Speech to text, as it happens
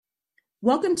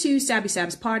Welcome to Sabby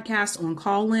Sab's podcast on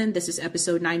Call-In. This is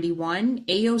episode 91,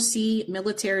 AOC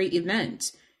military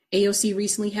event. AOC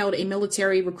recently held a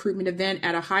military recruitment event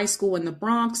at a high school in the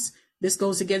Bronx. This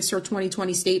goes against her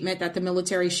 2020 statement that the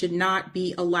military should not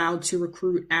be allowed to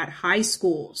recruit at high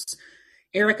schools.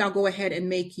 Eric, I'll go ahead and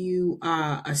make you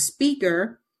a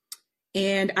speaker,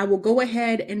 and I will go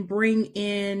ahead and bring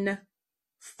in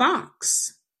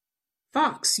Fox.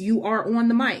 Fox, you are on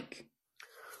the mic.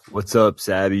 What's up,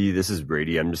 Sabby? This is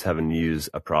Brady. I'm just having to use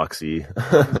a proxy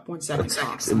 1 second,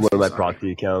 Fox. in one of my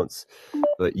proxy accounts.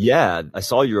 But yeah, I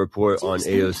saw your report on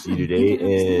AOC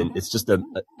today, and it's just it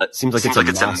seems like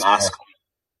it's a mask.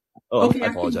 Oh, okay, I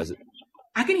apologize.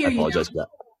 I can hear you. I apologize for that.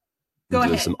 Go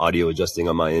ahead. There's some audio adjusting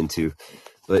on my end too.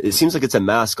 But it seems like it's a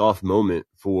mask-off moment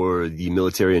for the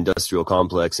military-industrial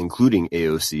complex, including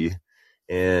AOC.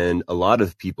 And a lot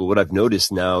of people, what I've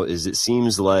noticed now is it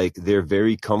seems like they're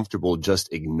very comfortable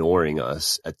just ignoring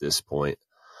us at this point,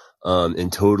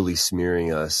 and totally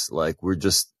smearing us. Like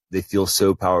they feel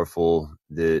so powerful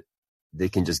that they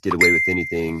can just get away with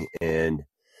anything. And,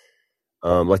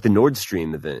 like the Nord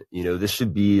Stream event, this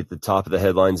should be at the top of the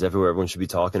headlines everywhere. Everyone should be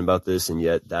talking about this. And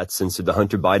yet that's censored. The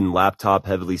Hunter Biden laptop,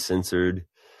 heavily censored.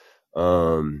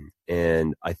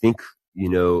 And I think,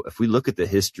 if we look at the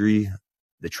history,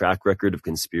 the track record of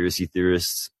conspiracy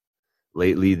theorists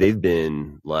lately, they've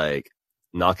been like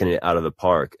knocking it out of the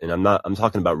park. And I'm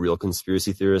talking about real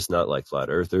conspiracy theorists, not like flat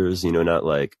earthers, not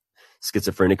like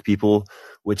schizophrenic people,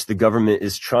 which the government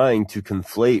is trying to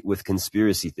conflate with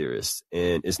conspiracy theorists.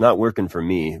 And it's not working for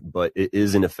me, but it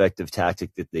is an effective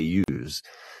tactic that they use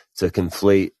to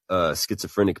conflate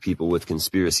schizophrenic people with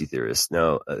conspiracy theorists.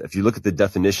 Now, if you look at the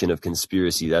definition of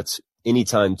conspiracy, that's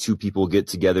anytime two people get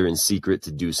together in secret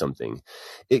to do something.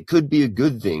 It could be a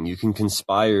good thing. You can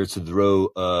conspire to throw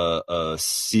a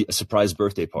surprise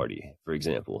birthday party, for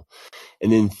example.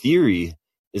 And then theory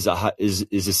is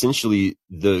essentially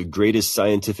the greatest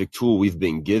scientific tool we've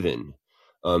been given.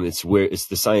 It's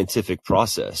the scientific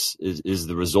process is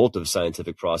the result of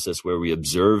scientific process where we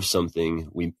observe something,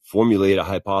 we formulate a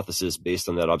hypothesis based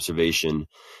on that observation,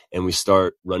 and we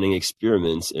start running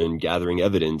experiments and gathering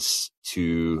evidence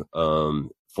to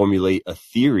formulate a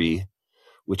theory,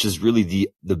 which is really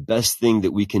the best thing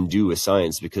that we can do with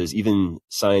science, because even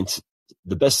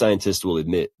the best scientists will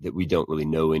admit that we don't really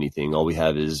know anything. All we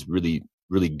have is really,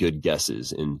 really good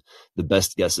guesses, and the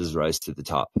best guesses rise to the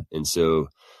top. And so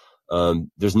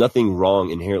there's nothing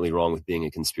inherently wrong with being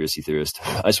a conspiracy theorist.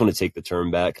 I just want to take the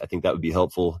term back. I think that would be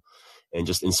helpful and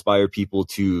just inspire people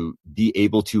to be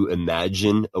able to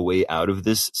imagine a way out of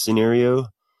this scenario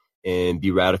and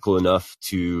be radical enough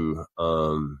to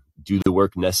do the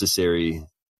work necessary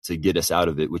to get us out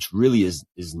of it, which really is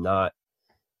not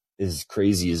as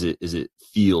crazy as it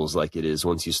feels like it is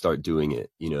once you start doing it.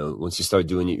 Once you start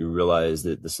doing it, you realize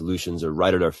that the solutions are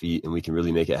right at our feet and we can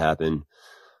really make it happen.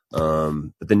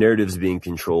 But the narrative is being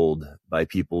controlled by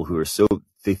people who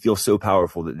they feel so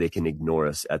powerful that they can ignore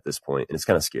us at this point. And it's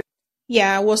kind of scary.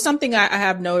 Yeah. Well, something I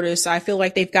have noticed, I feel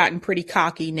like they've gotten pretty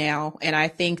cocky now. And I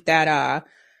think that,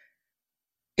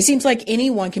 it seems like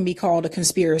anyone can be called a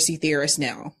conspiracy theorist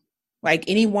now. Like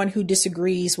anyone who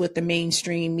disagrees with the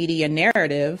mainstream media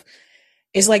narrative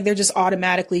is like, they're just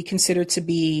automatically considered to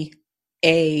be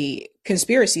a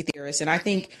conspiracy theorist. And I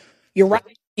think you're right.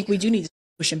 I think we do need to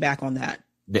push back on that.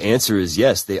 The answer is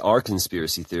yes, they are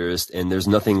conspiracy theorists, and there's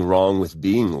nothing wrong with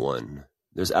being one.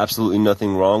 There's absolutely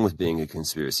nothing wrong with being a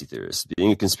conspiracy theorist.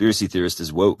 Being a conspiracy theorist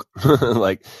is woke.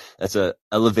 Like that's a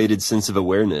elevated sense of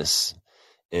awareness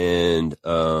and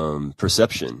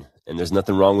perception. And there's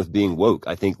nothing wrong with being woke.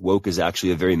 I think woke is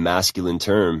actually a very masculine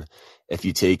term if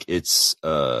you take its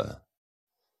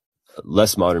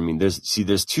less modern. I mean,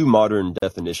 there's two modern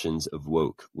definitions of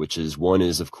woke, which is one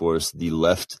is, of course, the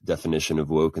left definition of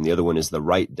woke, and the other one is the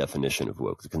right definition of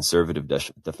woke, the conservative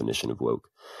definition of woke.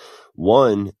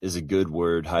 One is a good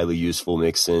word, highly useful,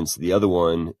 makes sense. The other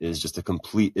one is just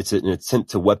it's an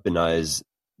attempt to weaponize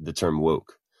the term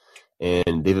woke.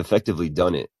 And they've effectively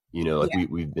done it.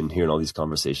 We've been hearing all these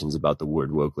conversations about the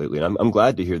word woke lately, and I'm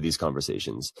glad to hear these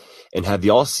conversations. And have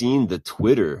y'all seen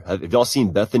have y'all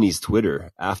seen Bethany's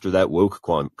Twitter after that woke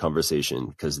conversation?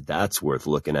 Because that's worth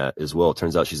looking at as well. It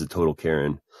turns out she's a total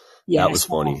Karen. Yeah, that was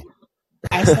funny.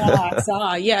 I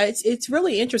saw. Yeah, it's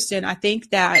really interesting. I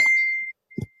think that,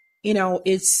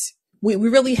 we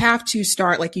really have to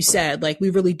start, like you said, like we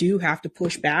really do have to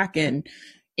push back and,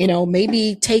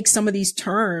 maybe take some of these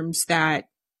terms that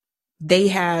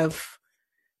they've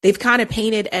kind of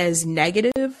painted as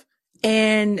negative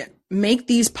and make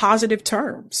these positive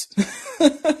terms.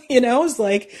 It's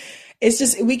like, it's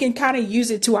just we can kind of use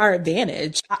it to our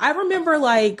advantage. I remember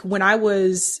like when I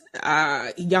was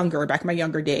younger, back in my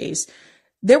younger days,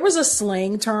 there was a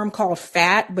slang term called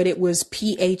fat, but it was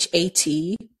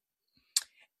PHAT.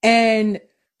 And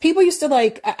people used to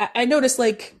like, I noticed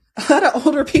like a lot of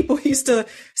older people used to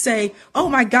say, "Oh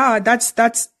my God, that's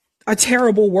a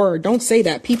terrible word. Don't say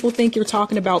that. People think you're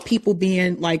talking about people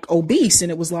being like obese."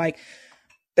 And it was like,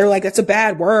 they're like, "That's a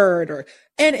bad word."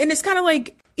 And it's kind of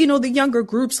like, the younger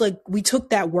groups, like we took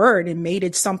that word and made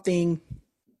it something,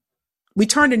 we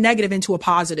turned a negative into a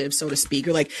positive, so to speak.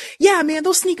 You're like, "Yeah, man,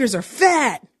 those sneakers are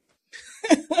fat."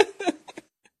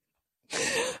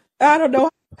 I don't know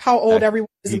how old everyone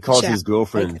is He in the calls chat. his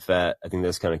girlfriend Like, fat. I think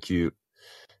that's kind of cute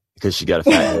because she got a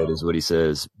fat head, is what he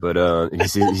says. But he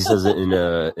says it in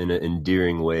an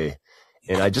endearing way.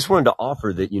 And I just wanted to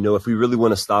offer that, if we really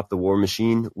want to stop the war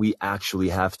machine, we actually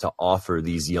have to offer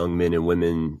these young men and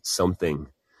women something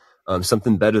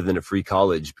better than a free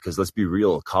college. Because let's be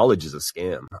real, college is a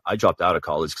scam. I dropped out of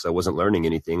college because I wasn't learning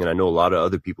anything. And I know a lot of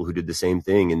other people who did the same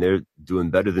thing, and they're doing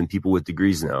better than people with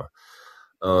degrees now.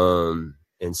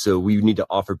 And so we need to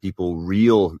offer people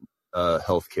real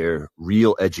healthcare,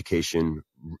 real education,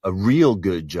 a real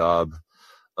good job.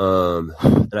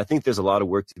 And I think there's a lot of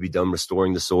work to be done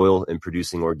restoring the soil and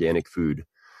producing organic food.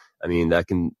 I mean,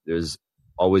 there's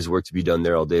always work to be done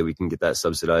there all day. We can get that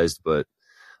subsidized, but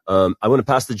I want to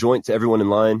pass the joint to everyone in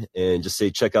line and just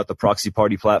say, check out the Proxy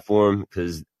Party platform,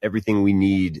 because everything we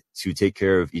need to take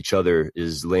care of each other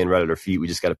is laying right at our feet. We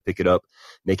just got to pick it up,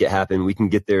 make it happen. We can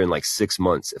get there in like 6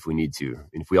 months if we need to.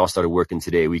 And if we all started working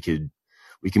today, we can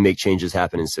make changes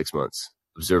happen in 6 months,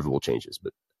 observable changes.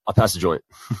 But I'll pass the joint.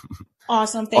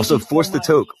 awesome. Thank Also, you so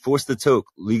much. force the toke,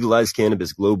 legalize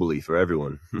cannabis globally for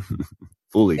everyone.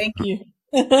 Fully. Thank you.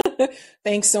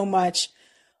 Thanks so much.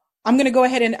 I'm going to go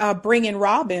ahead and bring in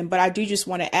Robin, but I do just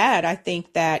want to add, I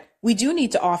think that we do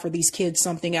need to offer these kids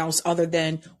something else other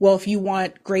than, well, if you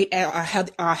want great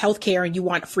health care and you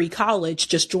want free college,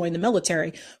 just join the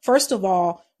military. First of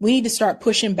all, we need to start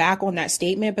pushing back on that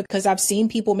statement, because I've seen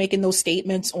people making those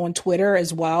statements on Twitter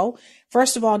as well.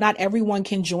 First of all, not everyone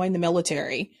can join the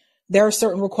military. There are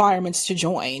certain requirements to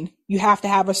join. You have to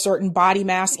have a certain body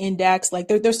mass index. Like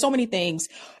there's so many things.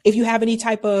 If you have any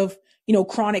type of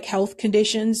chronic health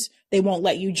conditions, they won't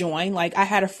let you join. Like I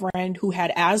had a friend who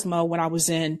had asthma when I was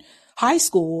in high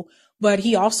school, but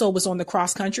he also was on the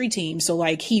cross country team. So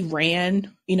like he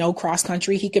ran, cross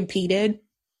country, he competed.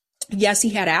 Yes, he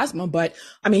had asthma, but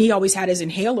I mean, he always had his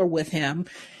inhaler with him,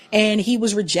 and he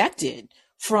was rejected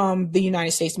from the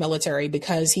United States military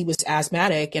because he was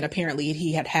asthmatic, and apparently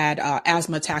he had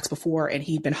asthma attacks before, and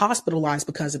he'd been hospitalized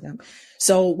because of them.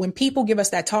 So when people give us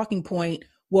that talking point,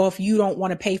 well, if you don't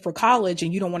want to pay for college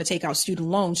and you don't want to take out student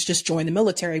loans, just join the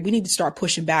military. We need to start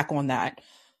pushing back on that.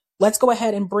 Let's go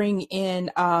ahead and bring in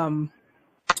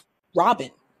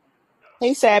Robin.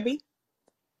 Hey, Sabby.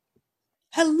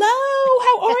 Hello,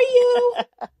 how are you?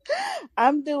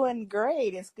 I'm doing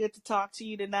great. It's good to talk to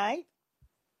you tonight.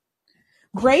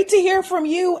 Great to hear from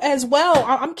you as well.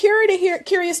 I'm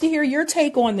curious to hear your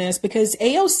take on this, because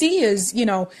AOC is,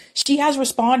 she has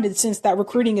responded since that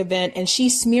recruiting event, and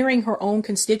she's smearing her own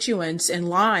constituents and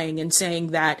lying and saying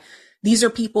that these are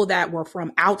people that were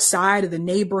from outside of the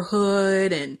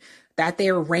neighborhood and that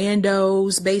they're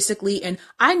randos basically. And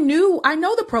I know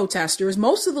the protesters.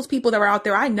 Most of those people that were out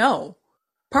there, I know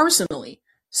personally.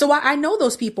 So I know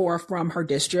those people are from her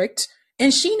district.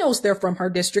 And she knows they're from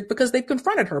her district because they've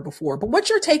confronted her before. But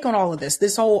what's your take on all of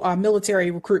this whole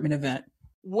military recruitment event?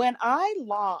 When I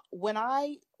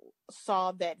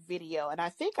saw that video, and I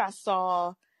think I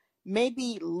saw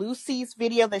maybe Lucy's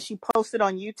video that she posted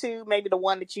on YouTube, maybe the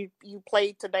one that you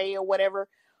played today or whatever.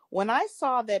 When I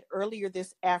saw that earlier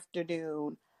this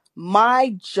afternoon,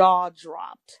 my jaw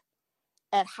dropped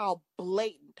at how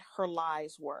blatant her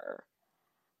lies were.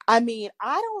 I mean,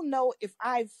 I don't know if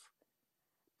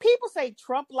people say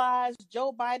Trump lies,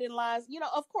 Joe Biden lies.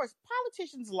 Of course,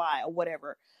 politicians lie or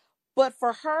whatever. But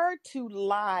for her to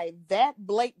lie that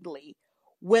blatantly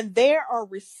when there are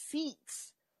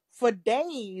receipts for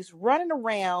days running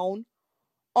around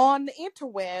on the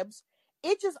interwebs,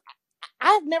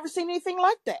 I've never seen anything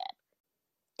like that.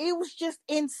 It was just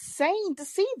insane to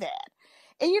see that.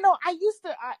 And,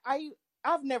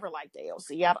 I've never liked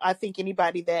AOC. I think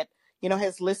anybody that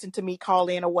has listened to me call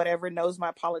in or whatever knows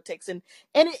my politics. And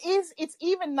it's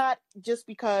even not just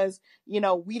because,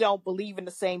 we don't believe in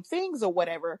the same things or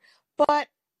whatever, but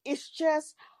it's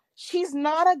just, she's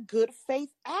not a good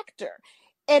faith actor.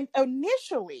 And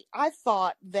initially I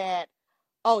thought that,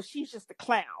 oh, she's just a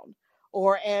clown.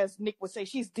 Or as Nick would say,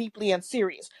 she's deeply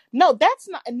unserious. No, that's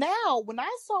not. Now, when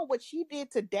I saw what she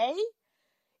did today,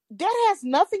 That has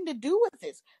nothing to do with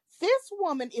this. This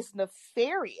woman is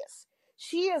nefarious.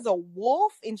 She is a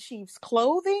wolf in sheep's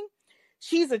clothing.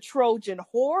 She's a Trojan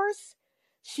horse.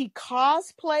 She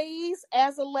cosplays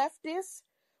as a leftist,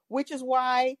 which is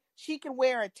why she can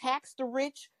wear a tax the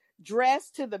rich dress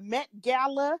to the Met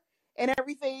Gala and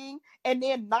everything, and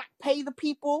then not pay the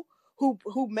people who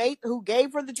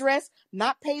gave her the dress,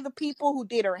 not pay the people who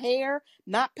did her hair,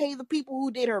 not pay the people who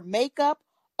did her makeup,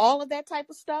 all of that type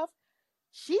of stuff.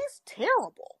 She's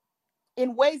terrible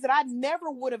in ways that I never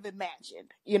would have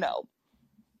imagined, you know.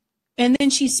 And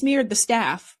then she smeared the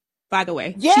staff, by the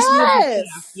way. She smeared the staff.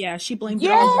 Yes. Yeah, she blamed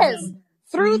it all on Yes. them.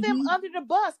 Threw them under the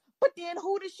bus. But then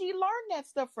who did she learn that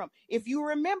stuff from? If you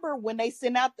remember when they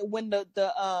sent out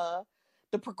the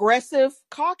Progressive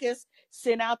Caucus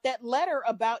sent out that letter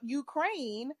about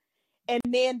Ukraine, and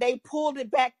then they pulled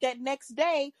it back that next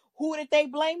day, who did they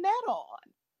blame that on?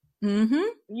 Mm-hmm.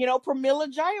 You know,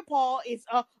 Pramila Jayapal is,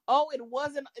 it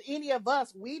wasn't any of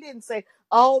us. We didn't say,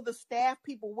 oh, the staff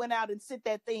people went out and sent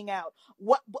that thing out.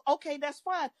 What? Okay, that's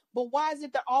fine. But why is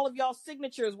it that all of y'all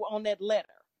signatures were on that letter?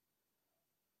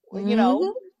 Mm-hmm. You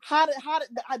know, how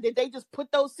did they just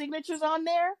put those signatures on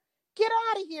there? Get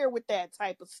out of here with that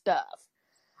type of stuff.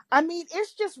 I mean,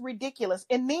 it's just ridiculous.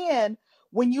 And then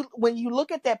when you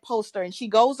look at that poster, and she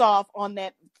goes off on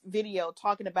that video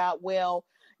talking about, well,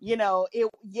 you know,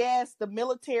 yes, the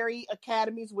military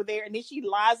academies were there, and then she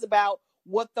lies about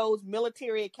what those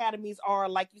military academies are,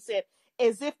 like you said,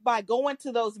 as if by going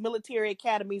to those military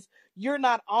academies, you're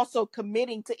not also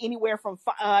committing to anywhere from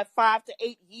 5 to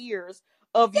 8 years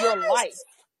of your life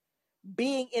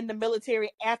being in the military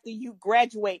after you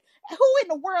graduate. Who in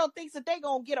the world thinks that they're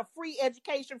going to get a free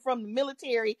education from the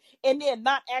military and then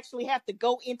not actually have to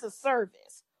go into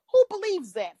service? Who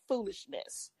believes that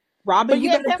foolishness? Robin, But you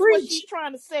yeah, better that's what she's preach.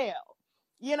 trying to sell.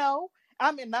 You know,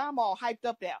 I mean, now I'm all hyped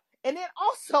up now. And then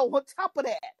also on top of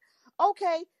that,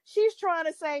 okay, she's trying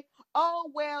to say,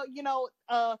 oh, well, you know,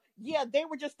 yeah, they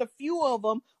were just a few of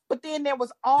them, but then there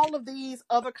was all of these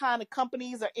other kind of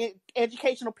companies or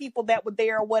educational people that were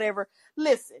there or whatever.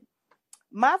 Listen,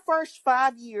 my first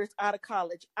 5 years out of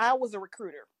college, I was a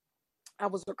recruiter. I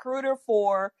was a recruiter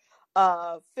for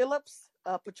Phillips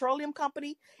Petroleum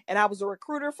Company, and I was a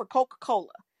recruiter for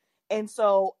Coca-Cola. And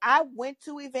so I went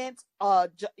to events,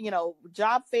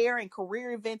 job fair and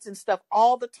career events and stuff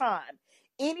all the time.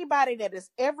 Anybody that has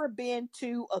ever been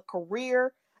to a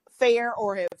career fair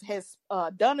or has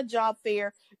done a job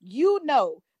fair, you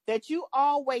know that you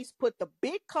always put the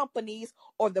big companies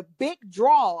or the big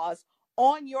draws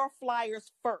on your flyers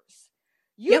first.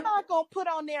 You're not going to put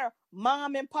on there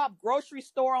mom and pop grocery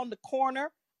store on the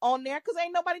corner on there because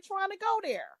ain't nobody trying to go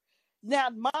there.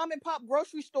 Now, mom and pop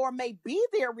grocery store may be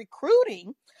there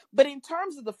recruiting, but in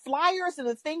terms of the flyers and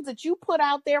the things that you put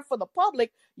out there for the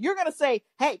public, you're going to say,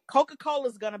 hey,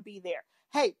 Coca-Cola's going to be there.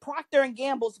 Hey, Procter &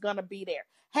 Gamble's going to be there.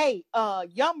 Hey,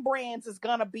 Yum Brands is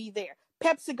going to be there.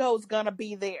 PepsiCo's going to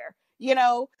be there. You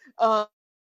know,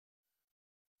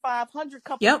 500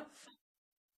 companies.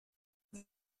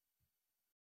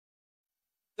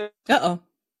 Yep. Uh-oh.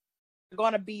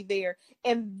 Going to be there.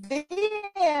 And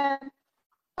then,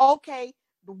 okay,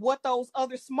 what those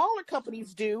other smaller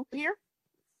companies do here.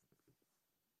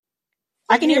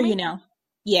 I can hear you now.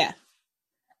 Yeah.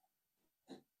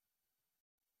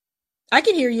 I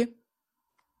can hear you.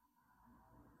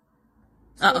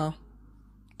 Uh-oh.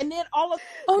 And then all of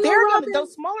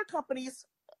those smaller companies,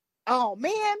 oh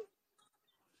man.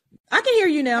 I can hear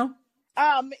you now.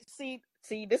 See,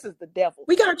 this is the devil.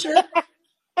 We got you.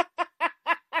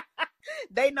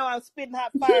 They know I'm spitting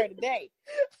hot fire today.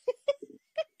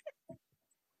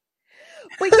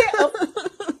 But yeah,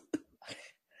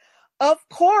 of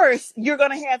course, you're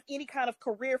going to have any kind of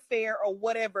career fair or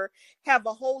whatever, have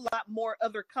a whole lot more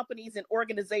other companies and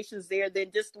organizations there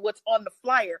than just what's on the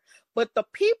flyer. But the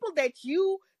people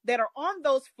that are on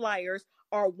those flyers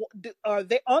are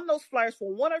they on those flyers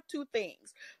for one or two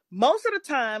things. Most of the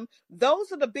time,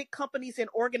 those are the big companies and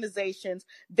organizations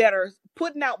that are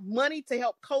putting out money to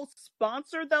help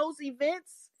co-sponsor those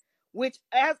events, which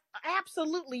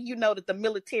absolutely, you know, that the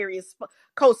military is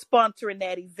co-sponsoring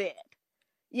that event.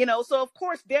 You know, so of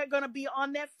course they're going to be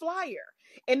on that flyer,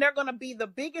 and they're going to be the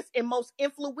biggest and most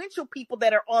influential people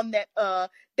that are on that,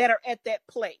 that are at that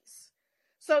place.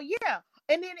 So yeah.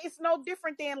 And then it's no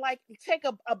different than, like, take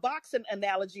a boxing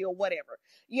analogy or whatever.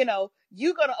 You know,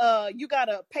 you got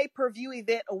a pay-per-view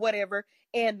event or whatever,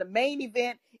 and the main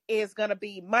event is going to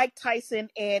be Mike Tyson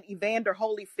and Evander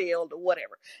Holyfield or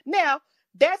whatever. Now,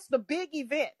 that's the big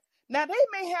event. Now, they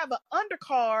may have an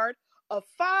undercard of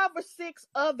 5 or 6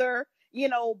 other, you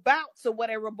know, bouts or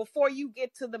whatever before you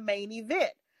get to the main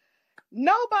event.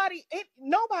 Nobody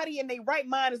in their right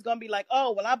mind is gonna be like,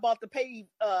 oh well, I bought the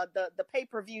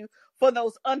pay-per-view for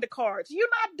those undercards. You're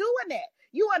not doing that.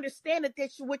 You understand that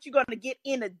that's what you're gonna get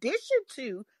in addition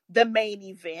to the main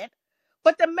event,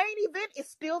 but the main event is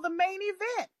still the main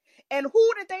event. And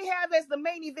who did they have as the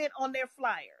main event on their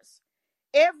flyers?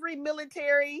 Every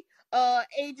military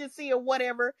agency or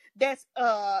whatever that's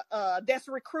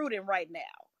recruiting right now.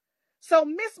 So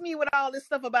miss me with all this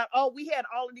stuff about, oh, we had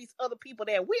all of these other people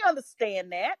there. We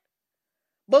understand that.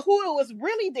 But who was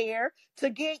really there to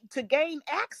gain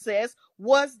access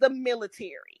was the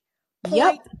military.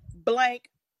 Point blank,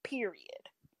 period.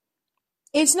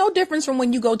 It's no difference from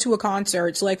when you go to a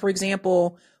concert. So, like, for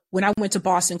example, when I went to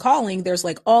Boston Calling, there's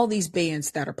like all these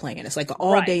bands that are playing. It's like an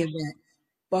all-day event.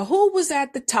 But who was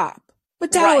at the top?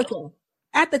 Metallica. Right.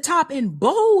 At the top in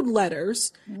bold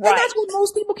letters. Right. And that's what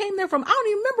most people came there from. I don't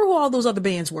even remember who all those other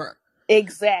bands were.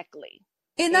 Exactly.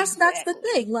 And that's the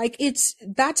thing. Like,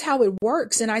 that's how it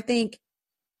works. And I think,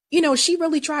 you know, she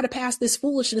really tried to pass this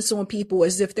foolishness on people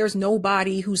as if there's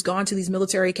nobody who's gone to these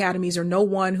military academies or no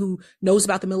one who knows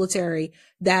about the military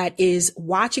that is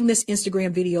watching this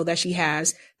Instagram video that she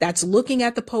has, that's looking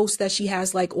at the posts that she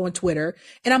has like on Twitter.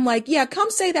 And I'm like, yeah,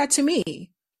 come say that to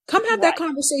me. Come have that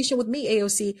conversation with me,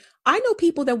 AOC. I know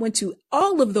people that went to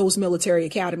all of those military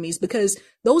academies, because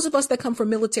those of us that come from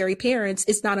military parents,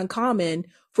 it's not uncommon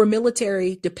for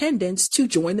military dependents to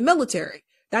join the military.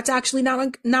 That's actually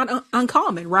not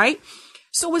uncommon, right?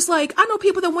 So it's like, I know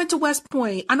people that went to West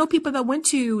Point. I know people that went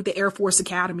to the Air Force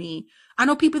Academy. I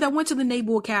know people that went to the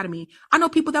Naval Academy. I know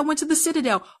people that went to the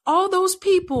Citadel. All those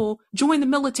people joined the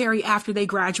military after they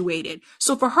graduated.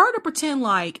 So for her to pretend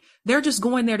like they're just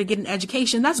going there to get an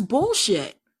education, that's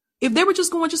bullshit. If they were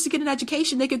just going just to get an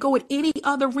education, they could go at any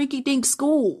other rinky-dink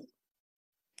school.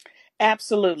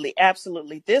 Absolutely.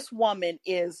 Absolutely. This woman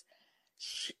is...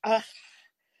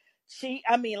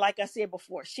 I mean, like I said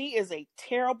before, she is a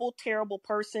terrible, terrible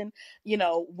person. You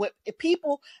know,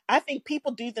 I think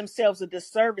people do themselves a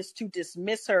disservice to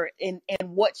dismiss her in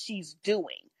what she's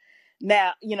doing.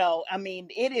 Now, you know, I mean,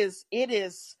 it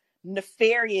is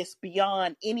nefarious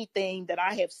beyond anything that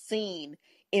I have seen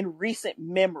in recent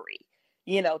memory.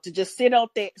 You know, to just sit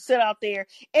out there.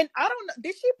 And I don't know,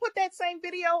 did she put that same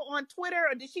video on Twitter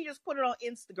or did she just put it on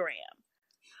Instagram?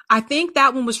 I think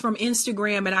that one was from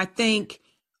Instagram, and I think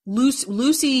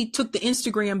Lucy took the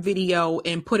Instagram video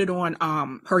and put it on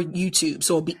her YouTube,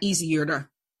 so it'll be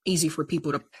easy for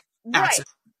people to access. Right.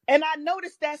 And I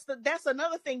noticed that's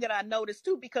another thing that I noticed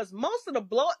too, because most of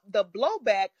the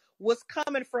blowback was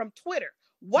coming from Twitter.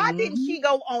 Why didn't she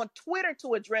go on Twitter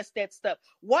to address that stuff?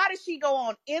 Why did she go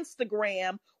on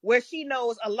Instagram, where she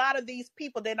knows a lot of these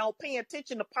people that don't pay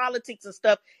attention to politics and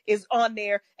stuff is on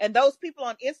there, and those people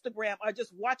on Instagram are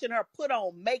just watching her put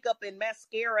on makeup and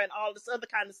mascara and all this other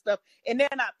kind of stuff, and they're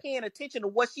not paying attention to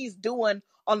what she's doing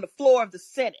on the floor of the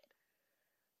Senate.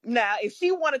 Now, if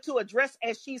she wanted to address,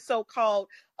 as she so-called,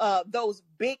 those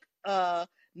big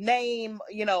name,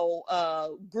 you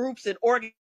know, groups and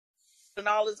organs and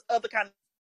all this other kind of,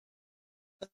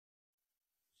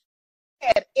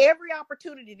 had every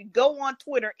opportunity to go on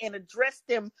Twitter and address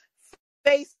them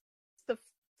face to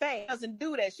face. Doesn't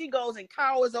do that. She goes and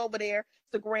cowers over there,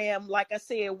 Instagram, like I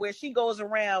said, where she goes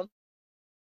around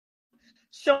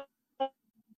showing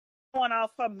off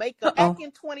her makeup. Back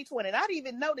in 2020, and I didn't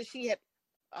even know that she had.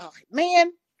 Oh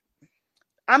man,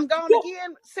 I'm gone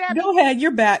again. Savvy. Go ahead,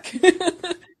 you're back.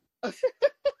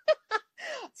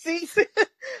 See,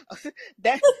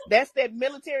 that's that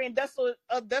military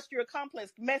industrial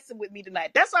complex messing with me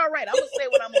tonight. That's all right. I'm gonna say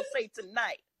what I'm gonna say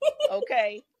tonight.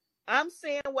 Okay, I'm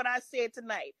saying what I said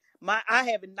tonight. I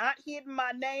have not hidden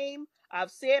my name.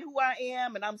 I've said who I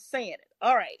am, and I'm saying it.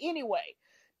 All right. Anyway,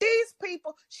 these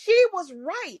people. She was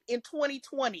right in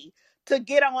 2020 to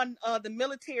get on the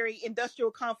military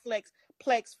industrial complex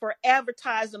for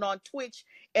advertising on Twitch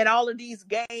and all of these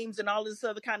games and all this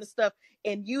other kind of stuff,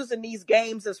 and using these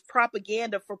games as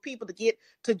propaganda for people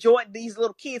to join, these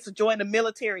little kids to join the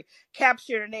military,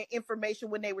 capturing their information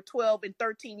when they were 12 and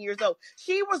 13 years old.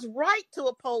 She was right to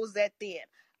oppose that then.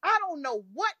 I don't know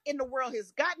what in the world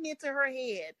has gotten into her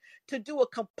head to do a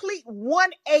complete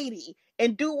 180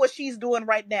 and do what she's doing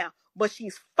right now, but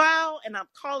she's foul, and I'm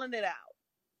calling it out.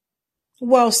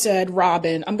 Well said,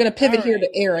 Robin. I'm going to pivot here to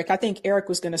Eric. I think Eric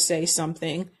was going to say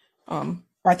something. Or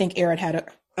I think Eric had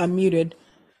unmuted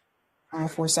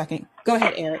for a second. Go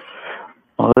ahead, Eric.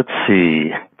 Well, let's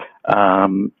see.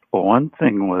 One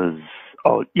thing was,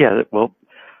 I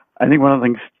think one of the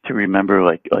things to remember,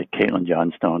 like Caitlin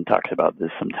Johnstone talks about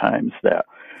this sometimes, that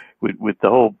with the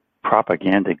whole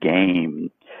propaganda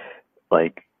game,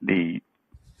 like the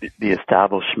the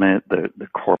establishment, the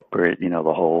corporate,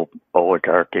 the whole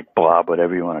oligarchic blob,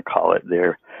 whatever you want to call it,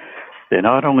 they're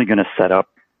not only going to set up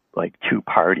like two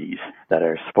parties that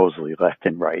are supposedly left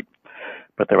and right,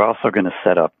 but they're also going to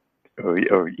set up, or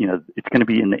it's going to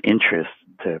be in the interest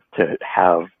to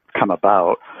have come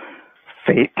about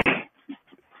fake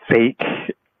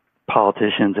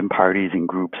politicians and parties and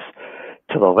groups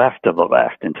to the left of the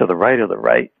left and to the right of the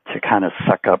right to kind of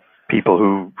suck up people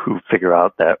who figure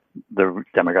out that the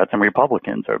Democrats and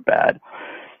Republicans are bad.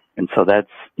 And so that's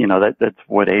that's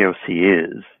what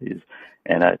AOC is.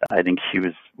 And I think she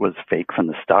was fake from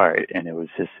the start. And it was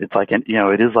just, it's like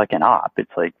it is like an op.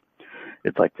 It's like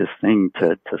this thing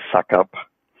to suck up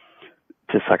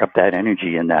that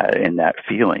energy and that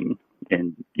feeling,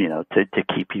 and to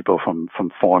keep people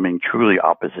from forming truly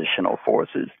oppositional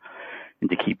forces, and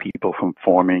to keep people from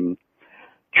forming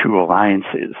true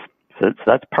alliances. So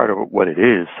that's part of what it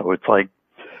is. So it's like,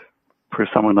 for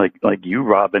someone like you,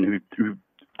 Robin, who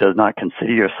does not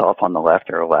consider yourself on the left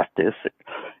or a leftist,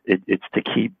 it's to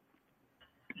keep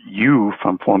you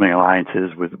from forming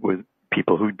alliances with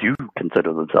people who do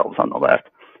consider themselves on the left,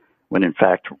 when in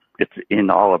fact it's in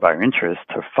all of our interest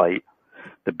to fight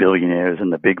the billionaires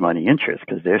and the big money interests,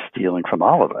 because they're stealing from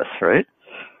all of us, right?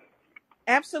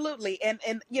 Absolutely. And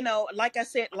like I've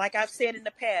said in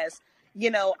the past,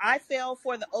 I fell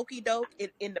for the okie doke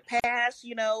in the past.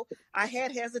 I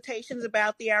had hesitations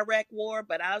about the Iraq war,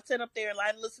 but I sit up there and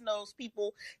I listen to those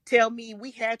people tell me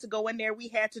we had to go in there, we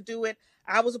had to do it.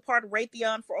 I was a part of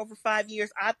Raytheon for over 5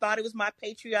 years. I thought it was my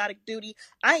patriotic duty.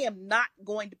 I am not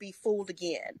going to be fooled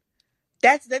again.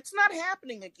 That's not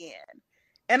happening again.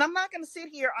 And I'm not going to sit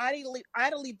here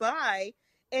idly by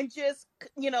and just,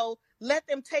 let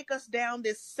them take us down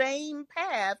this same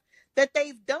path that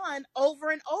they've done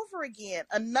over and over again.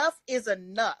 Enough is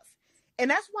enough. And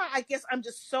that's why I guess I'm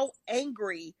just so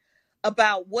angry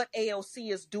about what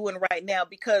AOC is doing right now,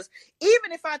 because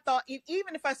even if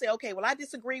I say, okay, well, I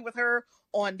disagree with her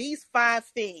on these 5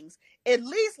 things, at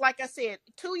least, like I said,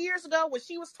 2 years ago when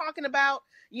she was talking about,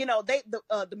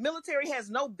 the military has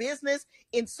no business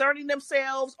inserting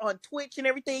themselves on Twitch and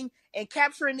everything and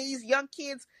capturing these young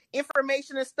kids'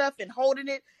 information and stuff and holding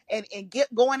it and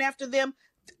going after them.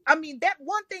 I mean, that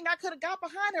one thing I could have got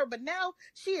behind her, but now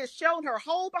she has shown her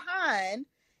whole behind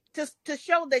to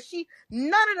show that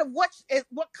none of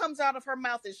what comes out of her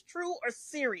mouth is true or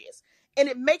serious. And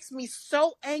it makes me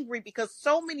so angry because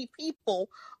so many people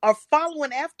are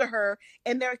following after her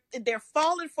and they're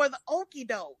falling for the okie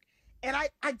doke. And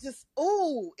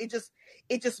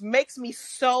it just makes me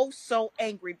so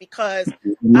angry, because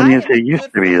I am a used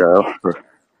good to be, friend. though.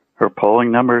 Her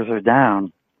polling numbers are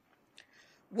down.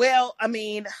 Well, I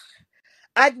mean,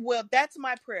 that's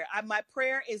my prayer. My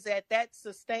prayer is that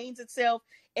sustains itself,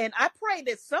 and I pray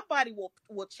that somebody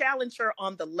will challenge her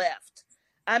on the left.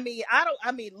 I mean,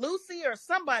 Lucy or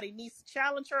somebody needs to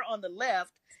challenge her on the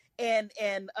left, and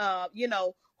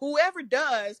whoever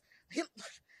does.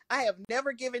 I have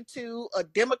never given to a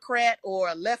Democrat or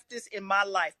a leftist in my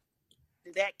life.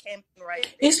 That campaign right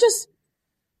there.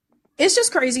 It's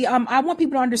just crazy. I want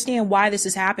people to understand why this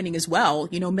is happening as well.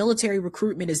 Military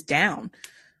recruitment is down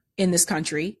in this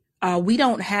country. We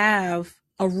don't have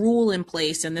a rule in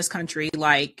place in this country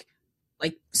like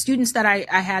students that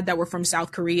I had that were from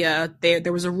South Korea.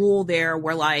 There was a rule there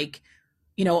where, like,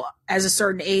 as a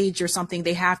certain age or something,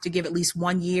 they have to give at least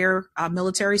 1 year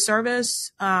military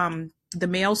service. The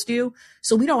males do.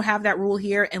 So we don't have that rule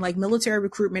here. And like military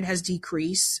recruitment has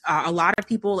decreased. A lot of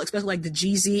people, especially like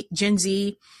the Gen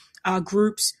Z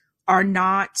groups, are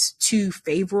not too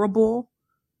favorable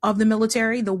of the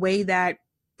military the way that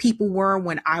people were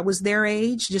when I was their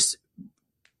age. Just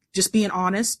being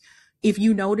honest. If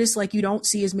you notice, like, you don't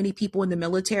see as many people in the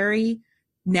military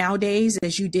nowadays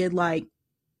as you did like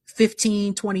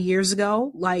 15, 20 years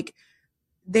ago. Like,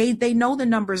 they know the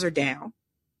numbers are down.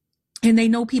 And they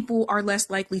know people are less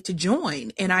likely to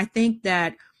join. And I think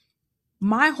that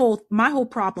my whole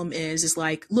problem is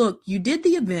like, look, you did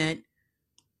the event.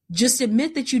 Just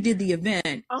admit that you did the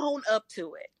event. Own up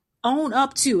to it. Own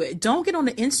up to it. Don't get on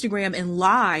the Instagram and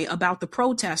lie about the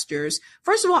protesters.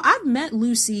 First of all, I've met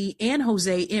Lucy and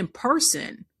Jose in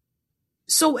person.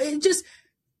 So it just,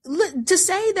 to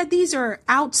say that these are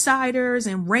outsiders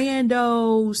and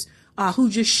randos who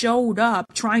just showed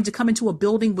up trying to come into a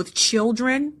building with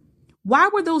children.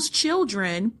 Why were those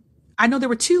children? I know there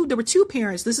were two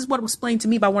parents. This is what was explained to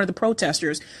me by one of the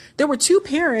protesters. There were 2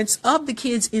 parents of the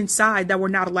kids inside that were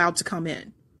not allowed to come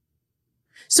in.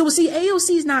 So see,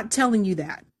 AOC is not telling you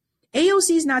that.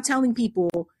 AOC is not telling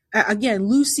people, again,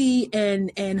 Lucy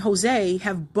and Jose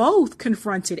have both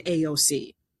confronted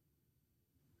AOC.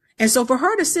 And so for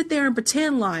her to sit there and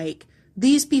pretend like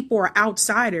these people are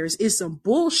outsiders is some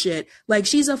bullshit. Like,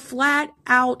 she's a flat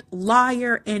out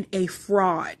liar and a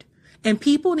fraud. And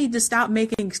people need to stop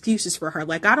making excuses for her.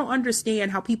 Like, I don't understand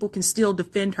how people can still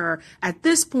defend her at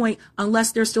this point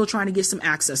unless they're still trying to get some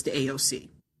access to AOC.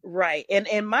 Right.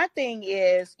 And my thing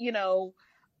is,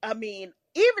 I mean,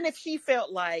 even if she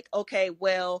felt like, okay,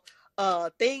 well,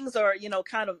 things are,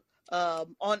 kind of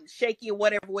on shaky or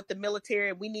whatever with the military,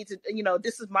 and we need to,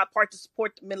 this is my part to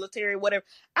support the military, whatever.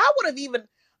 I would have even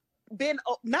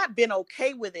not been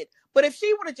okay with it. But if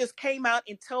she would have just came out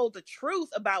and told the truth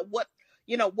about what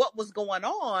was going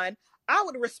on, I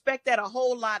would respect that a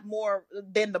whole lot more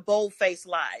than the bold-faced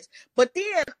lies. But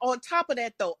then on top of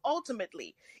that, though,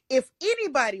 ultimately, if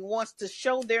anybody wants to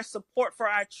show their support for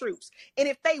our troops, and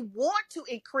if they want to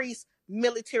increase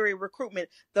military recruitment,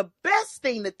 the best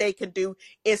thing that they can do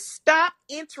is stop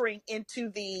entering into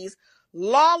these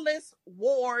lawless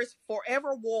wars,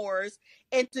 forever wars,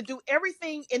 and to do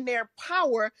everything in their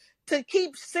power to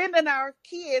keep sending our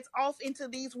kids off into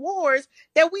these wars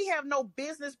that we have no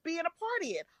business being a part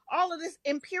in. All of this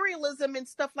imperialism and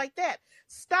stuff like that.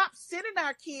 Stop sending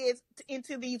our kids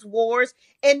into these wars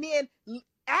and then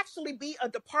actually be a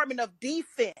Department of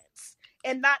Defense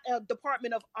and not a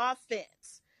Department of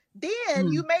Offense.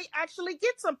 Then you may actually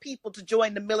get some people to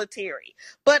join the military.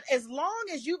 But as long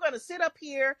as you're going to sit up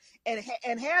here and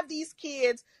have these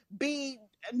kids be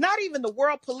not even the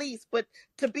world police, but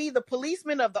to be the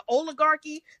policemen of the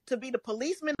oligarchy, to be the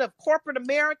policemen of corporate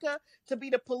America, to be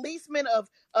the policemen of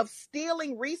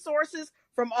stealing resources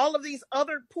from all of these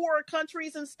other poorer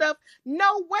countries and stuff,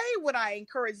 no way would I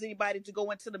encourage anybody to go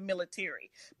into the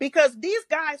military, because these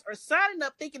guys are signing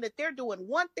up thinking that they're doing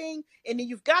one thing, and then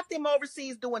you've got them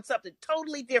overseas doing something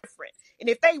totally different. And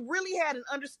if they really had an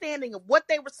understanding of what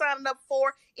they were signing up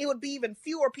for, it would be even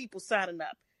fewer people signing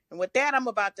up. And with that, I'm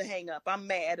about to hang up. I'm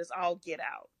mad as all get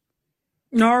out.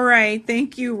 All right.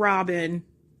 Thank you, Robin.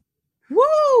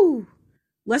 Woo!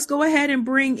 Let's go ahead and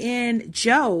bring in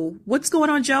Joe. What's going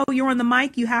on, Joe? You're on the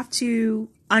mic. You have to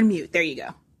unmute. There you go.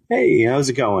 Hey, how's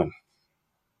it going?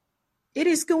 It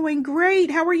is going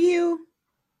great. How are you?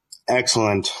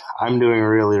 Excellent. I'm doing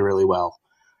really, really well.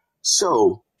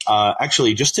 So,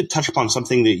 actually, just to touch upon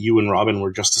something that you and Robin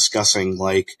were just discussing,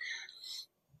 like,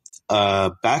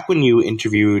 back when you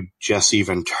interviewed Jesse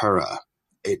Ventura,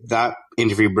 that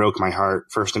interview broke my heart,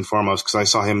 first and foremost, because I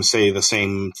saw him say the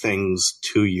same things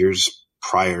 2 years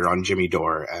prior on Jimmy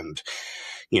Dore, and,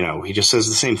 he just says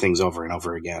the same things over and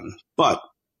over again. But,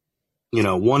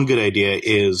 one good idea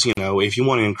is, if you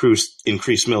want to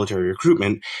increase military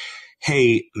recruitment,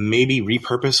 hey, maybe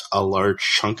repurpose a large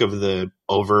chunk of the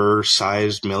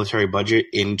oversized military budget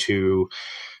into,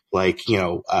 like,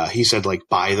 he said, like,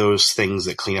 buy those things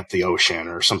that clean up the ocean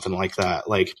or something like that.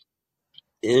 Like,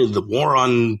 the war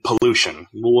on pollution,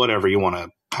 however you want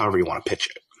to pitch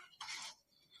it.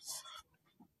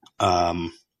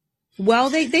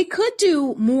 Well, they could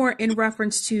do more in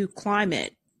reference to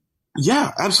climate.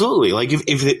 Yeah, absolutely. Like,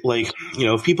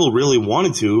 if people really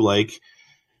wanted to, like,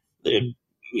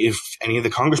 if any of the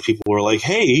Congress people were like,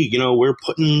 hey, we're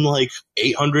putting like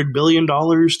 $800 billion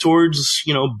towards,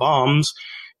 bombs,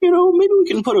 maybe we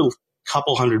can put a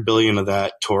couple $100 billion of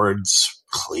that towards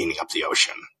cleaning up the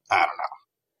ocean. I don't know.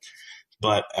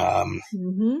 But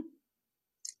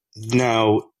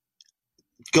now,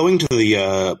 going to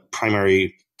the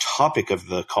primary topic of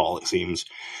the call, it seems,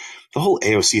 the whole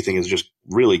AOC thing is just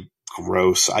really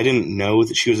gross. I didn't know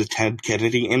that she was a Ted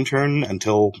Kennedy intern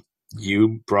until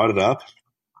you brought it up.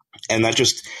 And that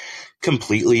just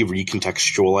completely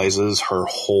recontextualizes her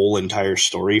whole entire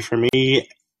story for me.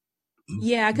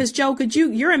 Yeah, because Joe,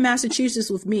 you're in Massachusetts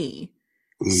with me.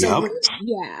 So, yep.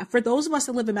 Yeah, for those of us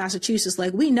that live in Massachusetts,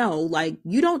 like, we know, like,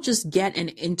 you don't just get an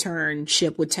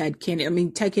internship with Ted Kennedy. I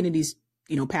mean, Ted Kennedy's,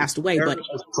 passed away, They're but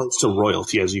as close to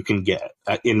royalty as you can get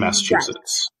in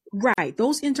Massachusetts. Right.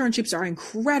 Those internships are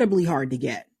incredibly hard to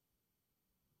get.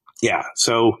 Yeah.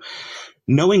 So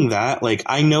knowing that, like,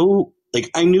 I knew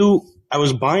I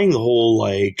was buying the whole,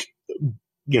 like,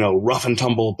 rough and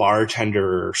tumble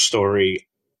bartender story.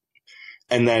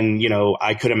 And then,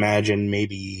 I could imagine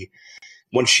maybe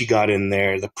once she got in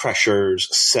there, the pressures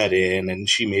set in and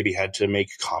she maybe had to make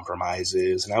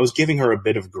compromises. And I was giving her a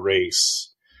bit of grace.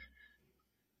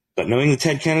 But knowing the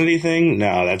Ted Kennedy thing,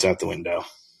 no, that's out the window.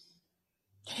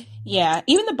 Yeah,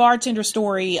 even the bartender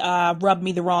story rubbed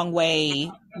me the wrong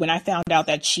way when I found out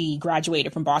that she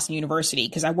graduated from Boston University,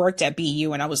 because I worked at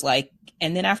BU and I was like,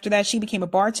 and then after that she became a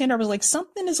bartender. I was like,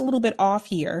 something is a little bit off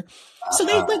here. So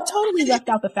they like totally left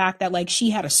out the fact that, like, she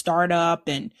had a startup,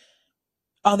 and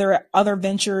other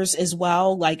ventures as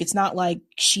well. Like, it's not like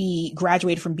she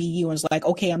graduated from BU and was like,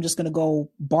 okay, I'm just going to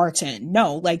go bartend.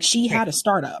 No, like, she had a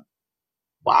startup.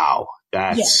 Wow.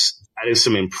 That Yeah. is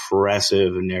some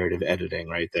impressive narrative editing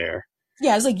right there.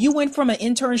 Yeah, it's like you went from an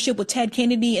internship with Ted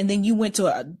Kennedy and then you went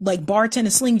to like bartend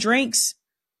and sling drinks.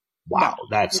 Wow.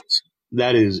 No.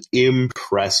 That is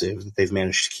impressive that they've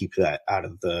managed to keep that out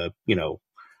of the,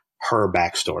 her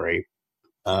backstory.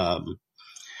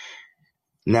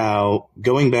 Now,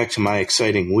 going back to my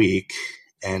exciting week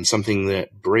and something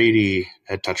that Brady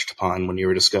had touched upon when you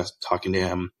were talking to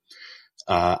him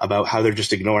about how they're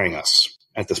just ignoring us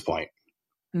at this point.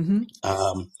 Mm-hmm.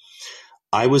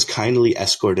 I was kindly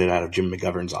escorted out of Jim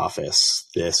McGovern's office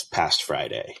this past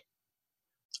Friday.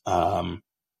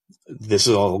 This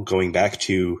is all going back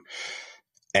to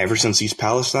ever since East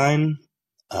Palestine.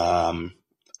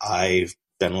 I've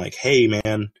been like, hey,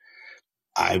 man,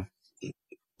 I've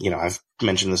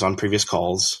mentioned this on previous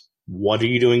calls. What are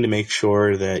you doing to make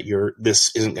sure that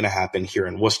this isn't going to happen here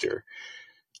in Worcester?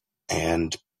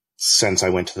 And since I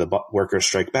went to the Workers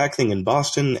Strike Back thing in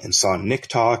Boston and saw Nick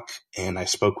talk, and I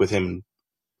spoke with him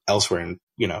elsewhere, and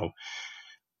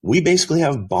we basically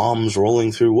have bombs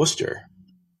rolling through Worcester,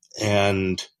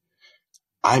 and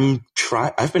I've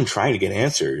been trying to get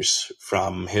answers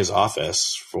from his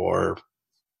office for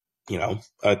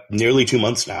nearly 2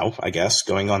 months now, I guess,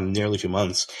 going on nearly 2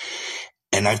 months,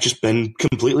 and I've just been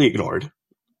completely ignored.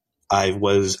 I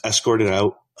was escorted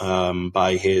out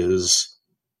by his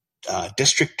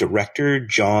district director,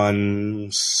 John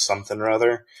something or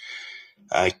other.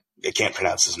 I can't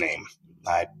pronounce his name.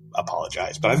 I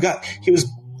apologize. But he was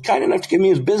kind enough to give me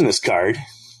his business card.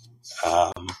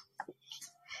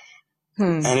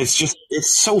 And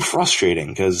it's so frustrating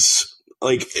because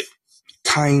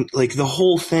the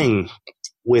whole thing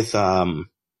with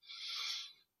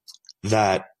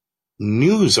that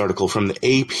news article from the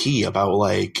AP about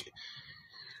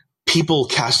people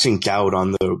casting doubt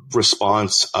on the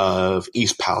response of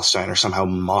East Palestine or somehow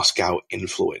Moscow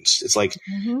influenced. It's like,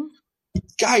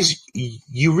 guys,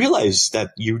 you realize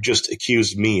that you just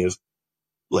accused me of,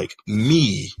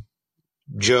 me,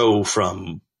 Joe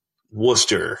from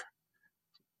Worcester,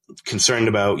 concerned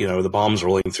about, the bombs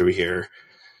rolling through here,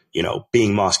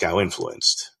 being Moscow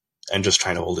influenced and just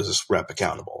trying to hold his rep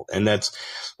accountable. And that's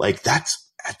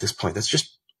at this point, that's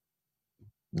just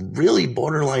really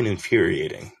borderline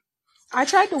infuriating. I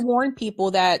tried to warn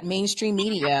people that mainstream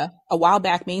media, a while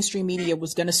back, mainstream media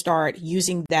was going to start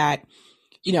using that,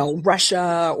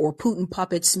 Russia or Putin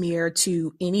puppet smear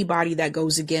to anybody that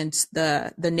goes against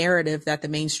the narrative that the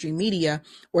mainstream media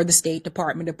or the State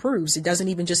Department approves. It doesn't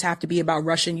even just have to be about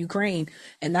Russia and Ukraine.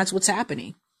 And that's what's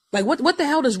happening. Like, what the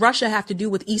hell does Russia have to do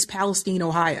with East Palestine,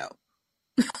 Ohio?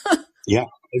 Yeah,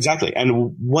 exactly.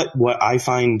 And what I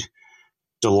find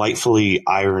delightfully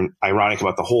ironic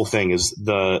about the whole thing is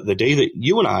the day that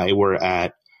you and I were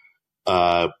at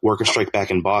Worker Strike Back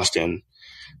in Boston.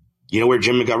 You know where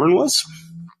Jim McGovern was?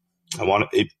 I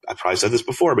probably said this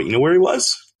before, but you know where he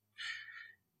was?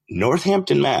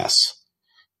 Northampton, Mass.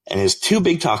 And his two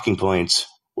big talking points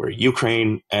were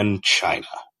Ukraine and China.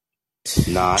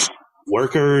 Not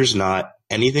workers, not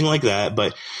anything like that.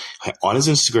 But on his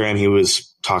Instagram, he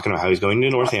was talking about how he's going to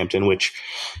Northampton, which,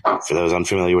 for those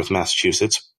unfamiliar with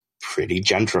Massachusetts, pretty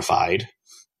gentrified,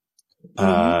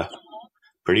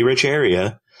 pretty rich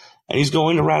area. And he's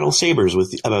going to rattle sabers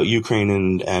about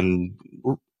Ukraine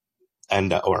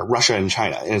or Russia and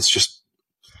China. And it's just,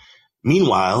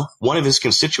 meanwhile, one of his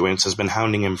constituents has been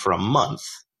hounding him for a month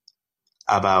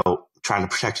about trying to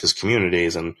protect his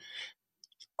communities and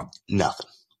nothing.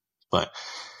 But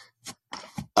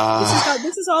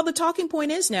this is all the talking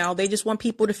point is now. They just want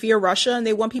people to fear Russia and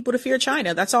they want people to fear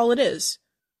China. That's all it is.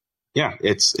 Yeah,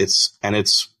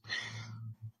 it's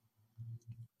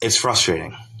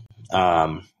frustrating.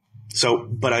 But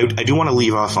I do want to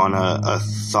leave off on a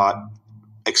thought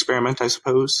experiment, I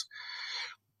suppose.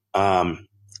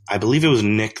 I believe it was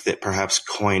Nick that perhaps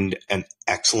coined an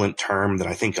excellent term that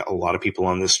I think a lot of people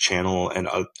on this channel and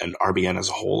RBN as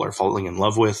a whole are falling in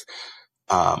love with.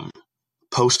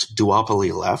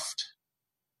 Post-duopoly left.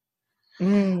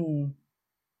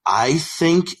 I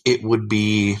think it would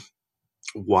be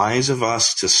wise of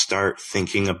us to start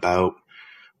thinking about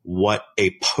what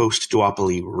a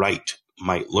post-duopoly right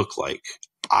might look like.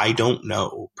 I don't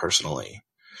know personally,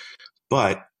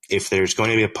 but if there's going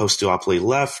to be a post-duopoly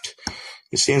left,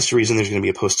 it stands to reason there's going to be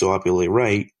a post-duopoly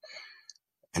right,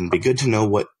 and it'd be good to know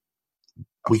what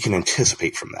we can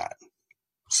anticipate from that.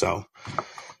 So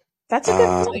that's a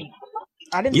good point.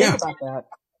 I didn't think about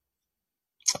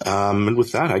that. And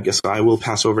with that, I guess I will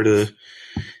pass over to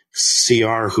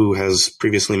CR, who has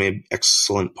previously made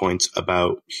excellent points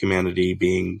about humanity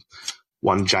being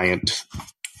one giant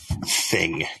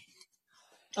thing.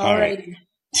 All righty.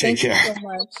 Take Thank you care. so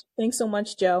much. Thanks so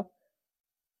much, Joe.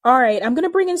 All right, I'm going to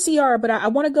bring in CR, but I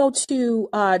want to go to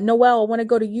Noel. I want to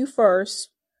go to you first,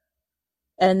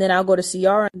 and then I'll go to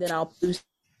CR, and then I'll do.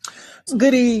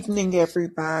 Good evening,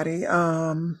 everybody.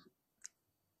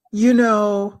 You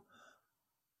know,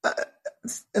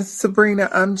 Sabrina,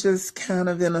 I'm just kind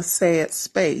of in a sad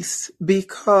space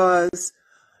because,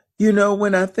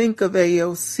 when I think of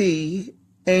AOC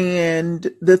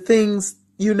and the things,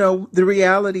 the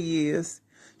reality is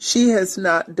she has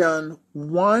not done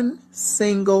one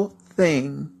single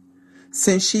thing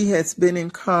since she has been in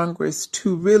Congress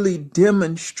to really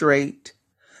demonstrate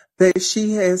that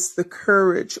she has the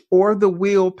courage or the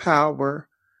willpower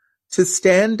to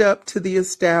stand up to the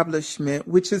establishment,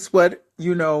 which is what,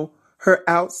 her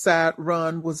outside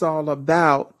run was all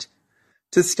about,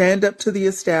 to stand up to the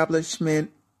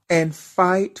establishment and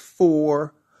fight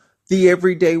for the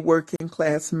everyday working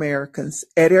class Americans.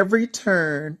 At every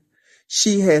turn,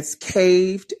 she has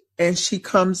caved and she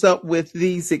comes up with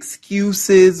these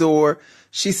excuses, or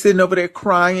she's sitting over there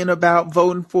crying about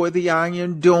voting for the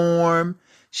Iron Dome.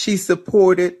 She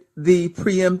supported the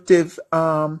preemption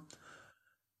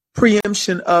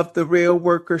of the rail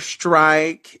worker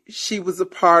strike. She was a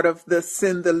part of the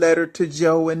send the letter to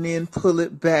Joe and then pull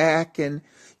it back. And,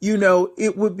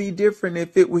 it would be different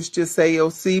if it was just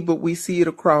AOC, but we see it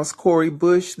across Cori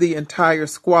Bush, the entire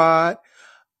squad,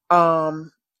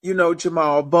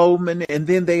 Jamal Bowman, and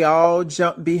then they all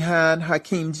jumped behind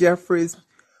Hakeem Jeffries,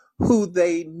 who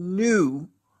they knew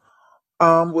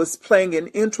was playing an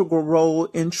integral role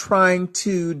in trying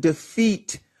to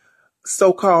defeat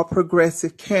so-called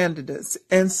progressive candidates.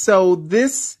 And so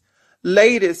this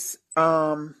latest,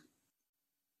 thing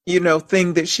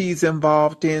that she's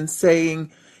involved in,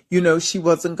 saying, she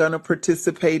wasn't going to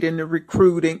participate in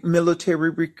the military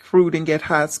recruiting at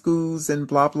high schools and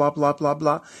blah, blah, blah, blah,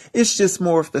 blah. It's just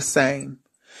more of the same.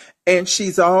 And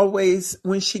she's always,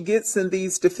 when she gets in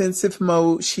these defensive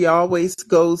modes, she always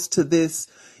goes to this,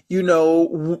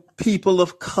 people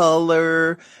of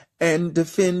color and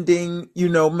defending,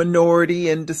 minority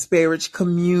and disparaged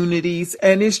communities.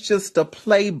 And it's just a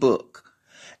playbook.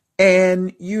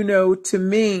 And, to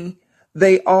me,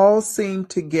 they all seem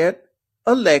to get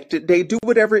elected. They do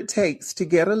whatever it takes to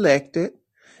get elected.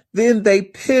 Then they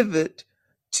pivot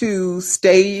to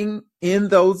staying in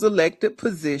those elected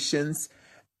positions.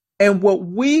 And what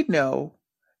we know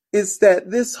is that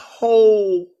this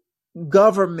whole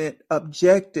government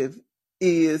objective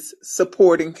is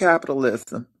supporting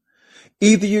capitalism.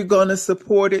 Either you're going to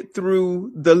support it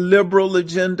through the liberal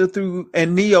agenda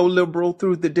and neoliberal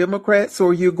through the Democrats,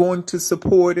 or you're going to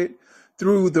support it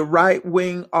through the right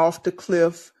wing off the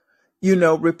cliff,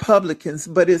 Republicans.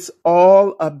 But it's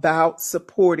all about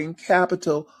supporting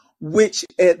capital, which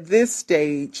at this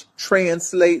stage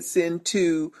translates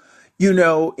into,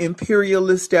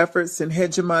 imperialist efforts and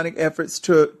hegemonic efforts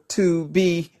to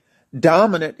be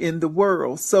dominant in the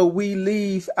world. So we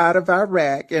leave out of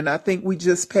Iraq, and I think we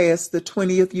just passed the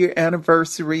 20th year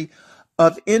anniversary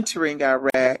of entering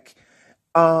Iraq.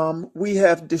 We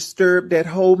have disturbed that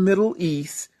whole Middle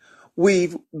East.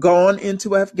 We've gone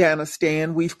into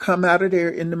Afghanistan. We've come out of there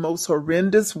in the most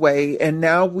horrendous way. And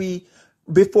now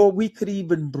before we could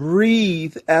even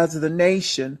breathe as the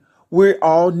nation, we're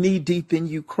all knee deep in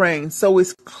Ukraine. So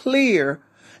it's clear.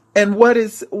 And what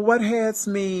has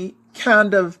me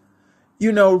kind of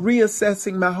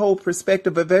reassessing my whole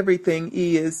perspective of everything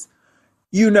is,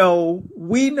 we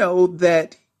know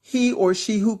that he or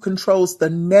she who controls the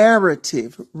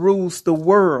narrative rules the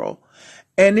world.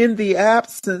 And in the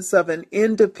absence of an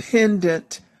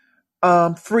independent,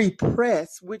 free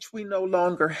press, which we no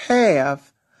longer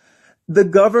have, the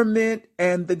government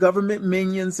and the government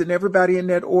minions and everybody in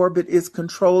that orbit is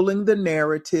controlling the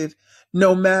narrative.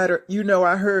 No matter,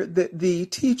 I heard that the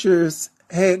teachers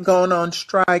had gone on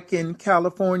strike in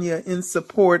California in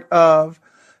support of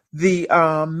the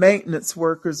maintenance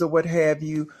workers or what have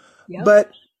you. Yep.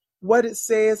 But what it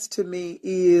says to me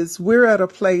is we're at a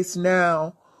place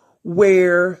now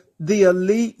where the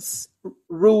elites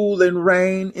rule and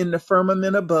reign in the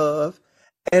firmament above,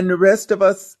 and the rest of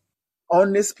us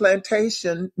on this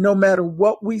plantation, no matter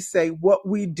what we say, what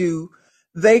we do,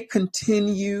 they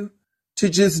continue to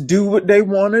just do what they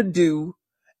want to do.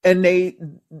 And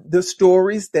the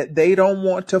stories that they don't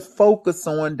want to focus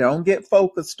on don't get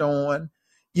focused on.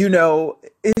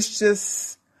 It's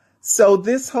just, so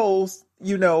this whole,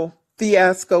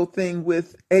 fiasco thing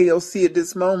with AOC at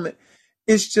this moment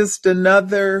is just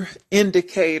another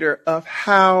indicator of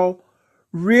how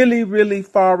really, really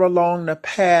far along the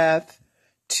path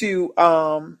to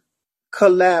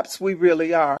collapse. We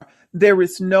really are. There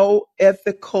is no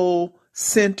ethical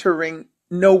centering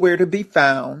nowhere to be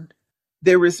found.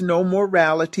 There is no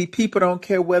morality. People don't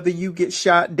care whether you get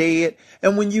shot dead.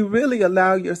 And when you really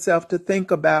allow yourself to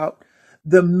think about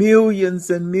the millions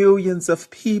and millions of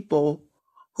people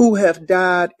who have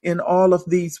died in all of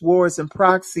these wars and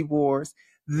proxy wars,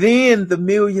 then the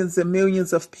millions and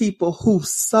millions of people who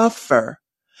suffer.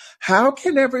 How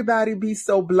can everybody be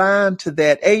so blind to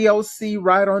that? AOC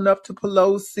right on up to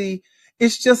Pelosi.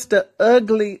 It's just an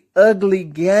ugly, ugly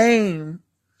game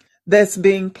that's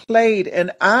being played,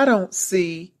 and I don't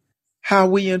see how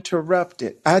we interrupt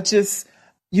it. I just,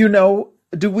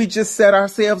 do we just set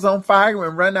ourselves on fire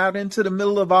and run out into the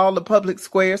middle of all the public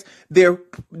squares? They're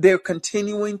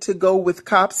continuing to go with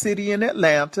Cop City in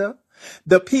Atlanta.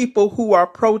 The people who are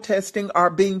protesting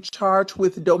are being charged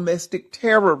with domestic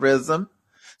terrorism.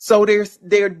 So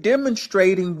they're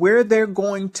demonstrating where they're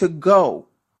going to go.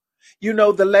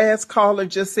 The last caller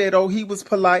just said, oh, he was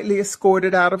politely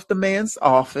escorted out of the man's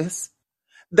office.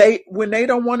 When they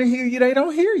don't want to hear you, they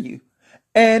don't hear you.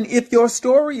 And if your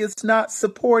story is not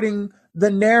supporting the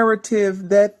narrative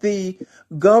that the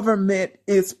government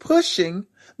is pushing,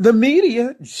 the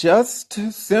media just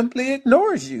simply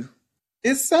ignores you.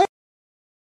 It's sad.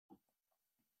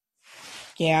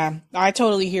 Yeah, I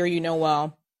totally hear you,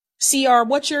 Noel. CR,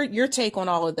 what's your take on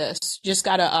all of this? Just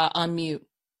gotta unmute.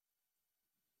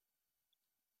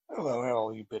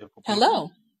 Hello, you beautiful people.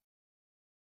 Hello.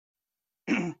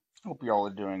 Hope you all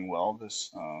are doing well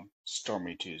this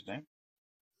stormy Tuesday.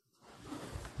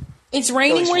 It's At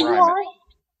raining least where where you I'm at. are?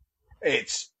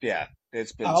 It's been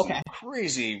Oh, some okay.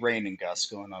 crazy rain and gusts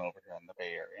going on over here in the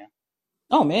Bay Area.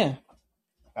 Oh man.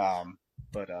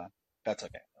 But that's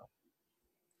okay.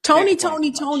 Can't Tony, complain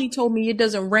Tony, too much. Tony told me it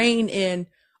doesn't rain in.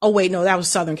 Oh wait, no, that was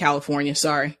Southern California.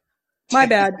 Sorry, my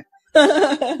bad.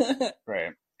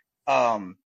 Right.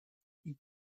 Um,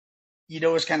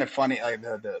 it's kind of funny. Like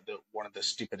the one of the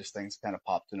stupidest things kind of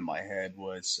popped into my head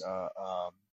was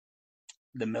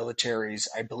the military's,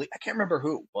 I believe, I can't remember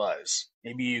who it was.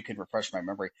 Maybe you can refresh my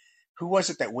memory. Who was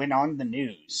it that went on the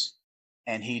news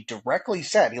and he directly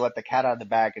said, he let the cat out of the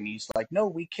bag and he's like, no,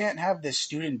 we can't have this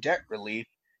student debt relief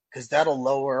because that'll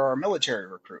lower our military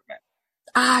recruitment.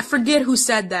 I forget who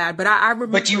said that, but I But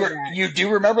remember that. you do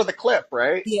remember the clip,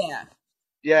 right? Yeah.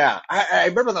 Yeah, I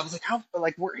remember that. I was like, how,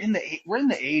 like, we're in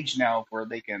the age now where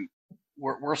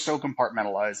we're so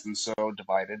compartmentalized and so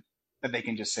divided that they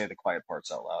can just say the quiet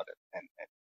parts out loud and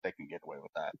they can get away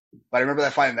with that. But I remember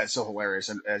finding that so hilarious.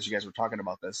 And as you guys were talking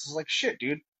about this, it's like, shit,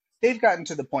 dude, they've gotten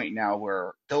to the point now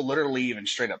where they'll literally even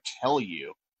straight up tell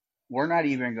you, we're not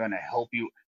even going to help you,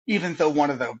 even though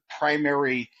one of the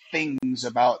primary things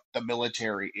about the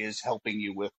military is helping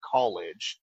you with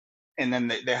college. And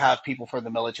then they have people for the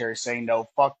military saying, no,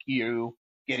 fuck you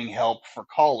getting help for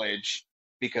college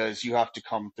because you have to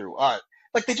come through us.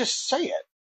 Like, they just say it.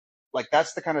 Like,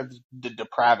 that's the kind of the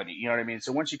depravity, you know what I mean?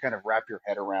 So once you kind of wrap your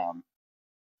head around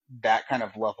that kind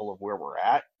of level of where we're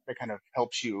at, that kind of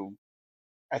helps you,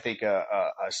 I think, a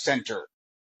center,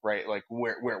 right? Like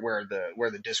where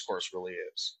the discourse really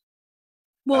is.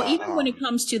 Well, Uh, even when it um,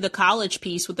 comes to the college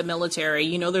piece with the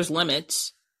military, there's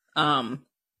limits. Um,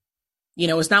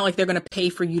 it's not like they're going to pay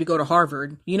for you to go to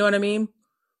Harvard. You know what I mean?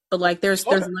 But like, there's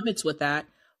total, limits with that.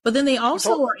 But then they also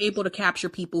total, are able to capture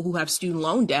people who have student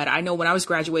loan debt. I know when I was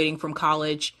graduating from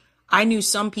college, I knew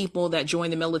some people that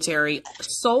joined the military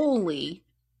solely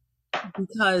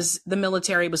because the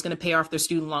military was going to pay off their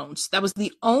student loans. That was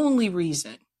the only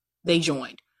reason they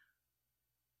joined.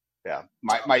 yeah. So,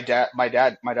 My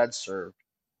dad served,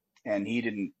 and he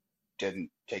didn't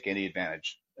take any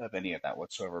advantage of any of that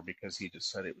whatsoever because he just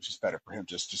said it was just better for him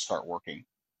just to start working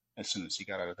as soon as he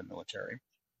got out of the military.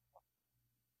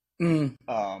 mm.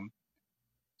 Um,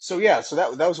 so yeah, so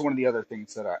that was one of the other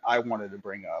things that I wanted to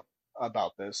bring up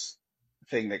about this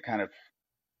thing that kind of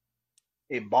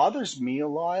it bothers me a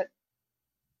lot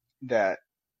that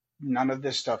none of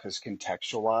this stuff is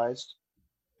contextualized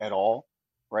at all,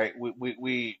 right?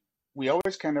 We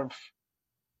always kind of,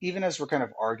 even as we're kind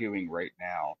of arguing right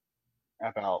now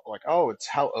about like, oh, it's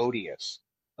how odious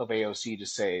of AOC to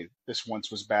say this once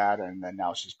was bad and then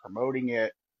now she's promoting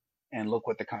it, and look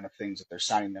what the kind of things that they're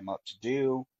signing them up to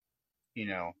do. You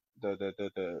know,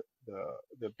 the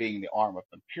being the arm of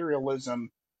imperialism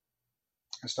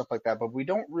and stuff like that. But we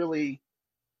don't really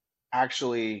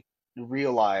actually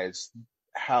realize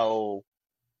how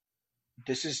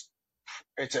this is.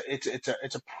 It's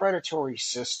a predatory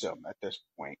system at this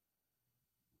point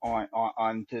on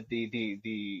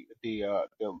the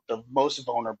most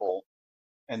vulnerable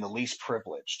and the least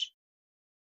privileged.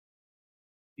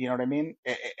 You know what I mean?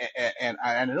 And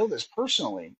I know this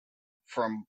personally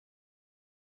from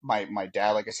my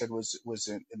dad. Like I said, was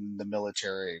in the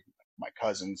military. My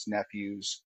cousins,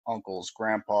 nephews, uncles,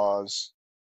 grandpas,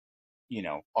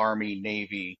 Army,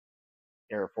 Navy,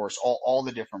 Air Force, all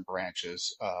the different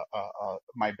branches.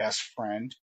 My best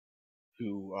friend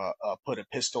who put a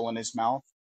pistol in his mouth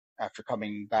after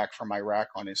coming back from Iraq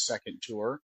on his second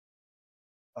tour,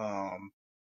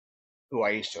 who I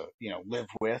used to, live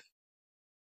with,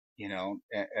 you know,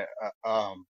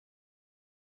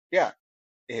 yeah,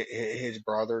 his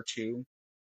brother too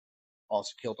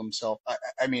also killed himself.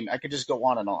 I mean, I could just go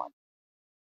on and on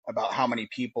about how many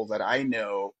people that I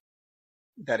know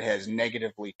that has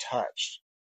negatively touched,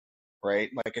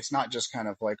 right? Like it's not just kind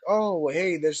of like, oh,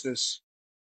 hey, there's this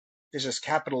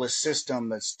capitalist system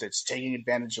that's taking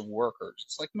advantage of workers.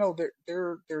 It's like, no,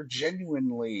 they're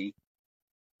genuinely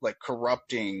like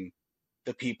corrupting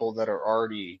the people that are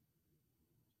already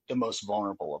the most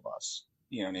vulnerable of us.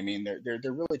 You know what I mean? They're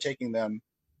really taking them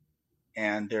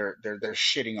and they're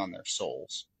shitting on their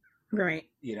souls. Right.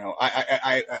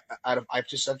 I've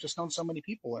just known so many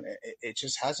people, and it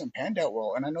just hasn't panned out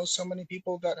well. And I know so many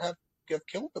people that have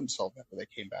killed themselves after they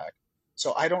came back.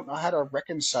 So I don't know how to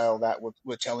reconcile that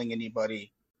with telling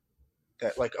anybody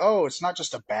that, like, oh, it's not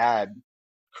just a bad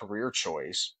career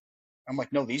choice. I'm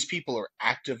like, no, these people are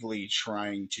actively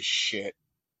trying to shit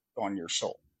on your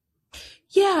soul.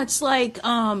 Yeah, it's like,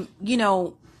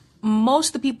 most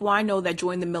of the people I know that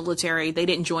joined the military, they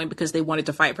didn't join because they wanted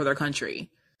to fight for their country.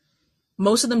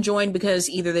 Most of them joined because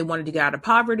either they wanted to get out of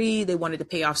poverty, they wanted to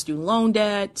pay off student loan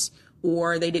debt,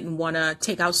 or they didn't want to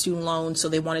take out student loans, so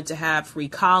they wanted to have free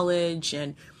college,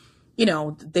 and,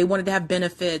 they wanted to have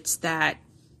benefits that,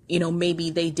 maybe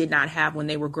they did not have when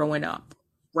they were growing up,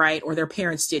 right? Or their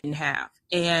parents didn't have.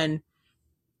 And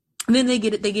then they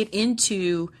get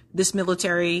into this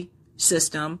military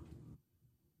system,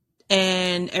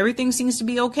 and everything seems to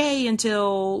be okay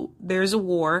until there's a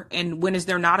war. And when is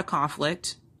there not a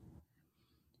conflict?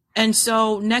 And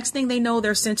so next thing they know,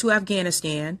 they're sent to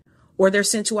Afghanistan or they're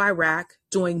sent to Iraq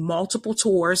doing multiple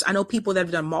tours. I know people that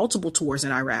have done multiple tours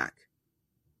in Iraq.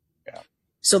 Yeah.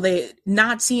 So they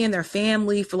not seeing their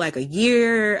family for like a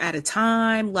year at a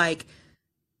time. Like,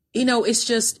 it's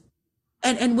just,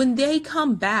 and when they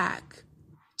come back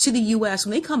to the US,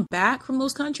 when they come back from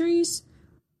those countries,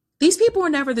 these people are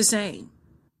never the same.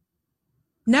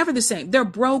 Never the same. They're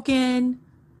broken.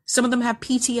 Some of them have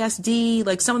PTSD.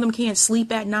 Like some of them can't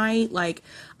sleep at night. Like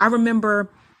I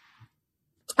remember,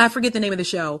 I forget the name of the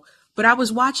show, but I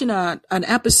was watching an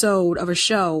episode of a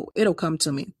show. It'll come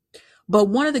to me. But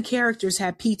one of the characters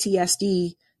had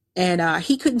PTSD and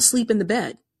he couldn't sleep in the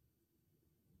bed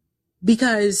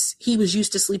because he was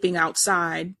used to sleeping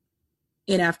outside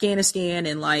in Afghanistan,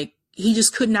 and like he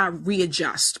just could not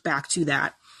readjust back to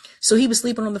that. So he was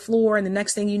sleeping on the floor, and the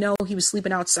next thing you know, he was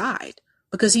sleeping outside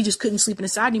because he just couldn't sleep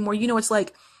inside anymore. It's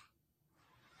like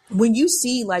when you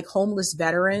see like homeless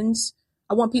veterans,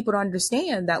 I want people to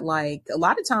understand that like a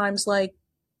lot of times, like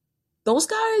those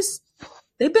guys,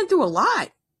 they've been through a lot.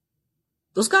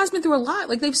 Those guys been through a lot.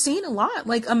 Like they've seen a lot.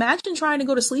 Like imagine trying to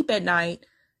go to sleep at night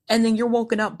and then you're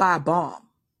woken up by a bomb.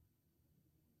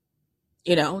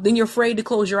 Then you're afraid to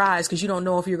close your eyes because you don't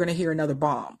know if you're going to hear another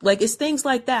bomb. Like it's things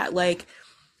like that. Like,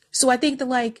 so I think that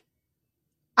like,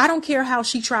 I don't care how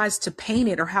she tries to paint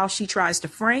it or how she tries to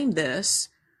frame this,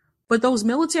 but those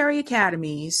military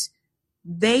academies,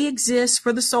 they exist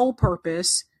for the sole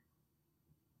purpose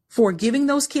for giving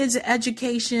those kids an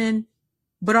education,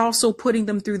 but also putting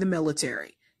them through the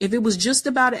military. If it was just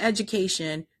about an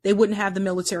education, they wouldn't have the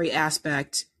military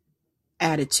aspect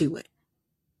added to it.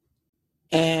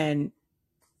 And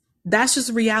that's just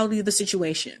the reality of the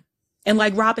situation. And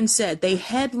like Robin said, they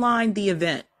headlined the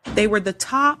event. They were the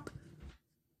top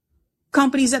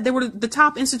companies, they were the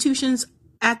top institutions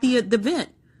at the event.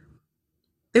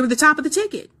 They were the top of the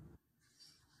ticket.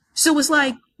 So it's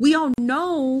like, we all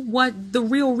know what the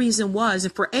real reason was.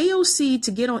 And for AOC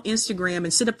to get on Instagram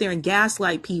and sit up there and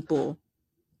gaslight people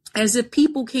as if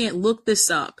people can't look this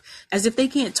up, as if they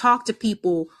can't talk to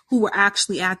people who were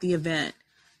actually at the event.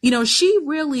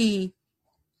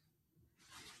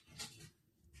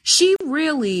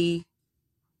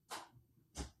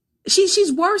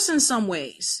 She's worse in some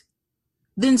ways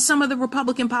than some of the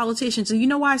Republican politicians. And you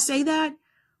know why I say that?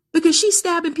 Because she's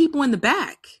stabbing people in the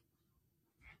back.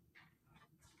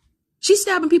 She's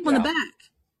stabbing people in the back.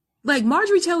 Like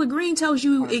Marjorie Taylor Greene tells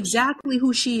you 100%. Exactly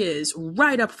who she is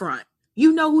right up front.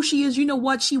 You know who she is. You know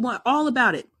what she wants, all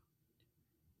about it.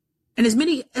 And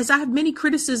as I have many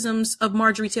criticisms of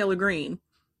Marjorie Taylor Greene,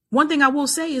 one thing I will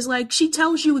say is like, she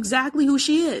tells you exactly who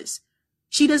she is.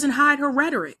 She doesn't hide her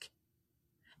rhetoric.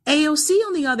 AOC,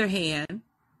 on the other hand,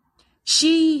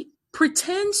 she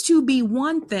pretends to be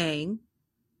one thing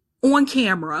on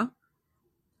camera,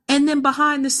 and then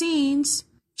behind the scenes,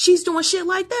 she's doing shit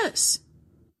like this.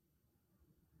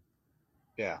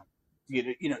 Yeah.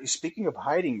 Speaking of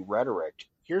hiding rhetoric,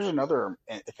 here's another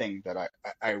thing that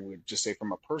I would just say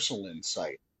from a personal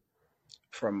insight.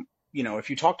 From, if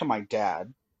you talk to my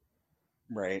dad,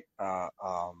 right,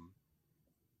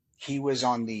 he was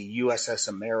on the USS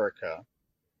America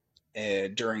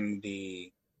during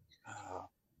the,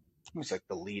 it was like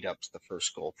the lead up to the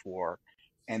first Gulf War,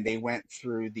 and they went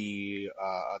through the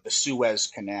Suez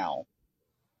Canal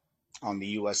on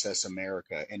the USS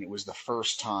America, and it was the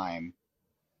first time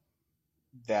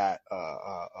that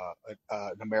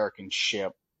an American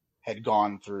ship had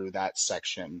gone through that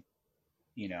section,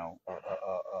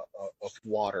 of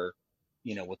water,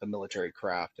 with a military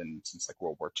craft, and since like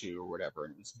World War II or whatever,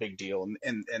 and it was a big deal,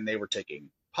 and they were taking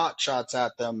pot shots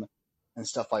at them and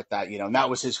stuff like that, and that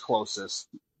was his closest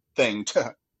thing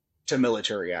to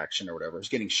military action or whatever. It was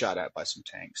getting shot at by some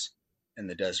tanks in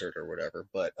the desert or whatever,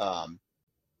 but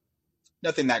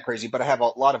nothing that crazy. But I have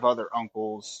a lot of other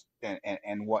uncles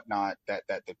and whatnot that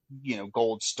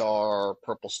Gold Star,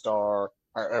 Purple Star,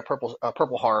 or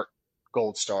Purple Heart,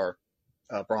 Gold Star,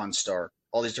 Bronze Star,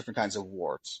 all these different kinds of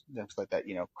awards, things like that.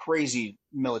 Crazy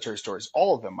military stories.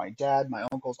 All of them, my dad, my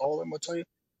uncles, all of them would tell you.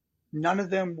 None of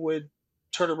them would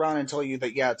turn around and tell you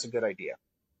that, yeah, it's a good idea.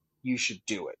 You should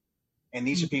do it. And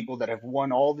these are people that have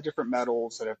won all the different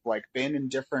medals, that have like been in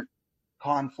different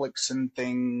conflicts and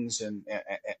things, and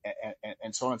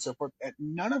so on and so forth. And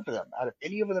none of them, out of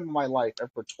any of them in my life,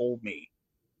 ever told me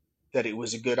that it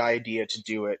was a good idea to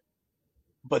do it.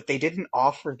 But they didn't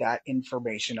offer that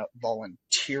information up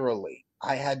voluntarily.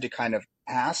 I had to kind of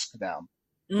ask them,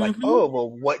 like, oh, well,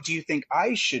 what do you think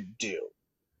I should do?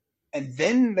 And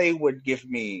then they would give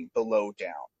me the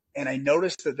lowdown. And I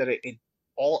noticed that it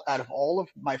all, out of all of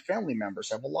my family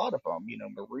members, I have a lot of them,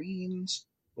 Marines,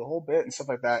 the whole bit and stuff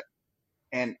like that.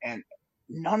 And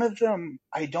none of them,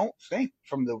 I don't think,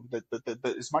 from the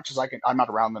as much as I can, I'm not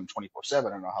around them 24/7. I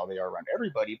don't know how they are around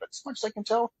everybody, but as much as I can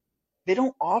tell, they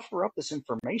don't offer up this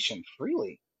information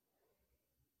freely.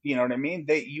 You know what I mean?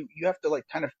 You have to like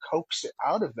kind of coax it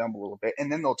out of them a little bit,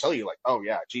 and then they'll tell you like, oh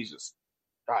yeah, Jesus,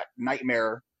 God,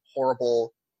 nightmare,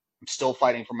 horrible. I'm still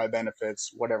fighting for my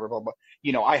benefits, whatever, blah blah.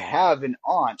 I have an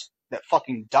aunt that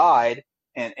fucking died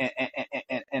in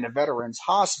a veterans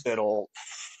hospital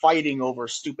fighting over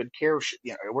stupid care,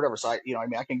 whatever. So I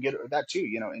can get that too,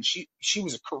 and she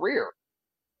was a career,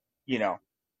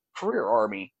 career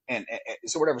army, and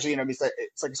so whatever. So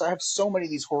it's like so I have so many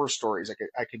of these horror stories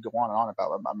I could go on and on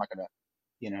about. I'm not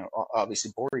gonna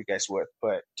obviously bore you guys with,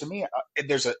 but to me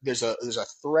there's a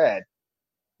thread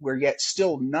where yet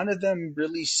still none of them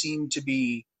really seem to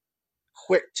be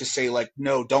quick to say like,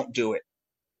 no, don't do it,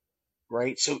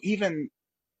 right? So even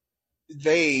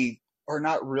they are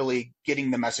not really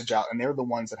getting the message out, and they're the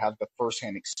ones that have the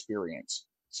firsthand experience.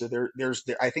 So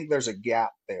I think there's a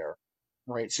gap there,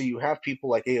 right? So you have people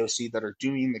like AOC that are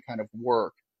doing the kind of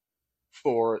work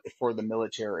for the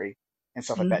military and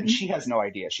stuff like that, and she has no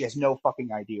idea. She has no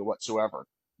fucking idea whatsoever,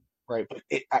 right? But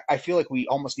I feel like we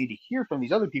almost need to hear from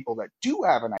these other people that do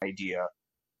have an idea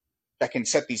that can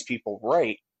set these people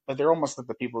right, but they're almost like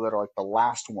the people that are like the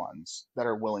last ones that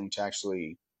are willing to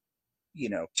actually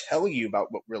tell you about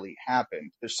what really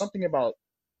happened. There's something about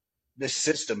this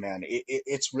system, man.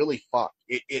 It's really fucked.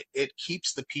 It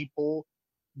keeps the people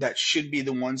that should be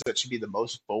the ones that should be the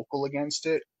most vocal against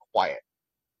it quiet.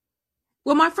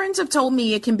 Well, my friends have told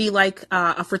me it can be like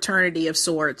a fraternity of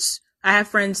sorts. I have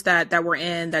friends that were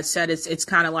in that said it's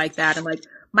kind of like that, and like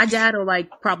my dad will like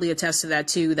probably attest to that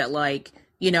too. That like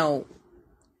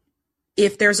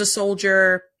if there's a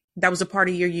soldier that was a part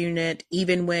of your unit,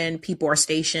 even when people are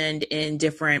stationed in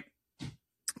different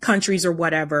countries or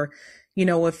whatever,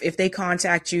 if they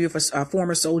contact you, if a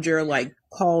former soldier like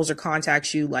calls or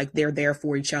contacts you, like they're there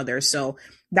for each other. So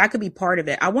that could be part of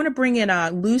it. I want to bring in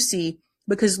Lucy,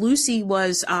 because Lucy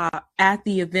was at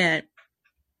the event,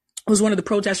 was one of the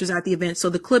protesters at the event. So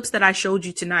the clips that I showed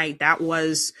you tonight,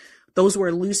 those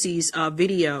were Lucy's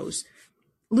videos.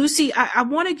 Lucy, I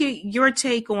want to get your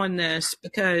take on this,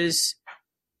 because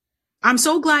I'm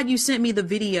so glad you sent me the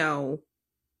video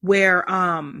where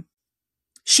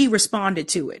she responded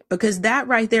to it, because that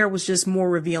right there was just more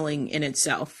revealing in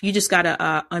itself. You just got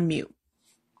to unmute.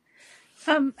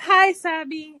 Hi,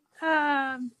 Sabby.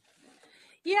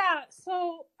 Yeah,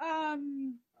 so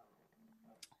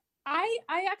I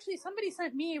actually,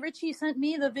 Richie sent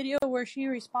me the video where she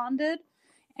responded,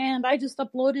 and I just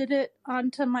uploaded it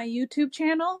onto my YouTube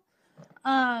channel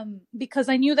because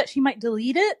I knew that she might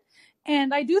delete it.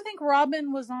 And I do think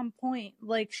Robin was on point.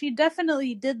 Like, she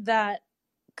definitely did that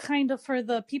kind of for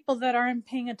the people that aren't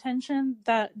paying attention,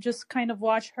 that just kind of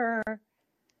watch her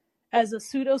as a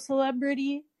pseudo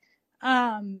celebrity.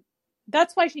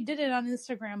 That's why she did it on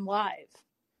Instagram Live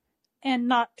and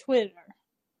not Twitter.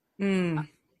 But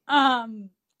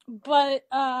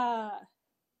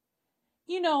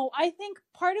you know, I think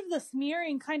part of the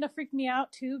smearing kind of freaked me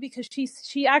out too, because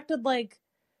she acted like,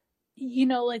 you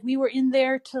know, like we were in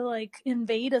there to like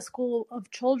invade a school of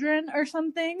children or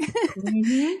something.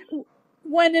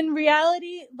 When in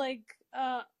reality, like,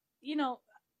 you know,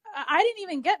 I didn't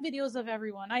even get videos of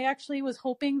everyone. I actually was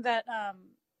hoping that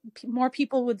more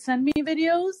people would send me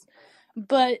videos,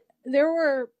 but there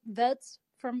was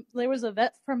a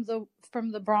vet from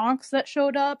the Bronx that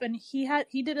showed up, and he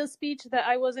did a speech that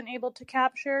I wasn't able to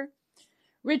capture.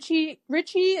 Richie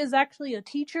is actually a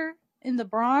teacher in the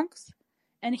Bronx,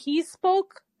 and he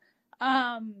spoke.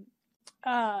 You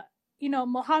know,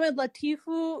 Mohammed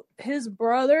Latifu, his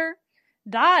brother,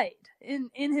 died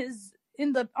in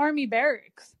the army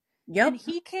barracks. Yep. And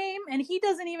he came, and he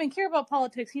doesn't even care about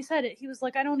politics. He said it. He was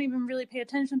like, I don't even really pay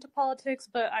attention to politics,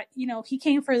 but he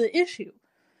came for the issue.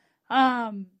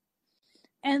 And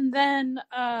then,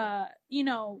 there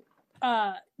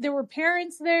were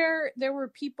parents there. There were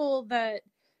people that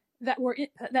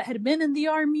had been in the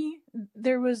army.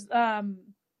 There was, there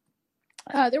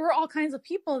were all kinds of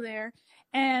people there.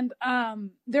 And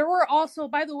there were also,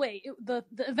 by the way, the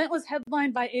event was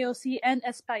headlined by AOC and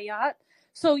Espaillat.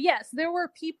 So yes, there were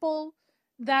people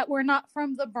that were not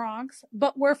from the Bronx,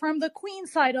 but were from the Queen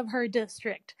side of her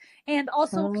district. And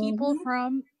also people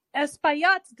from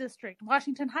Espaillat's district,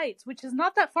 Washington Heights, which is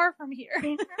not that far from here.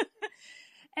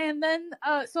 And then,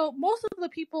 so most of the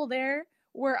people there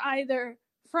were either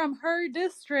from her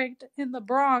district in the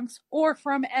Bronx or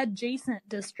from adjacent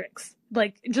districts,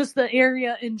 like just the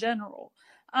area in general.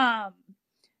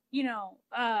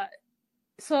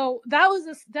 So that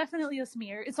was definitely a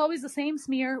smear. It's always the same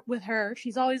smear with her.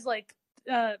 She's always like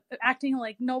acting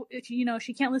like she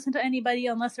can't listen to anybody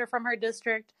unless they're from her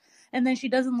district, and then she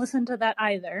doesn't listen to that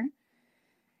either.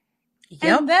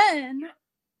 Yep.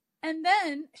 And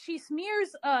then she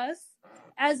smears us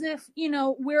as if,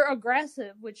 we're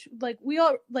aggressive, which like we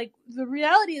all, like, the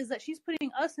reality is that she's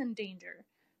putting us in danger,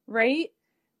 right?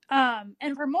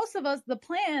 And for most of us, the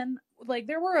plan, like,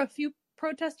 there were a few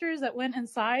protesters that went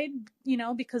inside,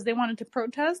 because they wanted to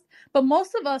protest, but for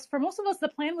most of us,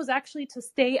 the plan was actually to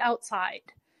stay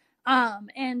outside,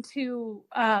 and to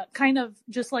kind of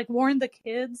just like warn the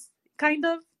kids, kind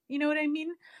of, you know what I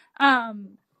mean?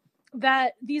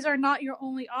 That these are not your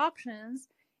only options.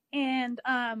 And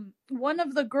one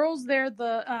of the girls there,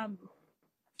 the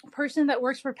person that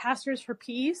works for Pastors for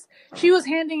Peace, she was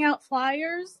handing out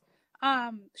flyers.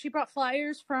 She brought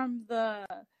flyers from the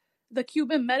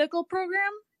Cuban medical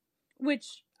program,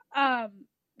 which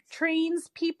trains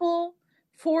people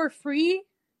for free.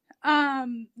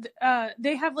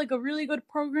 They have like a really good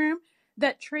program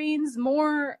that trains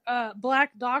more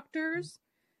Black doctors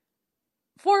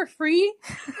for free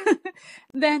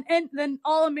than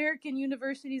all American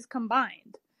universities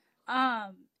combined.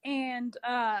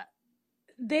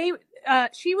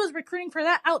 She was recruiting for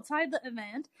that outside the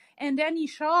event, and Danny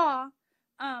Shaw,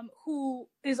 who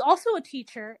is also a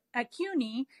teacher at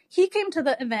CUNY, he came to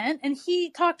the event and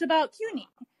he talked about CUNY.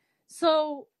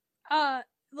 So,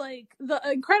 like, the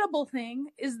incredible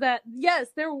thing is that, yes,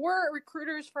 there were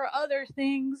recruiters for other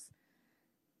things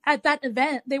at that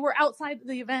event. They were outside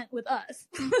the event with us.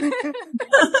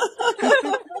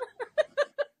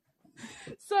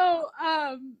 So,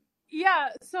 yeah.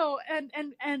 So, and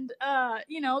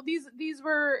these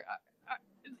were,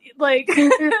 like,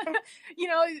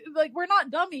 like, we're not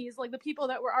dummies, like the people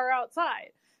that are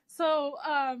outside. So,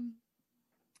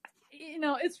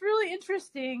 it's really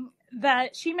interesting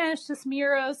that she managed to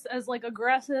smear us as like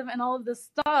aggressive and all of this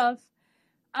stuff.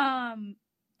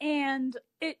 And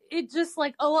it just,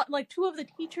 like, a lot, like, two of the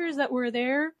teachers that were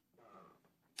there,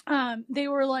 they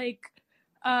were like,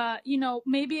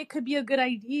 maybe it could be a good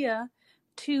idea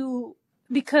to,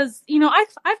 because,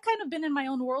 I've kind of been in my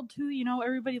own world too,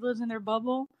 everybody lives in their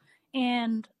bubble,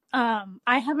 and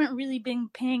I haven't really been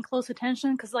paying close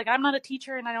attention because, like, I'm not a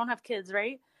teacher and I don't have kids,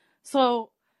 right? So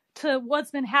to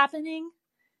what's been happening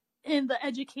in the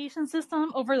education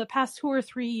system over the past 2 or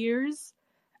 3 years,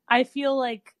 I feel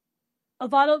like a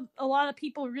lot of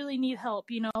people really need help,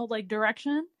 like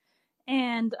direction.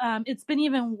 And it's been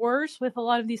even worse with a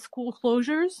lot of these school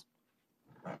closures.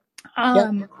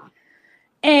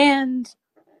 And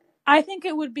I think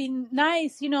it would be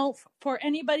nice, for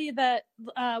anybody that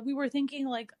we were thinking,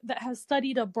 like, that has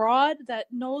studied abroad,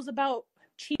 that knows about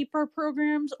cheaper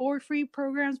programs or free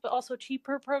programs, but also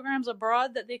cheaper programs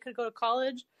abroad that they could go to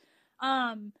college,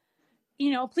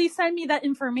 please send me that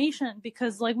information,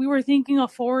 because like we were thinking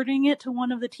of forwarding it to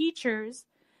one of the teachers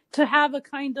to have a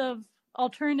kind of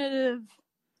alternative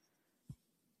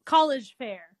college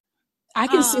fair. I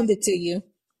can send it to you.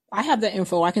 I have the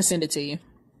info. I can send it to you.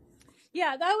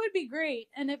 Yeah, that would be great.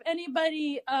 And if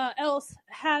anybody else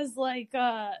has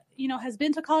has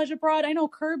been to college abroad, I know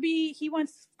Kirby, he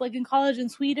went like in college in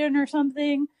Sweden or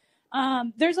something.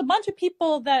 There's a bunch of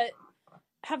people that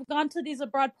have gone to these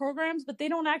abroad programs, but they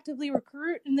don't actively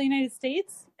recruit in the United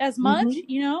States as much,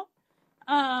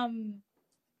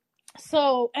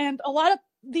 So, and a lot of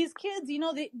these kids, they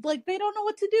don't know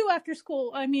what to do after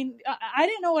school. I mean, I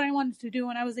didn't know what I wanted to do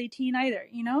when I was 18 either,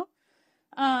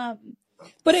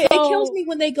 But it kills me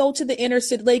when they go to the inner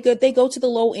city. They go to the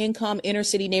low income inner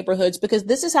city neighborhoods, because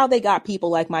this is how they got people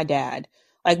like my dad.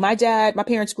 Like my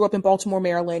parents grew up in Baltimore,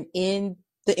 Maryland, in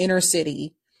the inner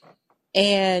city,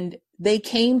 and they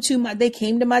came to my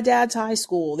dad's high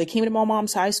school. They came to my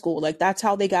mom's high school. Like that's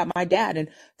how they got my dad. And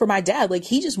for my dad, like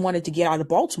he just wanted to get out of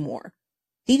Baltimore.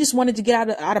 He just wanted to get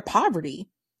out of poverty.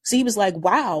 So he was like,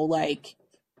 wow, like,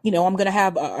 I'm going to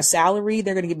have a salary.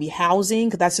 They're going to give me housing,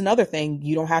 because that's another thing.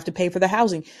 You don't have to pay for the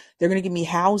housing. They're going to give me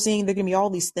housing. They're going to give me all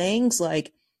these things.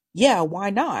 Like, yeah, why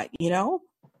not?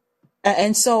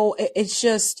 And so it's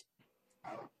just,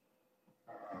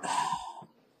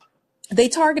 they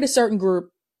target a certain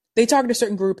group.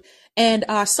 And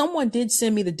someone did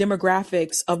send me the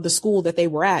demographics of the school that they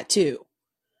were at too.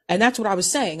 And that's what I was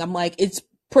saying. I'm like, it's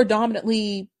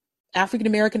predominantly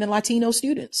African-American and Latino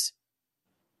students.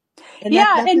 And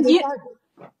that's and the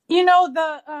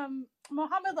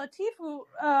Mohammed Latifu,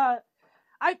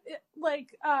 I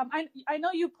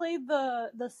know you played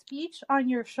the speech on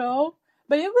your show,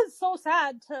 but it was so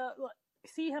sad to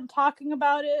see him talking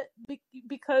about it,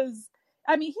 because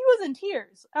I mean, he was in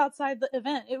tears outside the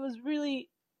event. It was really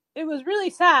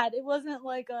sad. It wasn't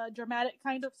like a dramatic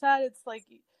kind of sad. It's like,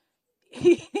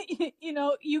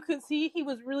 you could see he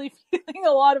was really feeling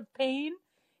a lot of pain.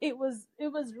 It was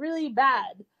really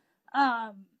bad.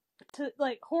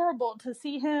 Horrible to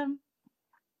see him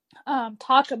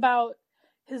talk about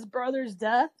his brother's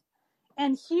death,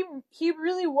 and he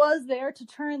really was there to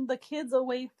turn the kids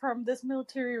away from this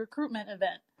military recruitment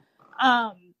event.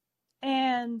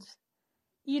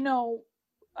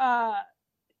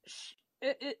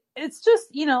 It's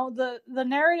just the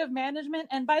narrative management.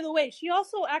 And by the way, she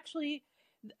also actually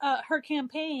her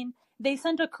campaign, they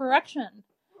sent a correction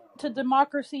to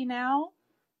Democracy Now!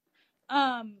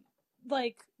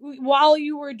 While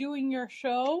you were doing your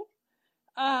show,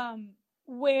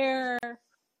 where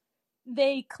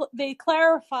they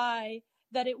clarify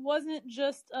that it wasn't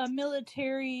just a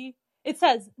military. It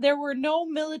says there were no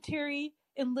military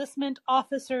enlistment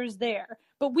officers there,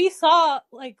 but we saw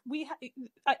I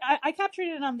captured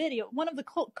it on video. One of the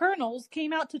colonels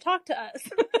came out to talk to us.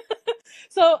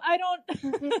 So I don't.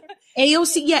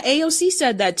 AOC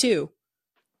said that too.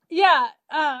 Yeah.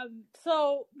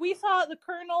 So we saw the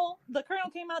colonel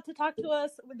came out to talk to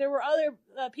us. There were other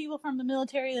people from the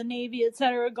military, the Navy,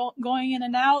 etc., going in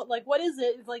and out. Like, what is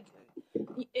it? It's like,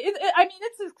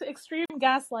 it's extreme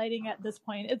gaslighting at this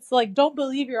point. It's like, don't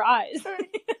believe your eyes.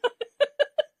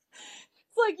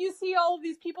 It's like you see all of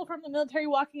these people from the military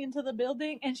walking into the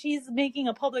building, and she's making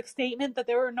a public statement that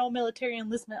there were no military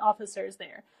enlistment officers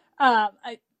there. I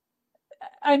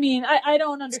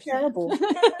don't understand. It's terrible.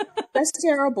 That's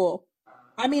terrible.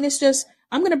 I mean, it's just,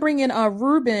 I'm going to bring in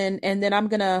Ruben, and then I'm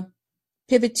going to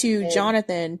pivot to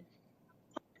Jonathan.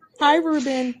 Hi,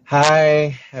 Ruben.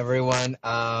 Hi, everyone.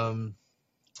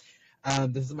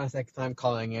 This is my second time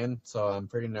calling in, so I'm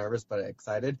pretty nervous but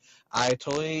excited. I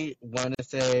totally want to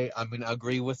say I'm going to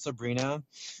agree with Sabrina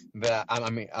that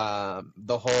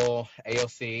the whole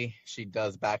AOC, she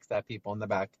does backstab people in the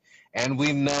back, and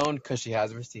we've known because she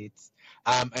has receipts.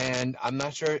 And I'm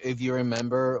not sure if you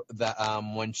remember that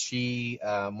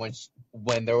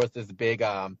when there was this big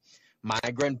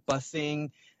migrant busing,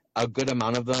 a good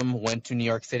amount of them went to New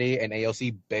York City, and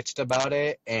AOC bitched about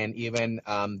it, and even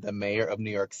the mayor of New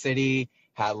York City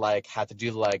had to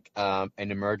do an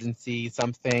emergency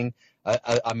something,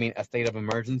 a state of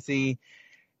emergency,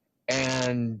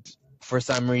 and for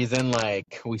some reason,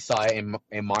 we saw it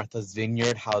in Martha's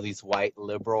Vineyard, how these white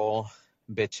liberal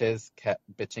bitches kept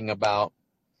bitching about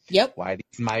why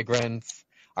these migrants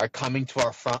are coming to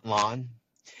our front lawn,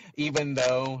 even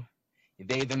though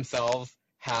they themselves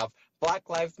have Black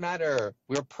Lives Matter,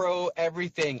 we're pro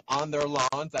everything on their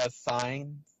lawns as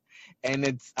signs. And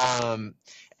it's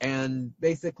and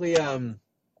basically I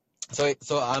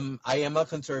am a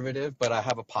conservative, but I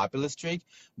have a populist streak.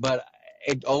 But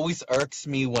it always irks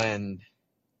me when,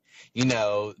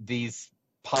 these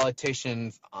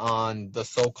politicians on the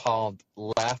so-called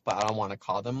left, but I don't want to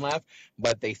call them left,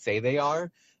 but they say they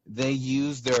are. They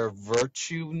use their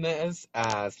virtueness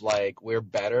as like we're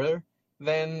better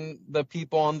than the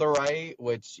people on the right,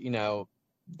 which,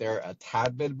 they're a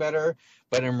tad bit better,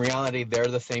 but in reality, they're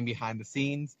the same behind the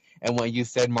scenes. And when you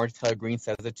said Marjorie Taylor Greene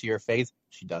says it to your face,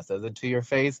 she does says it to your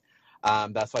face.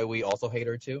 That's why we also hate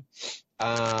her too.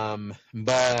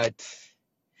 But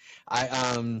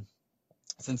I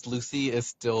since Lucy is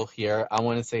still here, I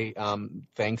want to say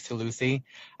thanks to Lucy.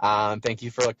 Thank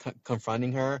you for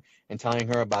confronting her and telling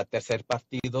her about Tercer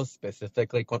Partido,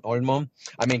 specifically con Olmo.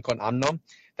 Con AMLO.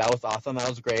 That was awesome. That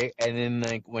was great. And then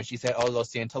like when she said, "Oh, lo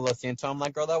siento," I'm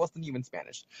like, "Girl, that wasn't even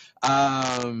Spanish."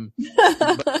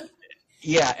 But,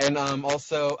 yeah, and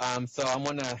also, so I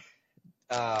want to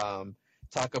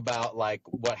talk about like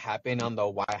what happened on the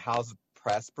White House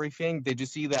press briefing. Did you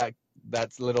see that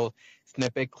little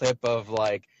snippet clip of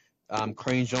like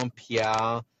Karine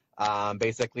Jean-Pierre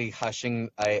basically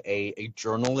hushing a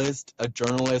journalist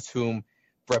whom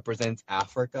represents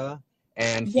Africa,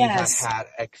 and he Yes. had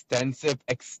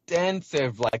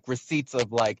extensive like receipts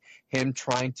of like him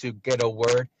trying to get a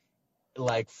word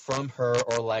like from her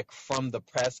or like from the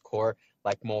press corps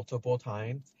like multiple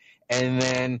times, and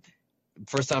then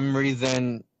for some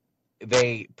reason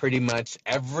they pretty much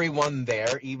everyone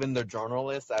there, even the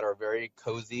journalists that are very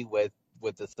cozy with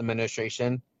this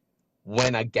administration,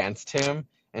 went against him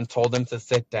and told him to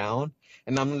sit down.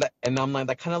 And I'm like,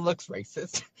 that kind of looks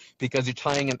racist because you're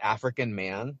telling an African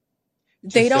man to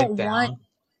They sit don't want down.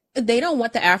 they don't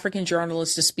want the African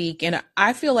journalists to speak. And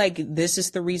I feel like this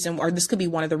is the reason, or this could be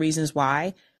one of the reasons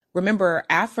why. Remember,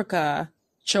 Africa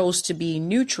chose to be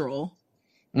neutral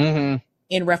Mm-hmm.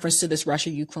 in reference to this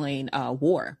Russia-Ukraine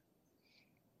war.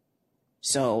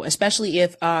 So, especially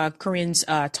if Corinne's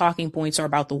talking points are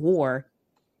about the war,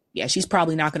 yeah, she's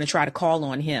probably not going to try to call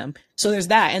on him. So there's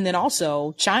that. And then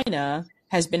also, China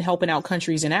has been helping out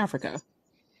countries in Africa.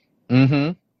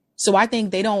 Mm-hmm. So I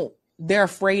think they're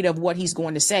afraid of what he's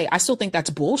going to say. I still think that's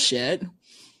bullshit.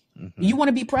 Mm-hmm. You want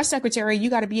to be press secretary, you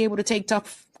got to be able to take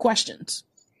tough questions.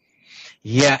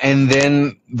 Yeah, and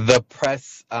then the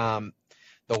press, the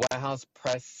White House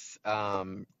press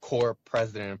corps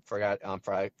president, forgot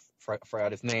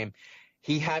his name.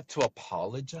 He had to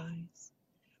apologize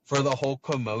for the whole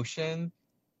commotion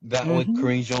that with Mm-hmm.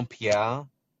 Karine Jean-Pierre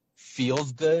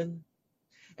feels good.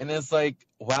 And it's like,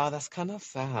 wow, that's kind of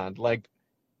sad. Like,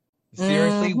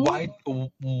 seriously, Mm-hmm. why?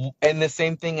 And the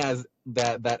same thing as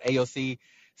that AOC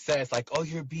says, like, "Oh,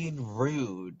 you're being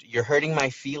rude. You're hurting my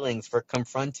feelings for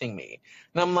confronting me."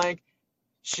 And I'm like,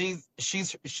 she's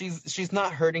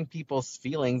not hurting people's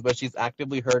feelings, but she's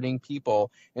actively hurting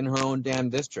people in her own damn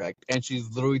district. And she's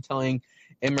literally telling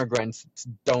immigrants,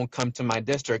 "Don't come to my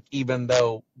district," even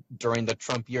though during the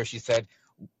Trump year she said,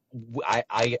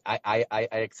 I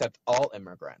accept all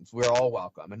immigrants. We're all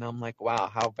welcome." And I'm like, wow,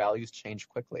 how values change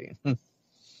quickly.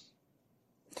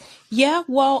 Yeah,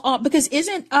 well, because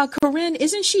Corinne,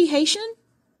 isn't she Haitian?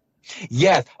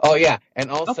 Yes. Oh, yeah. And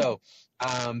Okay. also,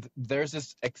 there's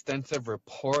this extensive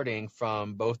reporting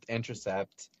from both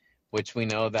Intercept, which we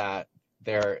know that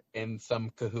they're in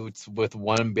some cahoots with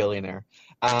one billionaire.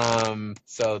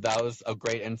 So that was a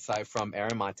great insight from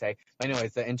Aramate. But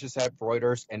anyways, the Intercept,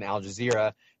 Reuters, and Al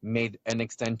Jazeera made an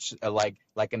extension, like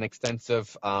an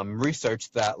extensive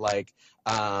research that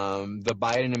the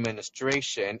Biden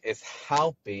administration is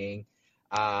helping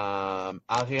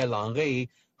Ariel Henry,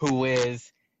 who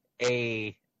is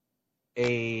a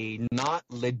not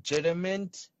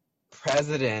legitimate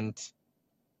president.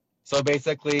 So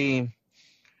basically,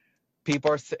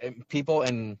 people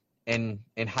in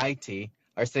Haiti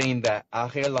are saying that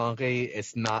Ariel Henry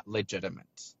is not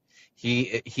legitimate.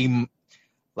 He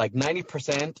like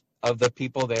 90% of the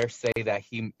people there say that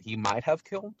he might have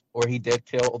killed or he did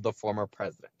kill the former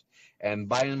president. And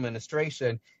Biden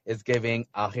administration is giving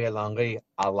Ariel Henry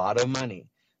a lot of money.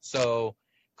 So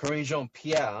Karine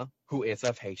Jean-Pierre, who is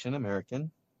of Haitian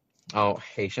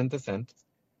descent,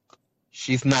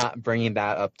 she's not bringing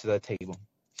that up to the table.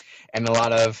 And a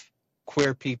lot of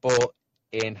queer people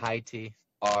in Haiti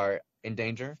are in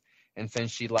danger. And since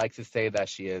she likes to say that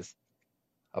she is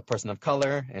a person of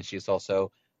color and she's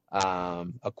also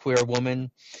a queer woman,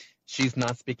 she's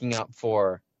not speaking up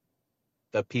for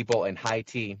the people in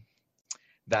Haiti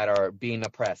that are being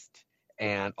oppressed,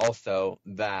 and also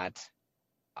that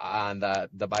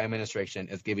the Biden administration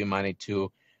is giving money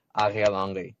to Ariel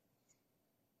Henry.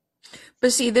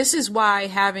 But see, this is why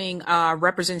having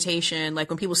representation, like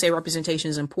when people say representation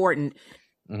is important,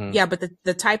 Mm-hmm. yeah, but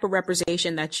the type of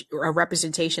representation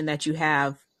that you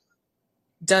have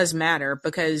does matter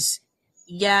because,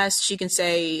 yes, she can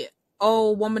say,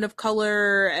 oh, woman of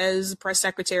color as press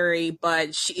secretary,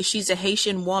 but she's a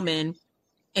Haitian woman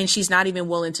and she's not even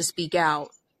willing to speak out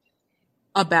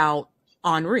about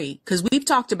Henri. Because we've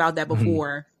talked about that Mm-hmm.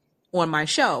 before on my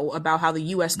show about how the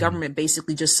U.S. government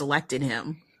basically just selected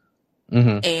him.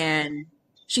 Mm-hmm. And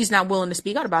she's not willing to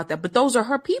speak out about that. But those are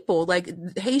her people, like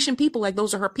Haitian people, like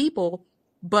those are her people.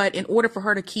 But in order for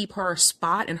her to keep her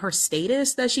spot and her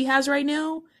status that she has right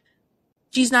now,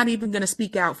 she's not even going to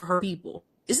speak out for her people.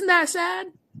 Isn't that sad?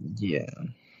 Yeah,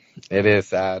 it is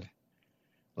sad.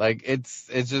 Like it's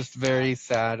just very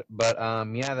sad. But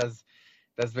yeah,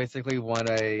 that's basically what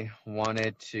I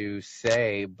wanted to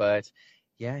say. But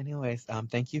yeah, anyways,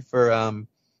 thank you for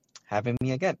having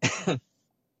me again.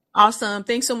 Awesome.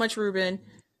 Thanks so much, Ruben.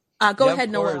 Go Yeah, of ahead,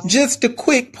 Noel. course. Just a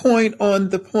quick point on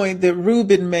the point that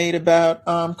Ruben made about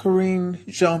Corinne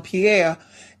Jean-Pierre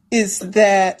is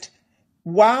that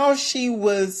while she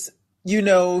was,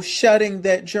 shutting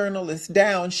that journalist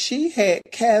down, she had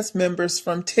cast members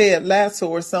from Ted Lasso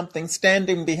or something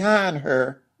standing behind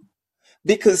her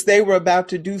because they were about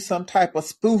to do some type of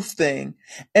spoof thing.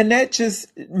 And that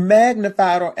just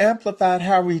magnified or amplified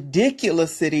how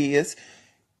ridiculous it is.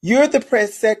 You're the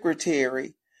press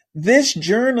secretary. This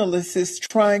journalist is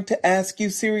trying to ask you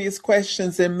serious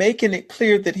questions and making it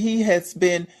clear that he has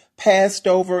been passed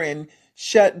over and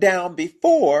shut down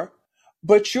before,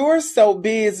 but you're so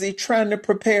busy trying to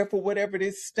prepare for whatever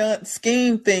this stunt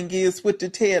scheme thing is with the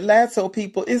Ted Lasso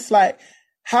people. It's like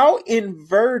how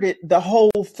inverted the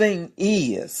whole thing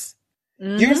is.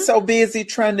 You're Mm-hmm. so busy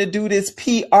trying to do this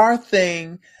PR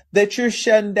thing that you're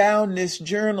shutting down this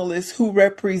journalist who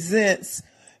represents,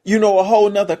 a whole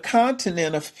nother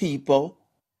continent of people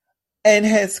and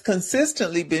has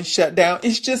consistently been shut down.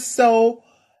 It's just so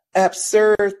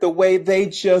absurd the way they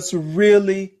just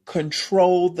really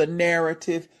control the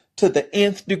narrative to the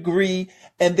nth degree,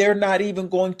 and they're not even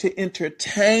going to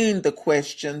entertain the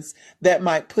questions that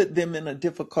might put them in a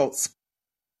difficult spot.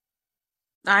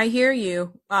 I hear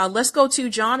you. Let's go to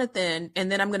Jonathan,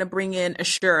 and then I'm going to bring in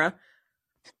Ashura.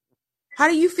 How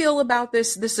do you feel about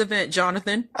this event,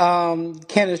 Jonathan? Can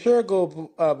Ashura go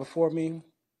before me?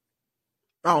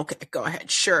 Oh, okay, go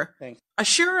ahead. Sure. Thanks.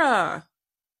 Ashura,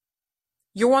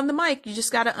 you're on the mic. You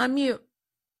just got to unmute.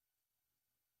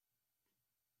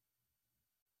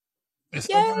 Is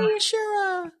Yay,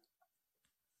 Ashura.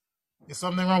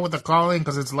 something wrong with the calling?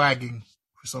 Because it's lagging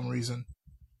for some reason.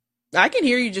 I can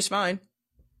hear you just fine.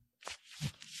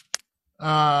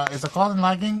 Is the calling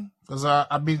lagging? Because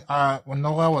when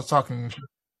Noel was talking,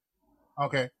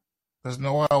 okay, because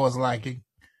Noel was lagging.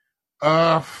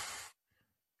 I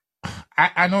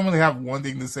normally have one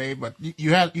thing to say, but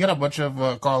you had a bunch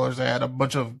of callers that had a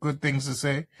bunch of good things to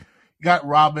say. You got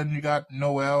Robin, you got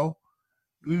Noel,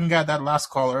 you even got that last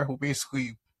caller who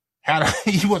basically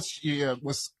he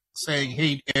was saying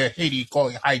Haiti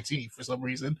calling Haiti for some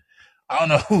reason. I don't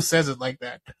know who says it like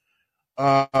that.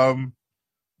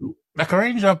 The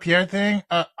Corinne Jean-Pierre thing,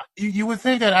 you would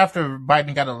think that after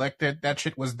Biden got elected, that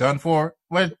shit was done for.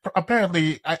 But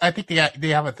apparently, I think they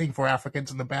have a thing for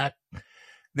Africans in the back.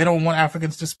 They don't want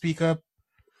Africans to speak up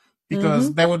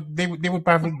because they would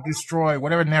probably destroy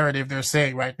whatever narrative they're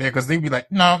saying right there. Because they'd be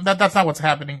like, no, that's not what's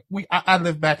happening. I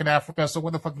live back in Africa, so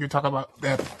what the fuck are you talking about?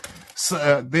 That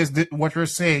what you're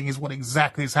saying is what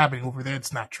exactly is happening over there.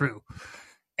 It's not true.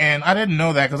 And I didn't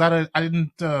know that because I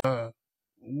didn't.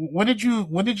 When did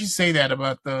you say that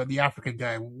about the African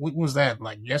guy? What was that,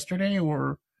 like yesterday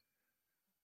or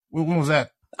when was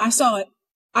that? I saw it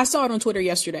on Twitter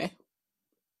yesterday.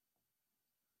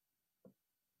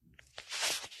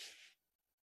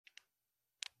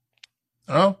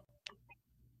 Oh,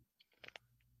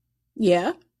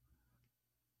 Yeah.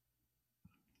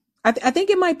 I think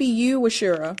it might be you,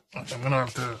 Ashura. I'm gonna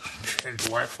have to change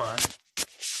Wi-Fi.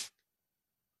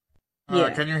 Yeah.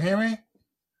 Can you hear me?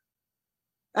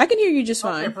 I can hear you just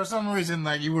Okay, fine. for some reason,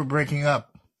 like you were breaking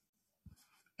up.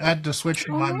 I had to switch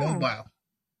to my mobile.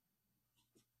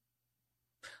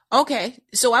 Okay,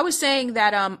 so I was saying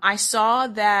that I saw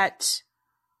that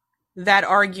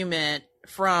argument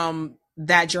from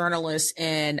that journalist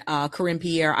and Corinne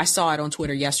Pierre. I saw it on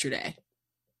Twitter yesterday.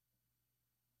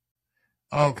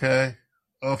 Okay,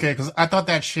 because I thought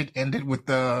that shit ended with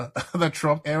the the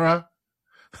Trump era.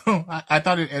 I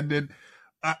thought it ended.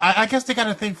 I guess they got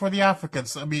a thing for the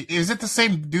Africans. I mean, is it the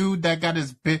same dude that got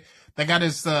his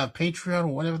Patreon or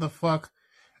whatever the fuck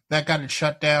that got it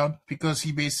shut down because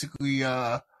he basically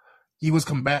he was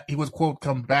quote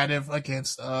combative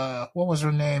against what was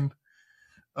her name?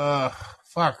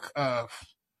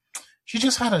 She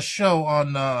just had a show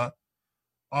on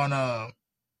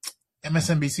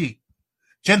MSNBC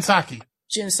Jen Psaki.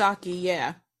 Jen Psaki,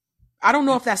 yeah. I don't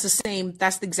know if that's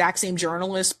the exact same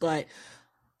journalist, but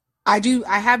I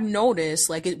have noticed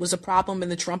like it was a problem in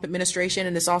the Trump administration,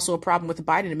 and it's also a problem with the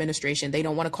Biden administration. They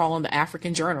don't want to call him the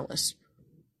African journalist.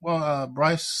 Well,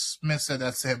 Bryce Smith said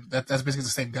that's him. That's basically the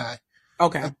same guy.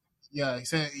 Okay. Yeah, he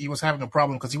said he was having a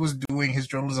problem because he was doing his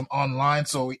journalism online,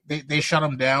 so they shut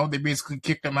him down. They basically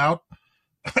kicked him out.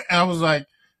 And I was like,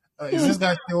 is this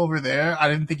guy still over there? I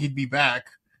didn't think he'd be back.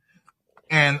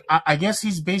 And I guess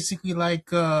he's basically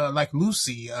like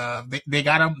Lucy. They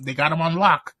got him on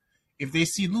lock. If they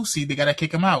see Lucy, they gotta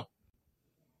kick him out.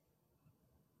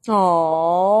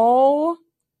 Oh.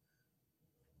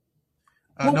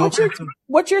 Well,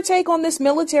 what's your take on this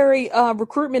military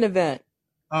recruitment event?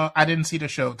 I didn't see the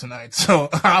show tonight, so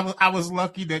I was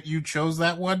lucky that you chose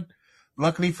that one.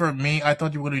 Luckily for me, I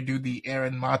thought you were going to do the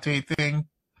Aaron Mate thing,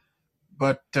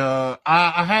 but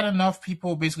I had enough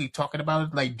people basically talking about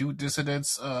it, like Do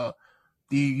Dissidents,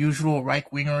 the usual right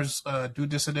wingers, Do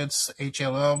Dissidents,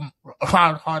 HLM,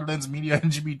 Hardlands Media,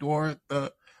 NGB Door,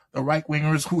 the right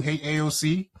wingers who hate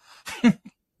AOC.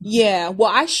 Yeah,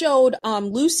 well, I showed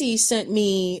Lucy sent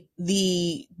me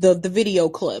the video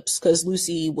clips because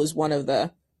Lucy was one of the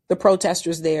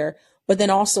protesters there, but then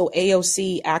also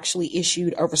AOC actually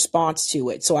issued a response to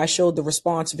it. So I showed the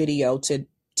response video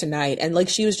tonight, and like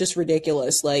she was just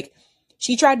ridiculous. Like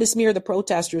she tried to smear the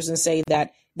protesters and say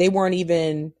that they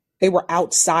were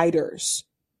outsiders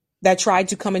that tried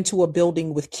to come into a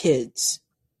building with kids.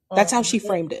 That's how she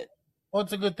framed it. Well,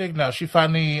 it's a good thing now. She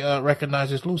finally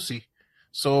recognizes Lucy.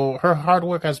 So her hard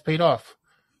work has paid off.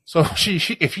 So she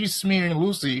if she's smearing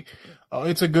Lucy,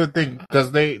 it's a good thing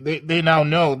because they now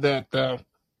know that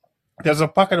there's a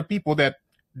pocket of people that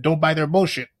don't buy their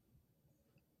bullshit.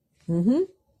 Mm-hmm.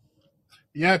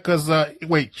 Yeah, because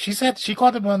wait, she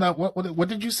called them on that. What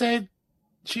did you say?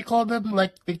 She called them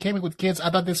like they came in with kids. I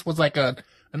thought this was like an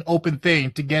open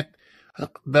thing to get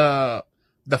the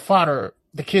fodder,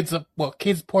 the kids,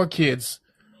 poor kids.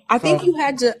 I think you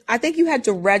had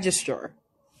to register.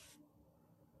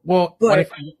 Well,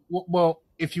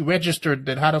 if you registered,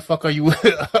 then how the fuck are you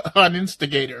an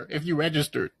instigator if you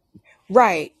registered?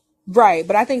 Right.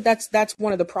 But I think that's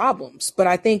one of the problems. But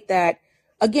I think that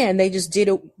again, they just did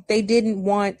it. They didn't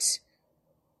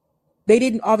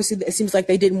obviously it seems like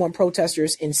they didn't want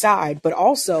protesters inside, but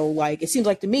also like it seems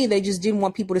like to me they just didn't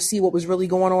want people to see what was really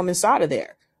going on inside of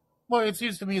there. Well, it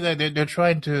seems to me that they're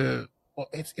trying to. Well,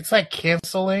 it's like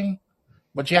canceling.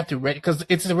 But you have to because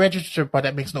it's the register part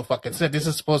that makes no fucking sense. This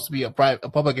is supposed to be a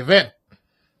public event.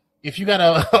 If you got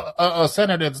a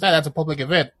senator that's a public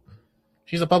event.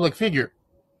 She's a public figure.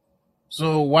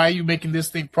 So why are you making this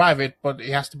thing private? But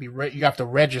it has to be you have to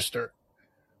register.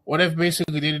 What if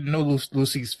basically they didn't know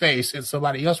Lucy's face and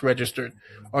somebody else registered?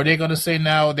 Are they gonna say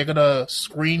now they're gonna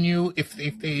screen you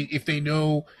if they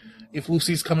know if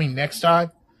Lucy's coming next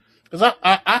time? Because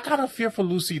I kind of fear for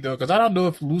Lucy though, because I don't know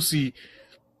if Lucy.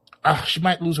 She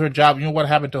might lose her job. You know what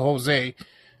happened to Jose?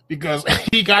 Because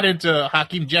he got into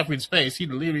Hakeem Jeffries' face. He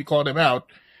literally called him out.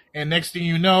 And next thing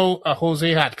you know, Jose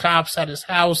had cops at his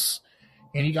house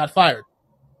and he got fired.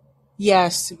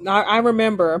 Yes, I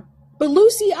remember. But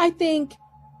Lucy, I think,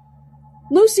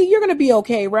 you're going to be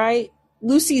okay, right?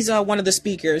 Lucy's one of the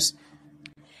speakers.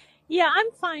 Yeah,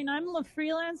 I'm fine. I'm a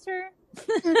freelancer.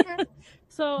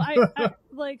 So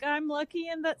I'm lucky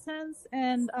in that sense,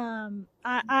 and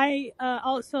I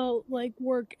also like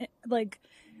work like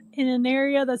in an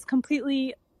area that's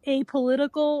completely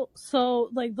apolitical. So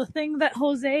like the thing that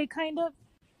Jose kind of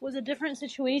was a different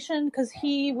situation because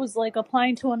he was like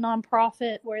applying to a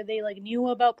nonprofit where they like knew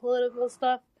about political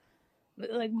stuff.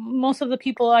 Like most of the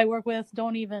people I work with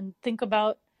don't even think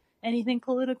about anything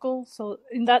political. So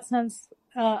in that sense,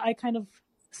 I kind of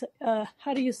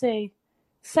how do you say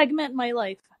segment my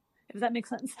life, if that makes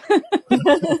sense.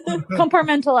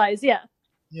 Compartmentalize, yeah.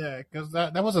 Yeah, because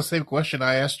that was the same question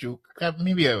I asked you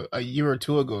maybe a year or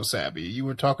two ago, Sabby. You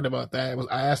were talking about that.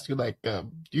 I asked you like, do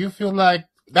you feel like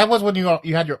that was when you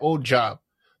had your old job,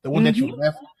 the one that you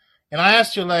left, and I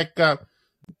asked you like, do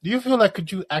you feel like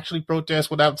could you actually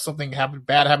protest without something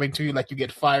bad happening to you, like you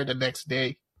get fired the next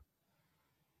day?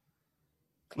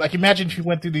 Like imagine if you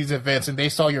went through these events and they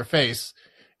saw your face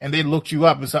and they looked you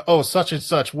up and said, oh, such and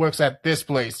such works at this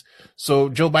place. So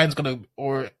Joe Biden's going to,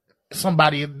 or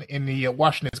somebody in the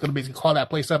Washington is going to basically call that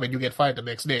place up and you get fired the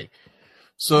next day.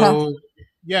 So,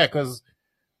 yeah, because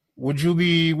would you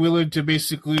be willing to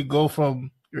basically go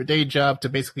from your day job to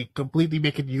basically completely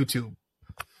making YouTube?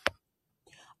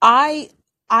 I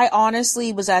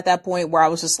honestly was at that point where I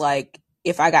was just like,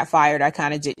 if I got fired, I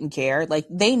kind of didn't care. Like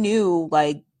they knew,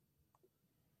 like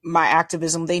my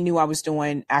activism. They knew I was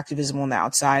doing activism on the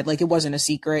outside. Like, it wasn't a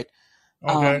secret.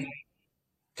 Okay.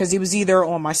 Because it was either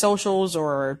on my socials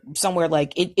or somewhere.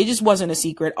 Like, it just wasn't a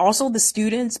secret. Also, the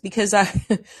students, because I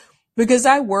because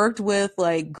I worked with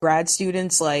like grad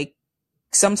students, like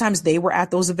sometimes they were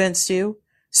at those events too.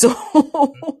 So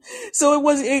so it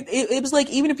was like,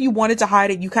 even if you wanted to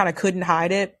hide it, you kind of couldn't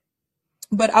hide it.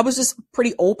 But I was just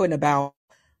pretty open about,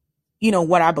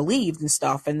 what I believed and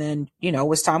stuff. And then,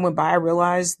 as time went by, I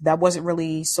realized that wasn't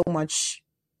really so much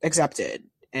accepted.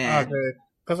 And Okay.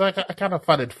 Because I kind of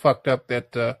find it fucked up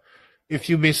that if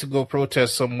you basically go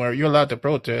protest somewhere, you're allowed to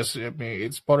protest. I mean,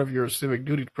 it's part of your civic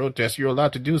duty to protest. You're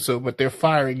allowed to do so, but they're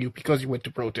firing you because you went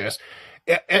to protest.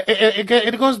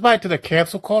 It goes back to the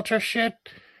cancel culture shit,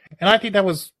 and I think that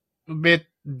was a bit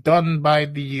done by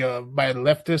the by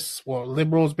leftists or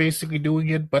liberals basically doing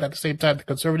it, but at the same time, the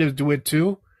conservatives do it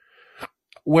too.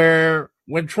 Where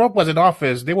when Trump was in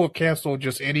office, they will cancel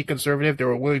just any conservative. They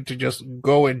were willing to just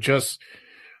go and just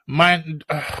mind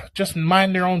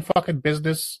their own fucking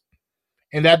business,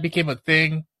 and that became a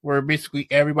thing where basically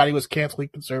everybody was canceling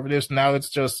conservatives. Now it's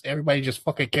just everybody just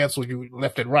fucking cancels you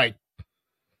left and right.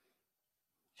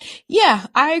 yeah,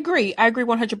 I agree. I agree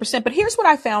 100%. But here's what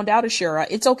I found out, Ashura.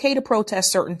 It's okay to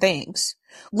protest certain things.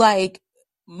 Like,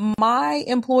 my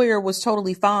employer was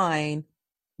totally fine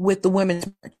with the women's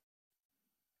march.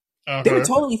 They were Uh-huh.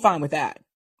 totally fine with that,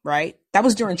 right? That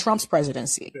was during Trump's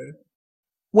presidency. Okay.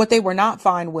 What they were not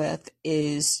fine with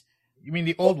is, You mean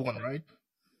the old one, right?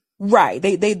 right.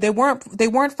 They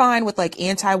weren't fine with like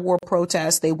anti-war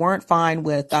protests. They weren't fine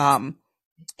with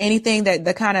anything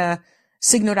that kind of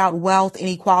signaled out wealth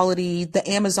inequality, the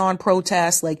Amazon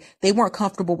protests. Like, they weren't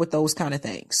comfortable with those kind of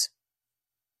things.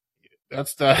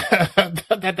 That's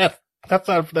the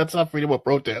that's not freedom of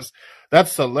protest.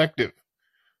 That's selective.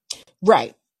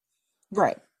 Right.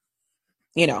 Right.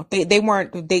 They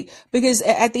weren't, because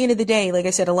at the end of the day, like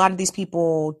I said, a lot of these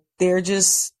people, they're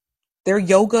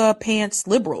yoga pants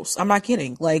liberals. I'm not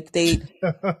kidding. Like, they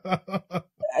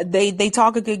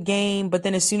talk a good game, but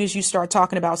then as soon as you start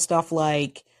talking about stuff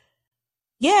like,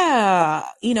 yeah,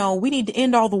 we need to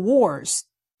end all the wars,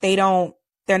 they're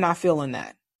not feeling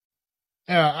that.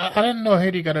 Yeah, I didn't know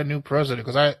Haiti got a new president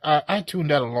because I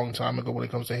tuned out a long time ago when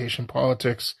it comes to Haitian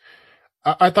politics.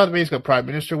 I thought basically the prime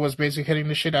minister was basically heading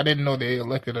the shit. I didn't know they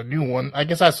elected a new one. I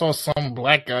guess I saw some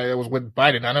black guy that was with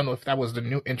Biden. I don't know if that was the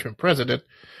new interim president.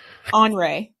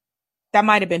 Henri, that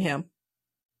might have been him.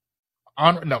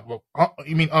 No,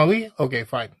 you mean Ali? Okay,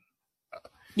 fine.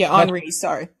 Yeah, But Henri,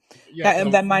 sorry. yeah,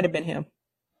 That might have been him.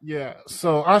 yeah.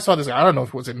 So I saw this guy. I don't know if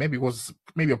it was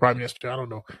maybe a prime minister. I don't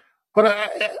know. But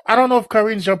I don't know if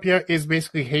Karine Jean-Pierre is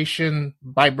basically Haitian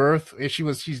by birth, if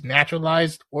she's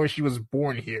naturalized, or she was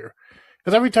born here.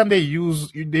 Because every time they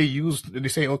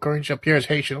say, "Oh, Karine Jean-Pierre is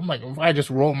Haitian," I'm like, I just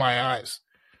roll my eyes.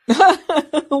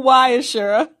 Why,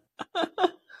 Ashura?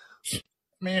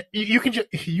 Man, you can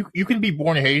you can be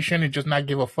born Haitian and just not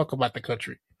give a fuck about the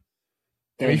country.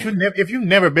 I mean, if you've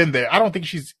never been there, I don't think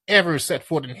she's ever set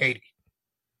foot in Haiti.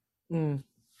 Mm.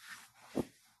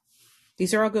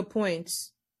 These are all good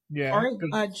points. Yeah. All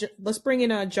right, let's bring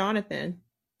in Jonathan.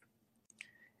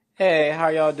 Hey, how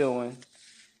y'all doing? Hey,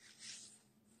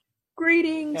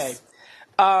 Greetings.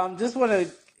 just want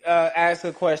to ask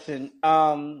a question.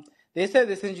 They said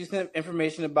they sent you some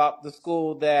information about the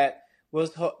school that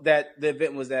that the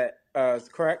event was at.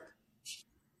 Correct?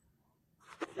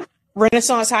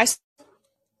 Renaissance High.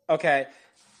 Okay.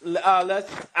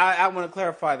 I want to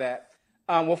clarify that.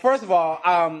 Well, first of all,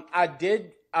 I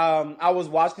did. I was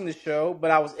watching the show,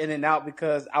 but I was in and out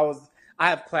because I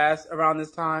have class around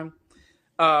this time.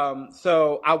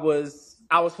 So I was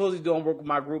supposed to be doing work with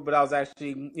my group, but I was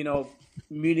actually,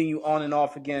 muting you on and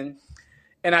off again.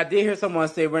 And I did hear someone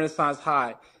say Renaissance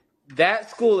High. That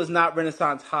school is not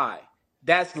Renaissance High.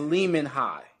 That's Lehman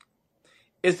High.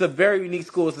 It's a very unique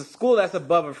school. It's a school that's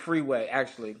above a freeway,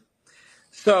 actually.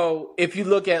 So if you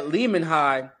look at Lehman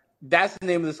High, that's the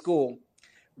name of the school.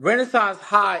 Renaissance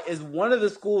High is one of the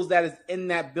schools that is in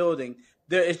that building.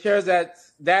 It shares that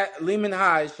Lehman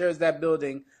High shares that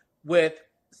building with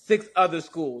 6 other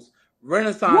schools.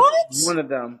 Renaissance is What? one of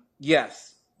them. Yes.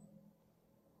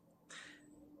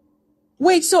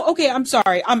 Wait, so okay, I'm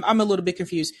sorry. I'm a little bit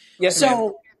confused. Yes, ma'am.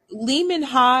 So Lehman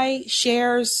High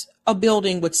shares a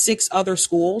building with 6 other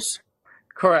schools?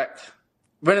 Correct.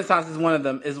 Renaissance is one of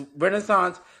them. Is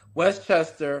Renaissance,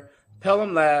 Westchester,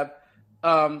 Pelham Lab,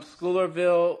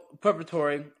 Schoolerville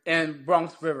Preparatory, and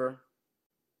Bronx River.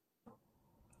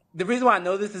 The reason why I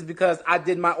know this is because I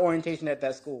did my orientation at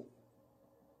that school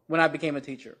when I became a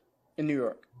teacher in New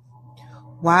York.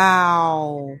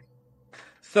 Wow.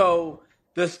 So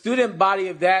The student body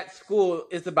of that school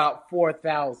is about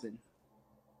 4,000.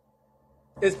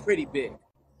 It's pretty big.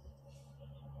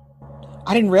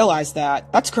 I didn't realize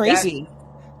that. That's That's crazy.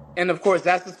 and of course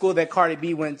that's the school that Cardi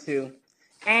B went to.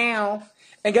 Ow.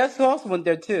 And guess who else went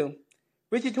there too?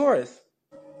 Richie Torres.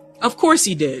 Of course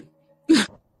he did.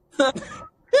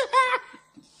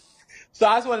 So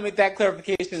I just want to make that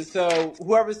clarification. So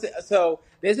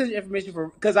this is information for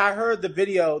because I heard the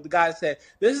video. The guy said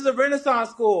this is a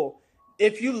Renaissance school.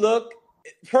 If you look,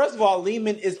 first of all,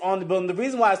 Lehman is on the building. The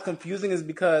reason why it's confusing is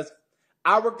because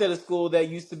I worked at a school that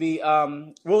used to be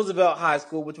Roosevelt High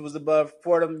School, which was above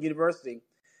Fordham University,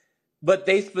 but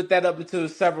they split that up into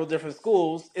several different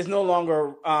schools. It's no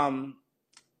longer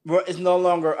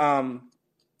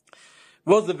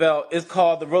Roosevelt. Is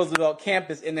called the Roosevelt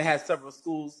campus, and it has several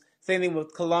schools. Same thing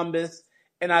with Columbus.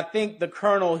 And I think the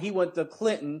colonel, he went to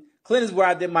Clinton. Clinton is where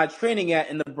I did my training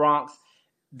at in the Bronx.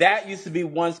 That used to be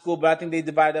one school, but I think they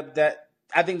divided up that.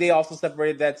 I think they also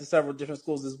separated that to several different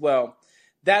schools as well.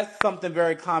 That's something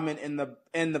very common in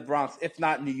the Bronx, if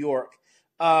not New York.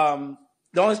 The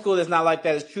only school that's not like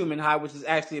that is Truman High, which is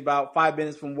actually about 5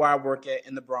 minutes from where I work at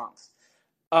in the Bronx.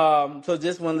 So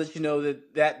just want to let you know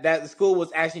that the school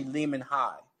was actually Lehman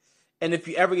High. And if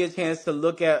you ever get a chance to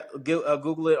look at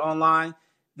Google it online,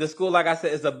 the school, like I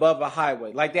said, is above a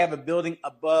highway. Like they have a building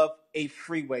above a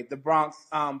freeway, the Bronx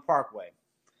Parkway.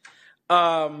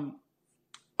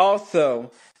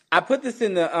 Also, I put this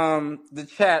in the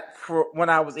chat for when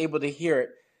I was able to hear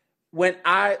it.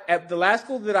 At the last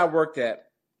school that I worked at,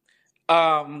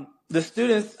 the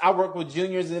students, I worked with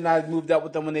juniors and then I moved up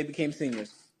with them when they became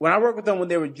seniors. When I worked with them when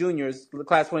they were juniors, the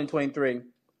class 2023,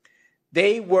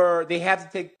 they had to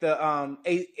take the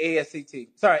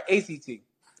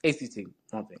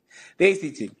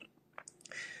ACT.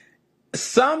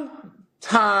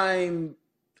 Sometime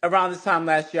around this time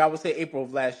last year, I would say April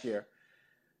of last year,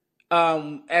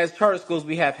 as charter schools,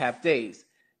 we have half days.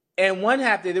 And one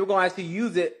half day, they were going to actually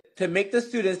use it to make the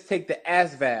students take the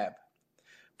ASVAB.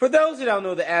 For those who don't know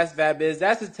what the ASVAB is,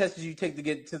 that's the test that you take to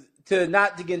get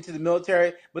not to get into the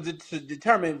military, but to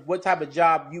determine what type of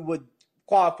job you would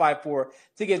qualify for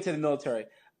to get into the military.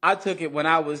 I took it when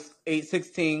I was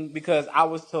 16 because I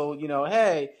was told,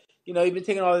 hey, you've been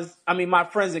taking all this. I mean, my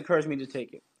friends encouraged me to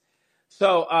take it.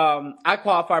 So I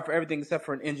qualified for everything except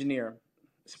for an engineer,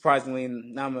 surprisingly,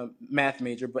 and now I'm a math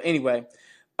major. But anyway,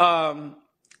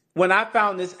 when I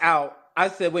found this out, I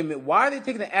said, wait a minute, why are they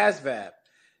taking the ASVAB?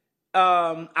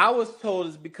 I was told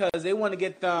it's because they want to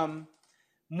get them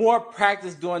more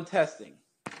practice doing testing.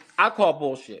 I call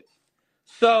bullshit.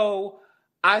 So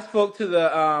I spoke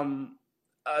to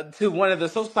to one of the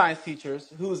social science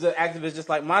teachers who's an activist just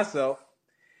like myself,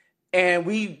 and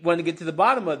we want to get to the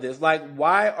bottom of this. Like,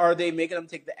 why are they making them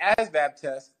take the ASVAB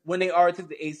test when they already took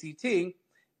the ACT,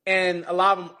 and a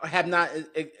lot of them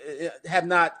have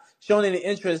not shown any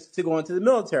interest to go into the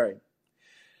military?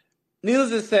 Needless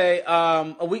to say,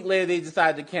 a week later they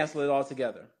decided to cancel it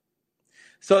altogether.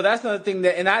 So that's another thing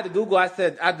and I had to Google. I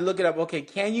had to look it up. Okay,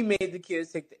 can you make the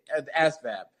kids take the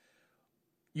ASVAB?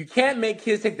 You can't make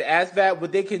kids take the ASVAB.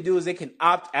 What they can do is they can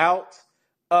opt out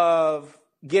of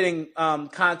getting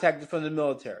contacted from the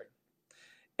military,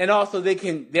 and also they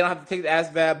don't have to take the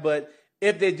ASVAB. But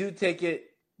if they do take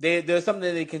it, there's something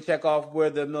that they can check off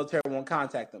where the military won't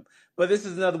contact them. But this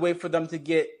is another way for them to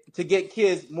get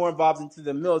kids more involved into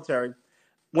the military.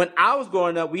 When I was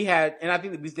growing up, we had, and I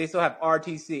think they still have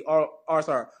ROTC.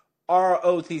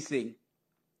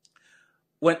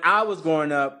 When I was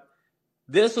growing up,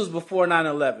 this was before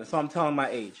 9/11, so I'm telling my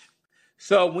age.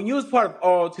 So when you was part of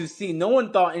ROTC, no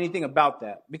one thought anything about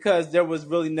that because there was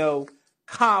really no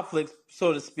conflict,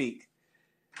 so to speak.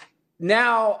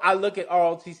 Now I look at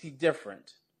ROTC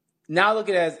different. Now I look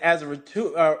at it as a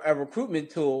recruitment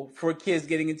tool for kids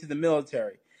getting into the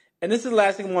military. And this is the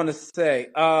last thing I want to say.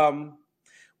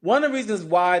 One of the reasons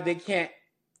why they can't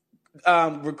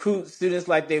recruit students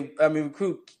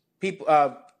recruit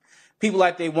people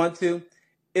like they want to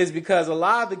is because a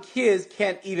lot of the kids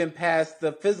can't even pass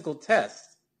the physical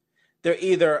test. They're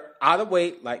either out of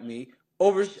weight, like me,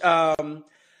 out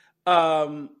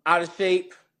of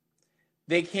shape.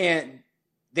 They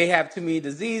have too many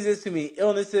diseases, too many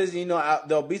illnesses.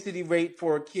 The obesity rate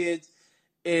for kids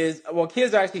kids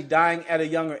are actually dying at a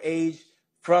younger age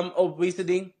from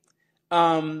obesity.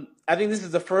 I think this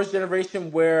is the first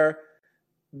generation where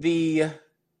the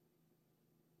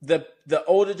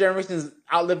older generation is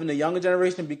outliving the younger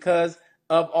generation because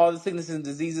of all the sicknesses and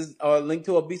diseases are linked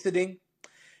to obesity.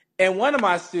 And one of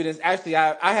my students, actually,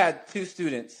 I had two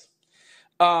students.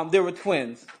 They were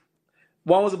twins.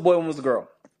 One was a boy, one was a girl.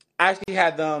 I actually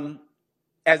had them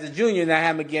as a junior, and I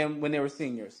had them again when they were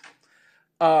seniors.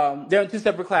 They're in two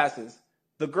separate classes.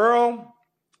 The girl,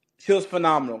 she was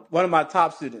phenomenal. One of my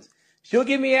top students. She'll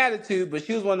give me attitude, but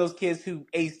she was one of those kids who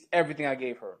aced everything I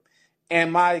gave her.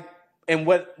 And what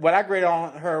I graded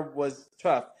on her was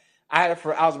tough. I had her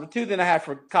for algebra 2, then I had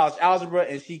her for college algebra,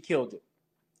 and she killed it.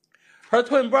 Her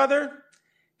twin brother,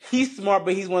 he's smart,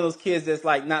 but he's one of those kids that's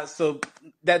like not so,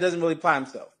 that doesn't really apply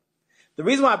himself. The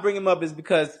reason why I bring him up is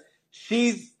because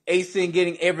she's acing,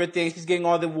 getting everything. She's getting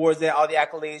all the awards, all the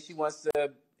accolades.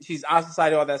 She's on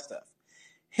society, all that stuff.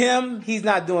 Him, he's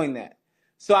not doing that.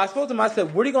 So I spoke to him. I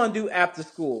said, what are you going to do after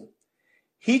school?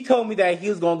 He told me that he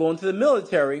was going to go into the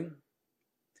military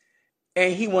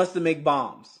and he wants to make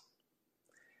bombs.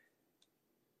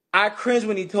 I cringed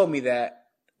when he told me that,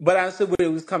 but I understood where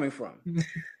it was coming from.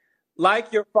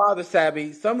 Like your father,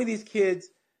 Sabby, some of these kids,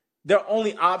 their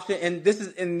only option,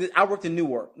 I worked in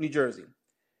Newark, New Jersey.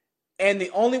 And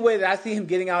the only way that I see him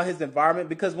getting out of his environment,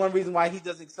 because one reason why he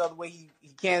doesn't excel the way he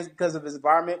can is because of his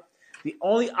environment, the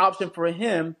only option for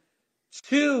him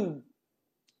to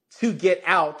get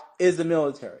out is the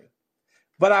military.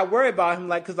 But I worry about him,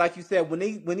 because like you said, when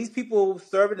these people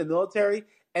serve in the military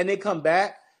and they come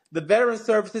back, the veteran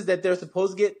services that they're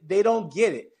supposed to get, they don't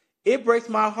get it. It breaks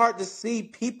my heart to see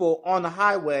people on the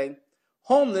highway,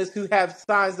 homeless, who have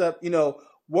signs up,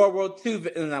 World War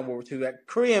II, not World War II vet,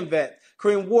 Korean vet,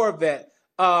 Korean War vet,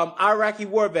 Iraqi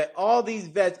war vet, all these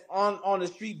vets on the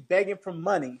street begging for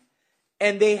money,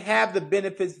 and they have the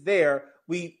benefits there.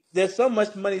 There's so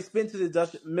much money spent to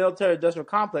the military industrial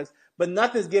complex, but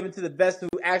nothing's given to the vets who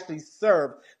actually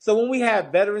serve. So when we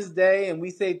have Veterans Day and we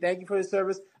say thank you for your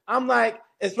service, I'm like,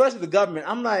 especially the government,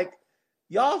 I'm like,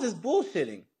 y'all just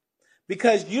bullshitting,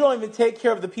 because you don't even take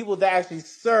care of the people that actually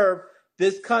serve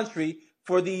this country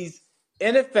for these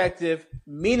ineffective,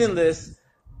 meaningless,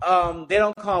 they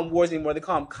don't call them wars anymore, they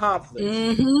call them conflicts.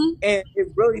 Mm-hmm. And it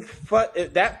really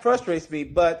that frustrates me.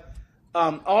 But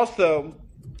also,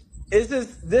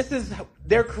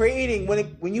 they're creating,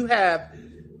 when you have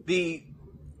the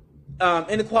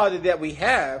inequality that we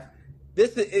have,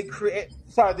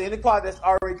 the inequality that's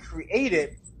already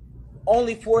created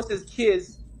only forces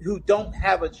kids who don't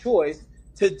have a choice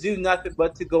to do nothing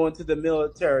but to go into the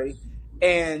military,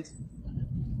 and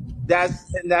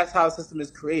that's how the system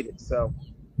is created. So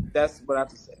that's what I have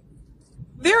to say.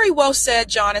 Very well said,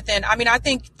 Jonathan. I mean, I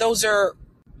think those are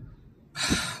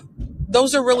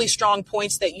really strong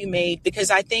points that you made, because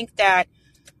I think that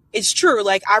it's true.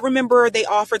 Like, I remember they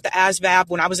offered the ASVAB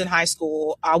when I was in high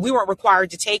school. We weren't required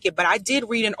to take it, but I did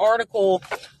read an article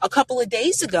a couple of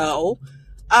days ago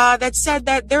that said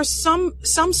that there's some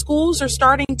schools are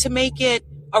starting to make it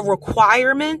a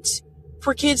requirement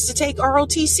for kids to take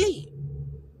ROTC.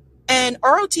 And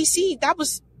ROTC, that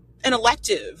was an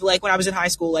elective, like when I was in high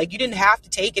school. Like, you didn't have to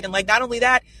take it. And like, not only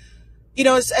that,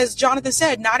 as Jonathan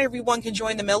said, not everyone can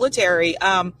join the military.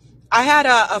 I had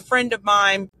a friend of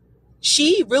mine,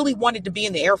 she really wanted to be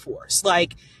in the Air Force,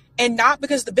 and not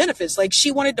because of the benefits,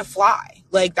 she wanted to fly.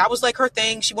 That was her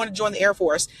thing. She wanted to join the Air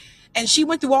Force. And she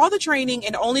went through all the training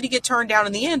and only to get turned down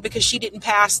in the end because she didn't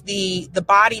pass the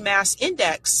body mass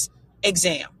index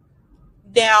exam.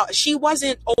 Now, she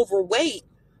wasn't overweight,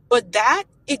 but that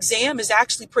exam is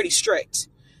actually pretty strict.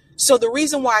 So the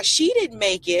reason why she didn't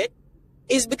make it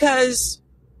is because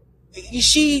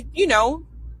she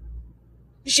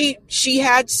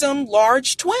had some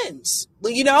large twins,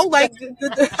 I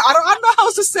don't know how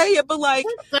else to say it, but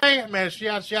man, she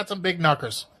had some big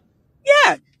knockers.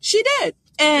 Yeah, she did.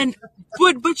 And,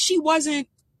 but she wasn't,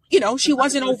 she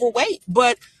wasn't overweight,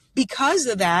 but because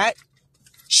of that,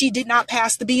 she did not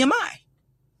pass the BMI.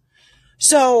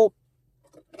 So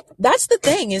that's the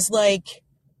thing, is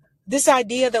this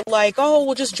idea that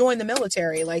we'll just join the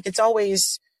military.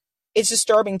 It's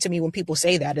disturbing to me when people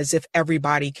say that, as if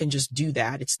everybody can just do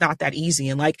that. It's not that easy.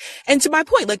 And to my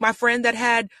point, my friend that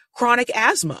had chronic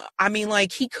asthma, I mean,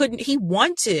 he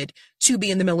wanted to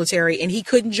be in the military and he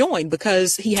couldn't join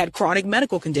because he had chronic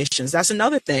medical conditions. That's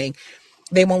another thing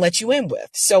they won't let you in with.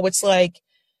 So it's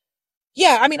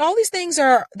yeah, I mean, all these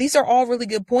are all really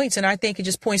good points. And I think it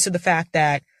just points to the fact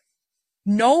that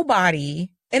nobody,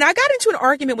 and I got into an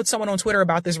argument with someone on Twitter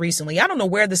about this recently. I don't know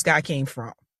where this guy came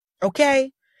from.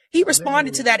 Okay. He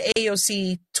responded to that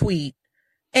AOC tweet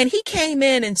and he came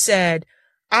in and said,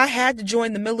 I had to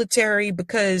join the military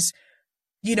because,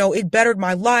 it bettered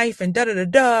my life and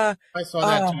da-da-da-da. I saw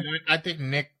that too. I think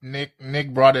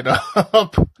Nick brought it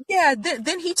up. Yeah.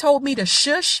 Then he told me to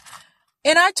shush.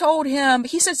 And I told him,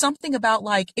 he said something about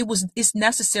it's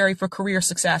necessary for career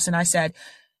success. And I said,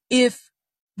 if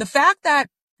the fact that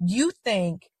you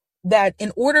think that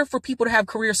in order for people to have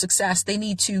career success, they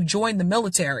need to join the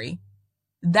military,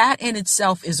 that in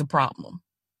itself is a problem.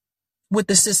 with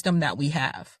the system that we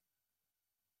have.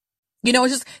 You know,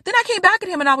 it's just, then I came back at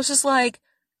him and I was just like,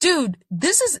 dude,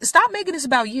 stop making this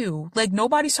about you. Like,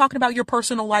 nobody's talking about your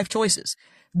personal life choices.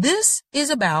 This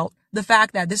is about the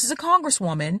fact that this is a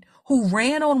congresswoman who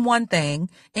ran on one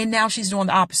thing and now she's doing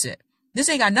the opposite. This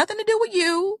ain't got nothing to do with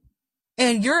you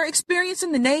and your experience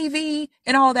in the Navy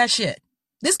and all that shit.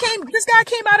 This guy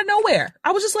came out of nowhere.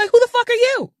 I was just like, who the fuck are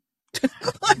you?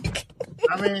 Like,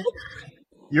 I mean,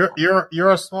 you're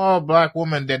a small black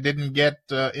woman that didn't get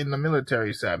in the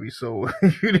military, Savvy. So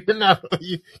you didn't have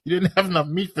enough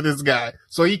meat for this guy.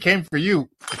 So he came for you.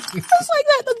 It's like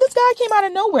that. This guy came out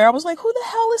of nowhere. I was like, who the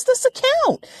hell is this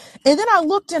account? And then I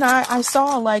looked and I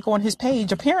saw like on his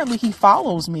page, apparently he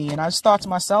follows me. And I just thought to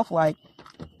myself, like,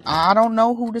 I don't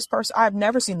know who this person, I've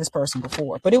never seen this person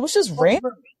before, but it was just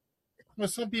random. Well,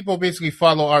 some people basically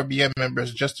follow RBM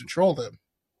members just to troll them.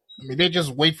 I mean, they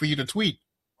just wait for you to tweet.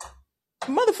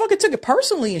 Motherfucker took it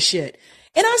personally and shit.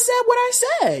 And I said what I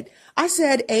said. I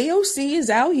said AOC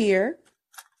is out here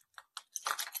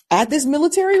at this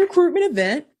military recruitment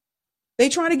event. They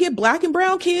trying to get black and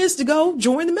brown kids to go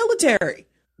join the military.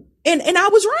 And I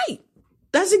was right.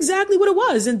 That's exactly what it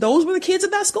was. And those were the kids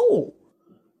at that school.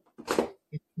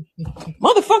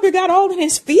 Motherfucker got all in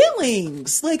his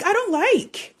feelings. Like, I don't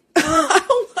like.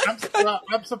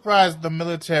 I'm surprised the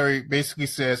military basically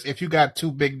says if you got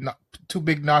two big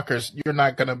knockers, you're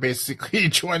not gonna basically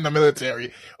join the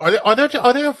military.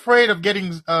 Are they afraid of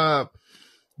getting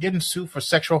sued for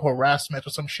sexual harassment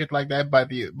or some shit like that by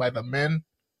the men?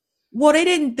 Well,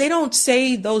 they don't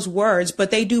say those words, but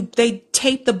they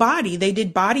tape the body. They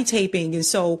did body taping, and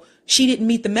so she didn't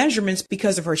meet the measurements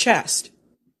because of her chest.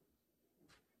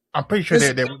 I'm pretty sure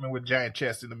they're women with giant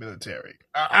chests in the military.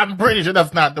 I'm pretty sure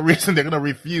that's not the reason they're going to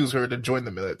refuse her to join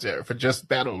the military for just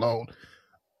that alone.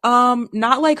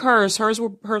 Not like hers. Hers were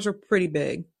pretty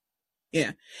big.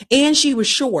 Yeah. And she was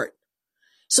short.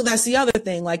 So that's the other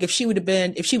thing. Like if she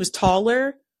was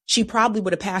taller, she probably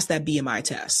would have passed that BMI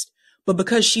test. But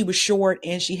because she was short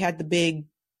and she had the big,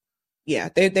 yeah,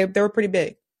 they were pretty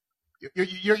big.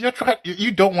 You're trying,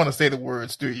 you don't want to say the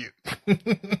words, do you?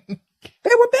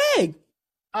 They were big.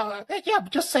 Yeah,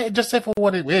 just say for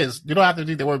what it is. You don't have to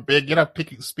do the word big. You're not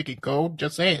speaking code.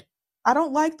 Just say it. I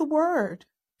don't like the word.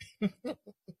 Somebody,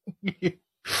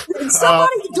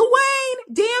 Dwayne,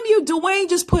 damn you, Dwayne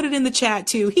just put it in the chat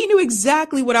too. He knew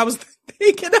exactly what I was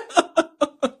thinking of.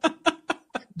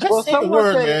 Just say the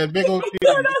word, man. Big old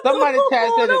Somebody in chat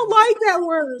said I don't like that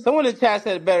word. Someone in chat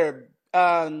said it better.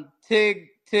 Tig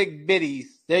bitties.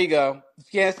 There you go. If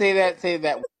you can't say that, say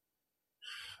that.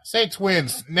 Say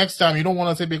twins. Next time you don't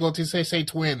want to say big old T, say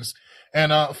twins.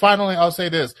 And finally, I'll say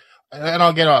this, and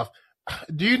I'll get off.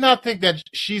 Do you not think that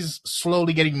she's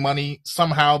slowly getting money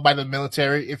somehow by the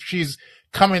military? If she's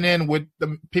coming in with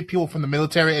the people from the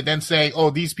military and then saying,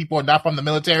 oh, these people are not from the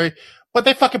military, but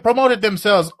they fucking promoted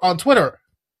themselves on Twitter.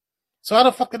 So how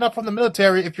the fuck they're not from the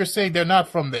military if you're saying they're not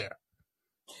from there?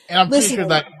 And I'm pretty sure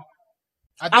that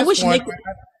I wish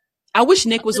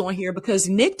Nick was on here because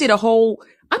Nick did a whole,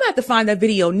 I'm gonna have to find that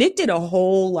video. Nick did a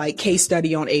whole like case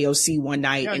study on AOC one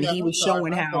night and he was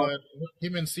showing how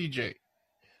him and CJ.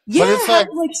 Yeah,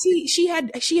 like she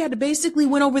had to basically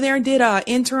went over there and did a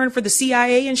intern for the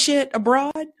CIA and shit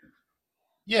abroad.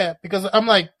 Yeah,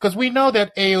 because we know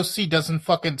that AOC doesn't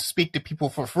fucking speak to people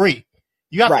for free.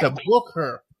 You have to book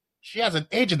her. She has an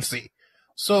agency.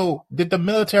 So did the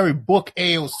military book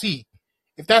AOC?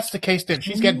 If that's the case, then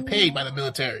she's getting paid by the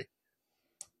military.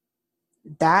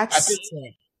 That's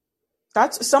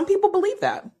some people believe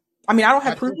that. I mean, I don't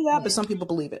have proof of that, but some people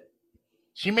believe it.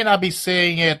 She may not be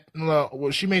saying it,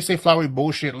 well, she may say flowery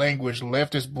bullshit language,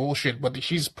 leftist bullshit, but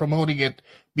she's promoting it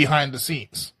behind the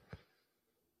scenes.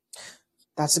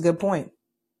 That's a good point.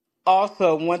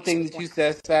 Also, one thing that you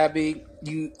said, Sabby,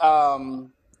 you I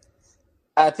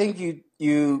think you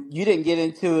didn't get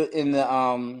into it in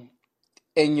the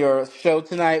in your show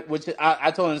tonight, which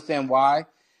I totally understand why.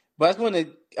 But I just want to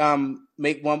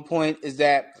make one point is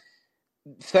that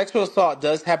sexual assault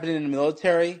does happen in the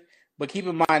military, but keep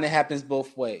in mind it happens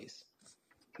both ways.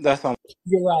 That's all.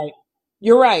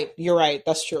 You're right.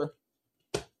 That's true.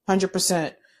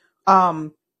 100%. I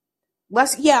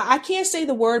can't say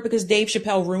the word because Dave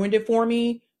Chappelle ruined it for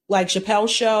me. Like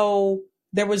Chappelle's show,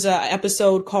 there was a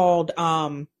episode called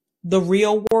The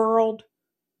Real World,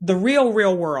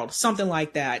 something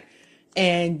like that.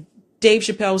 And Dave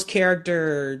Chappelle's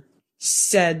character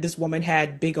said this woman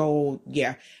had big old,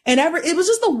 and it was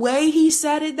just the way he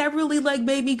said it that really like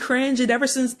made me cringe. And ever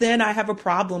since then, I have a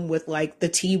problem with like the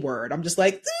T word. I'm just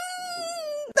like,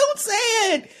 don't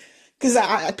say it. Because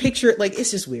I picture it like, it's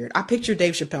just weird. I picture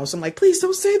Dave Chappelle, so I'm like, please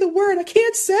don't say the word. I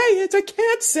can't say it. I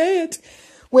can't say it.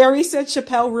 Where he said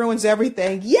Chappelle ruins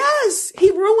everything. Yes, he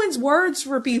ruins words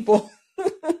for people.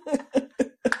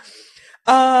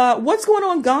 What's going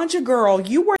on, Ganja Girl?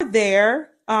 You were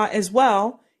there as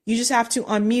well. You just have to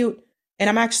unmute, and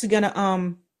I'm actually gonna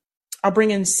I'll bring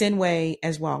in Sinway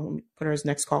as well. Let me put her as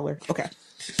next caller. Okay.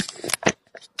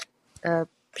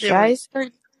 Should I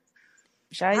start?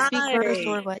 Should I speak first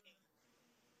or Hi. what?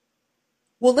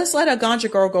 Well, let's let a Ganja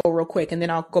Girl go real quick, and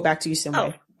then I'll go back to you,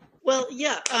 Sinway. Well,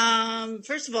 yeah.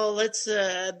 First of all, let's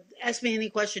ask me any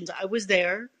questions. I was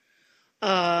there.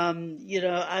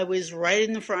 I was right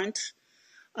in the front.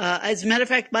 As a matter of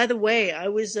fact, by the way, I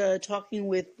was talking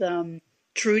with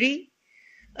Trudy.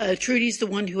 Trudy's the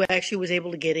one who actually was able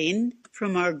to get in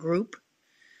from our group.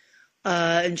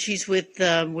 And she's with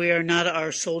We Are Not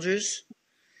Our Soldiers.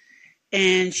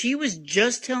 And she was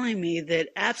just telling me that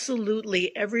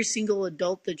absolutely every single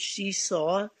adult that she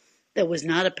saw that was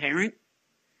not a parent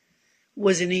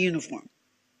was in a uniform.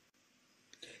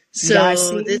 So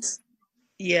this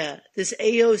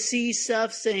AOC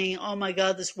stuff saying, oh my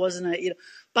God, this wasn't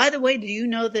by the way, do you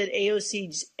know that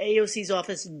AOC's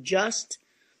office just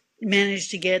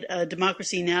managed to get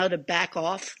Democracy Now! To back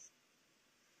off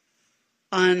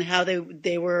on how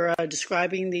they were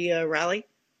describing the rally,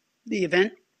 the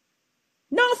event?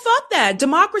 No, fuck that.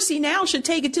 Democracy Now! Should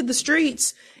take it to the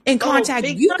streets and contact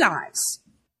you guys.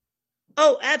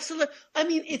 Oh, absolutely. I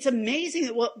mean, it's amazing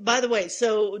that, well, by the way,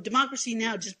 so Democracy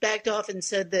Now! Just backed off and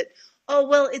said that, oh,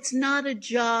 well, it's not a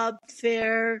job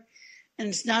fair and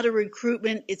it's not a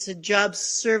recruitment, it's a job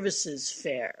services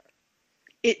fair.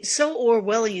 It's so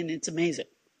Orwellian, it's amazing.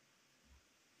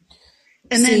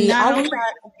 And See, then not only,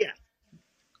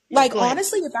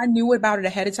 honestly, if I knew about it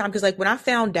ahead of time, because like when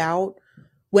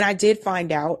I did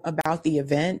find out about the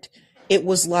event, it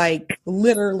was like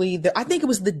literally I think it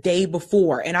was the day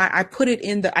before. And I put it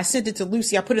in I sent it to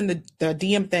Lucy. I put in the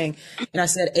DM thing and I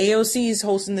said, AOC is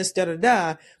hosting this,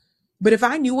 da-da-da. But if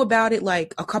I knew about it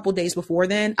like a couple days before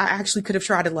then, I actually could have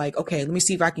tried to like, okay, let me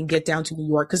see if I can get down to New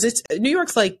York. Cause New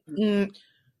York's like 3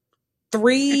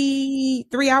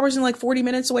 hours and like 40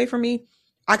 minutes away from me.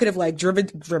 I could have like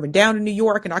driven down to New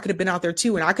York and I could have been out there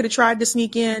too. And I could have tried to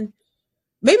sneak in.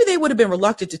 Maybe they would have been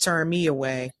reluctant to turn me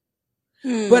away.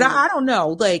 But I don't know.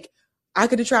 Like, I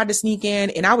could have tried to sneak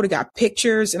in and I would have got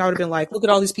pictures and I would have been like, look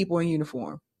at all these people in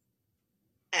uniform.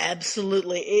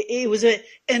 Absolutely. It was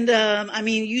I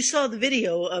mean, you saw the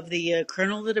video of the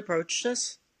colonel that approached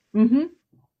us. Mm-hmm.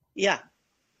 Yeah.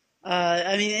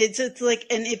 I mean, it's like,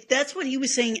 and if that's what he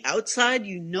was saying outside,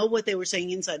 you know what they were saying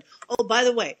inside. Oh, by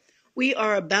the way, we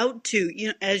are about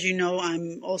to, as you know,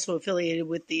 I'm also affiliated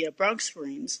with the Bronx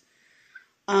Marines.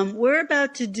 We're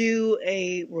about to do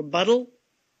a rebuttal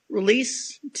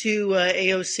release to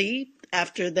AOC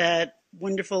after that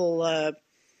wonderful,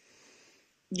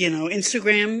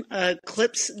 Instagram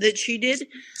clips that she did.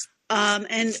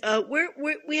 And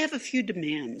we have a few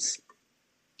demands.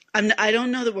 I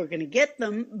don't know that we're going to get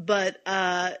them, but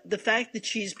the fact that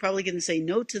she's probably going to say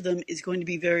no to them is going to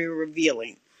be very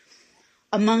revealing.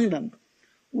 Among them,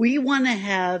 we want to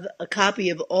have a copy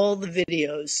of all the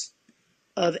videos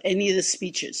of any of the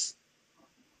speeches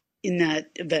in that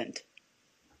event.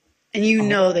 And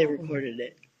they recorded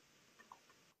it.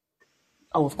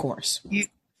 Oh, of course. And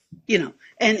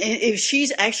if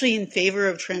she's actually in favor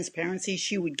of transparency,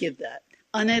 she would give that.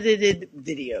 Unedited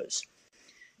videos.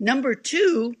 Number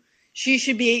 2, she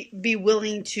should be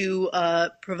willing to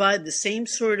provide the same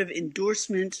sort of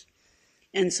endorsement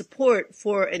and support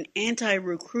for an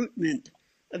anti-recruitment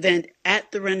event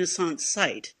at the Renaissance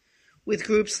site with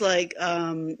groups like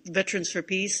Veterans for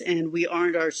Peace and We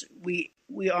Aren't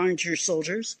Your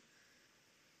Soldiers.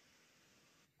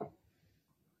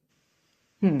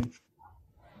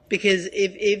 Because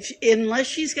if unless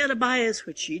she's got a bias,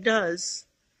 which she does,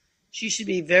 she should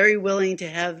be very willing to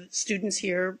have students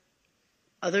hear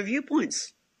other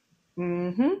viewpoints.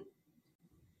 Mm-hmm.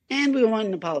 And we want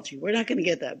an apology. We're not going to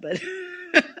get that, but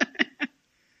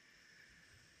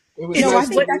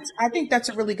I think that's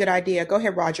a really good idea. Go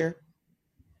ahead, Roger.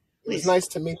 It was nice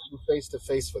to meet you face to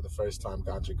face for the first time,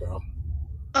 Ganja Girl.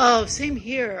 Oh, same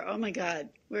here. Oh my God,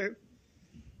 we're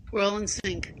all in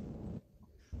sync.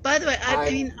 By the way, I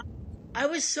mean, I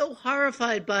was so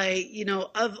horrified by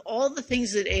of all the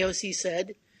things that AOC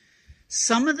said.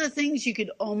 Some of the things you could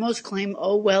almost claim,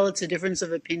 oh well, it's a difference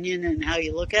of opinion and how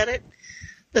you look at it.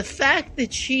 The fact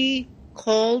that she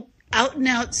called out and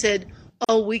out said,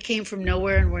 "Oh, we came from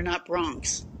nowhere and we're not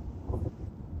Bronx,"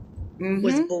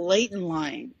 was blatant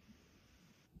lying.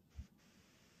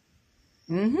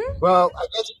 Well, I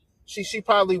guess she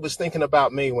probably was thinking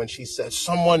about me when she said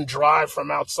someone drive from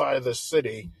outside of the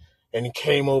city and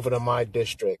came over to my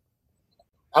district.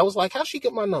 I was like, how'd she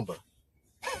get my number?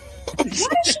 Why does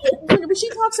she, when she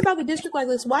talks about the district like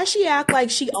this, why she act like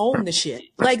she owned the shit?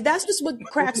 Like, that's just what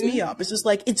cracks me up. It's just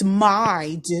like, it's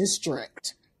my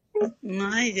district.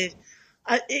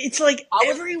 It's like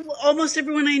almost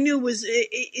everyone I knew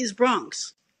is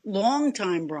Bronx, long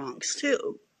time Bronx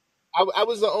too. I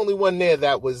was the only one there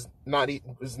that was not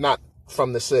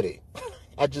from the city.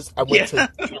 I went to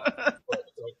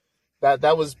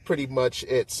that was pretty much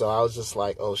it. So I was just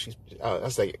like, oh, I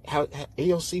was like, how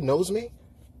AOC knows me?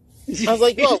 I was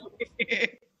like, yo,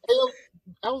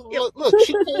 look,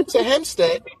 she came to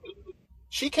Hempstead.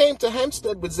 She came to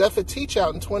Hempstead with Zephyr Teach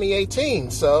Out in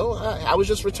 2018. So I was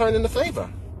just returning the favor.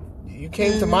 You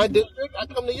came to my district, I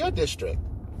come to your district.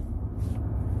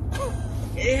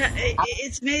 Yeah,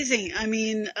 it's amazing. I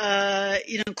mean,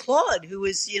 Claude, who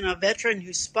was, a veteran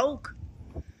who spoke,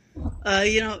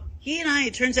 he and I,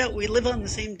 it turns out we live on the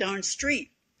same darn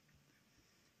street,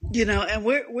 and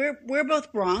we're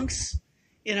both Bronx,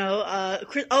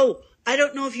 Chris, I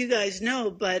don't know if you guys know,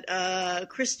 but,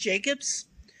 Chris Jacobs,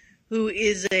 who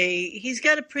is he's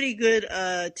got a pretty good,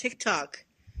 TikTok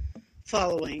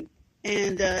following,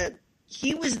 and,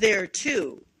 he was there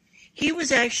too. He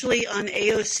was actually on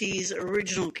AOC's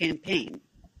original campaign.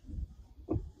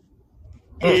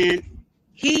 And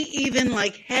he even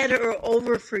had her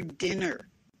over for dinner.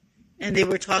 And they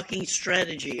were talking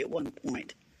strategy at one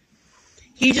point.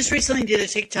 He just recently did a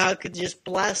TikTok just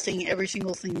blasting every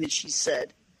single thing that she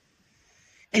said.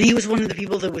 And he was one of the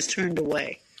people that was turned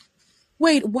away.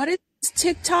 Wait, what is his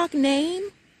TikTok name?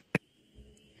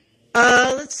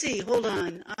 Let's see. Hold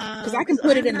on. Because I can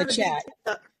put it in the chat.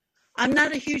 I'm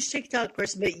not a huge TikTok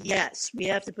person, but yes, we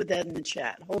have to put that in the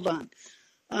chat. Hold on.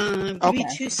 Give me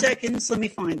 2 seconds. Let me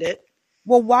find it.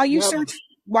 Well, while you search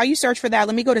for that,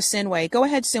 let me go to Sinway. Go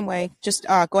ahead, Sinway. Just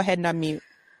go ahead and unmute.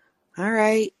 All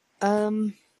right.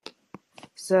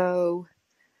 So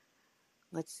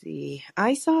let's see.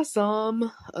 I saw some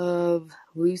of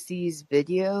Lucy's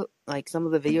video, like some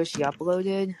of the videos she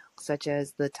uploaded, such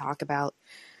as the talk about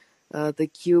the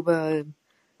Cuba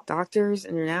Doctors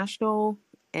International,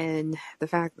 and the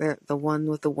fact that the one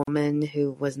with the woman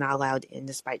who was not allowed in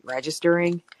despite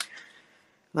registering.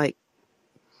 Like,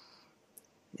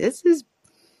 this is,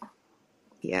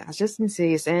 it's just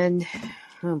insidious. And,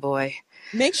 oh boy.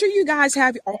 Make sure you guys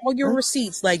have all your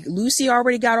receipts. Like, Lucy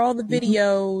already got all the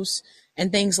videos and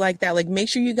things like that. Like, make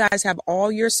sure you guys have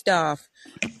all your stuff,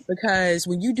 because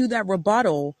when you do that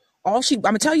rebuttal, I'm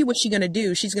gonna tell you what she's gonna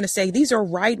do. She's gonna say, these are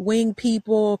right-wing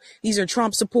people, these are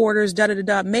Trump supporters,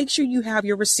 da-da-da-da. Make sure you have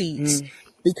your receipts,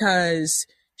 because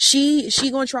she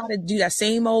gonna try to do that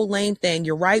same old lame thing.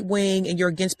 You're right-wing and you're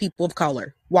against people of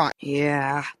color. Why?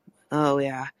 Yeah. Oh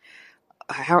yeah.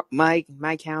 My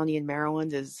county in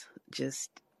Maryland is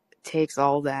just takes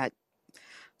all that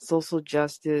social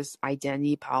justice,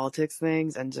 identity politics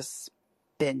things and just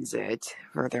spins it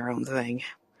for their own thing.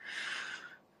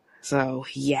 So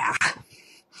yeah.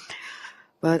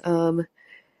 But I'm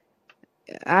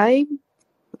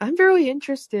very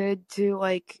interested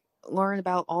to learn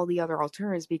about all the other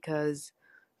alternatives, because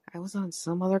I was on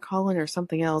some other call-in or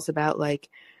something else about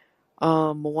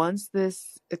once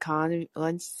this economy,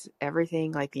 once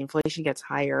everything the inflation gets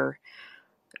higher,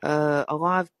 a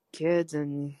lot of kids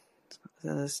and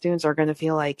students are going to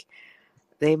feel like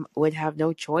they would have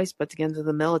no choice but to get into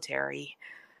the military,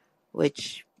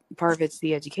 which part of it's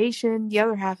the education. The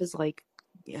other half is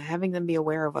having them be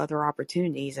aware of other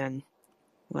opportunities, and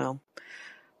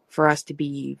for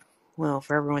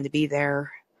everyone to be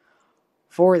there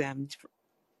for them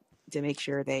to make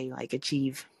sure they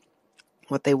achieve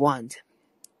what they want,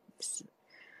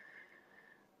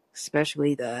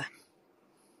 especially the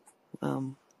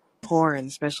poor, and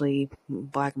especially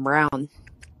Black and brown.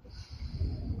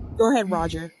 Go ahead,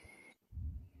 Roger.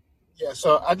 Yeah,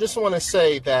 so I just want to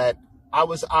say that I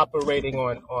was operating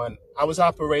on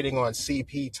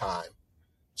CP time.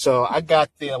 So I got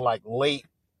there late.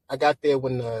 I got there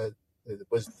when the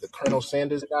Colonel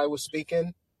Sanders guy was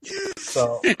speaking.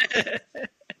 So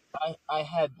I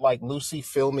had Lucy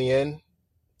fill me in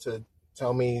to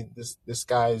tell me this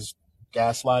guy's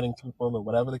gaslighting people or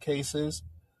whatever the case is.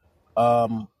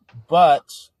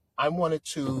 But I wanted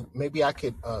to, maybe I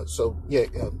could,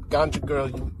 Ganja Girl,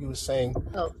 you were saying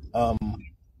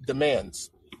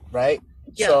demands, right?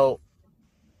 Yeah. So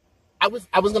I was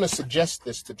going to suggest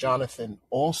this to Jonathan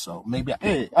also. Maybe, all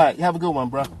right, you have a good one,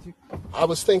 bro. I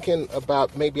was thinking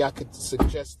about maybe I could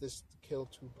suggest this to kill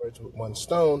two birds with one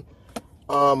stone.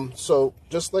 So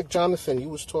just like Jonathan, you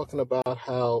was talking about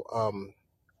how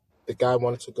the guy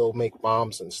wanted to go make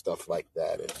bombs and stuff like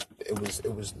that. It was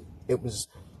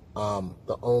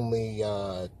the only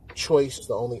choice,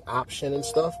 the only option and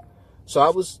stuff. So I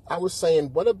was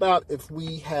saying, what about if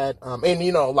we had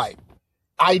and like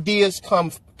ideas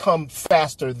come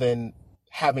faster than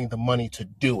having the money to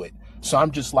do it. So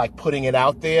I'm just like putting it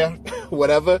out there,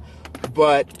 whatever.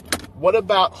 But what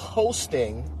about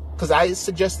hosting? Because I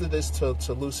suggested this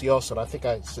to Lucy also, and I think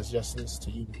I suggested this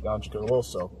to you, Ganjika,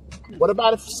 also. What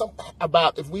about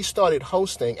if we started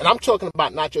hosting? And I'm talking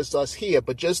about not just us here,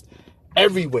 but just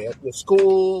everywhere. If you're a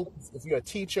school, if you're a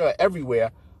teacher,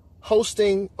 everywhere,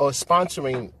 hosting or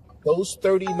sponsoring those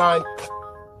 39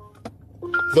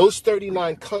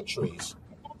 countries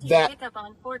that pick up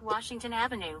on Fort Washington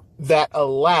Avenue that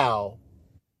allow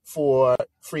for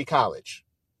free college.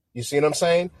 You see what I'm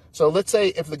saying? So let's say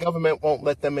if the government won't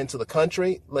let them into the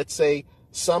country, let's say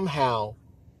somehow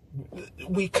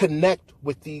we connect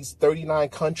with these 39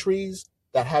 countries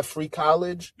that have free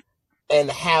college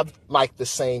and have like the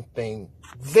same thing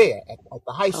there at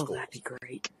the high school. Oh, that'd be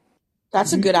great.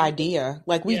 That's a good idea.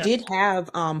 Like we Yeah. did have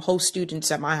host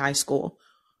students at my high school.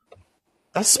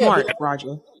 That's Yeah, smart, but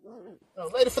Roger.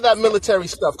 later for that military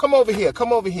stuff. Come over here.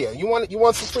 Come over here. You want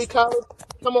some free college?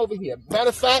 Come over here. Matter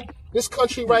of fact, this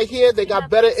country right here, they got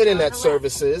better internet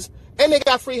services and they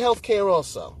got free health care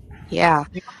also. Yeah.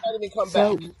 You can come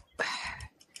So back.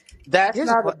 That's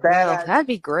not a bad well, idea. that'd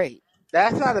be great.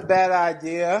 That's not a bad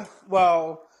idea.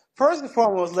 Well, first and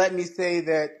foremost, let me say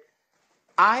that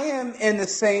I am in the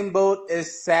same boat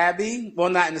as Sabby. Well,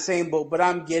 not in the same boat, but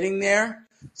I'm getting there.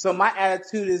 So my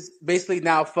attitude is basically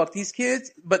now fuck these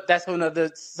kids, but that's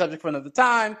another subject for another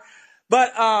time.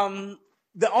 But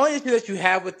the only issue that you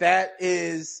have with that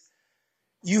is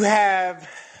you have,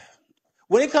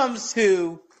 when it comes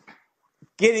to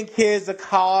getting kids to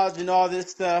college and all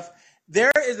this stuff,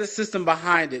 there is a system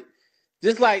behind it.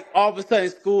 Just like all of a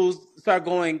sudden schools start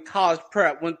going college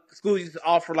prep when schools used to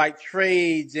offer like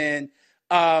trades and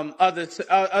other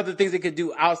things they could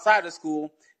do outside of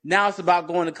school. Now it's about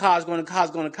going to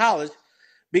college,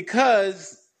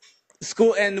 because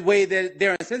school and the way that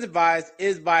they're incentivized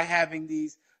is by having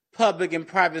these public and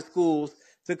private schools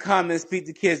to come and speak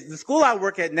to kids. The school I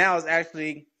work at now is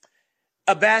actually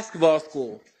a basketball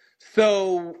school.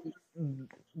 So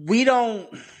we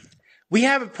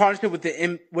have a partnership with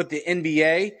the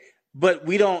NBA, but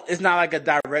we don't. It's not like a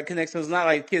direct connection. It's not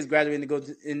like kids graduating to go to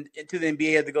the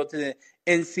NBA or to go to the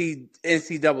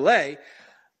NCAA.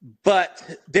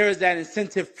 But there is that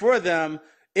incentive for them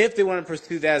if they want to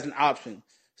pursue that as an option.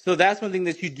 So that's one thing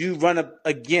that you do run up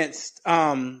against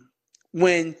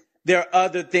when there are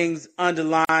other things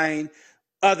underlying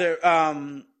other.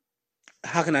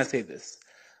 How can I say this?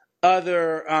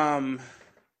 Other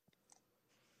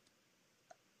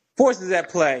forces at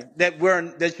play that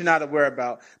you're not aware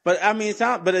about. But I mean,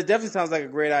 but it definitely sounds like a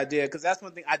great idea, because that's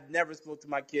one thing I never spoke to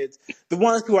my kids. The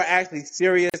ones who are actually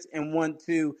serious and want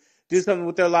to do something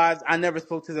with their lives, I never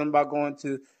spoke to them about going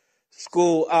to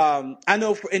school. I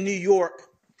know in New York,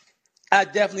 I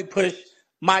definitely push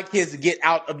my kids to get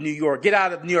out of New York, get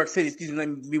out of New York City. Excuse me, let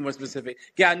me be more specific.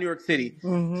 Get out of New York City.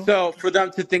 Mm-hmm. So for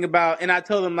them to think about, and I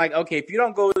told them like, okay, if you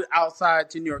don't go outside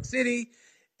to New York City,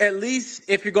 at least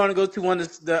if you're going to go to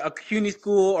a CUNY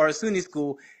school or a SUNY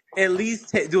school, at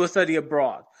least do a study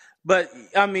abroad. But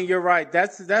I mean, you're right.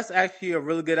 That's actually a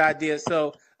really good idea.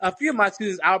 So a few of my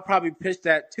students, I'll probably pitch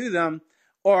that to them.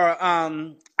 Or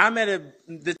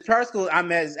the charter school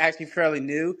I'm at is actually fairly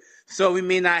new, so we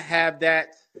may not have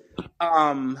that.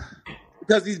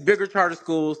 Because these bigger charter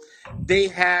schools, they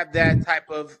have that type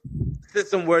of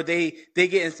system where they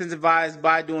get incentivized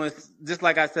by doing, just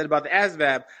like I said about the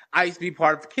ASVAB. I used to be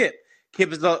part of KIP.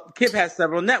 KIP has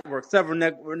several networks around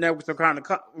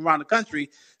the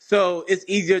country, so it's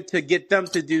easier to get them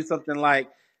to do something like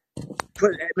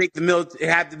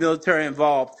have the military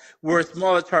involved. Where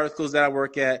smaller charter schools that I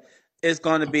work at, it's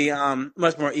going to be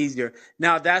much more easier.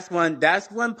 Now that's one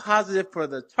positive for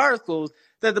the charter schools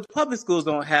that the public schools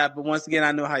don't have. But once again,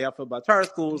 I know how y'all feel about charter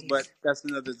schools, but that's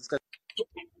another discussion.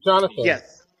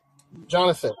 Yes,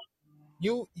 Jonathan,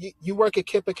 you work at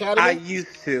KIP I Academy?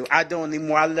 used to. I don't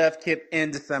anymore. I left KIP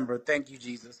in December. Thank you,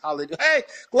 Jesus. Hallelujah. Hey,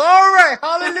 glory.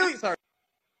 Hallelujah. Sorry.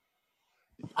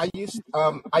 I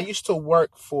used to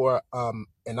work for an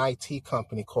IT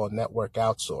company called Network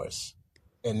Outsource,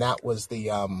 and that was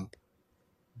the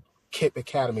KIP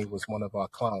Academy was one of our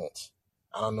clients.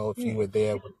 I don't know if you were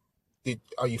there.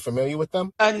 Are you familiar with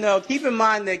them? No, keep in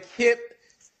mind that KIP.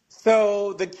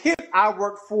 So the KIP I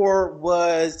worked for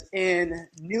was in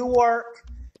Newark,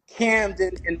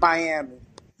 Camden, and Miami.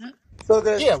 So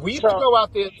Yeah, we used to go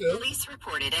out there too. Oh, We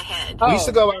used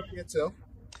to go out there too.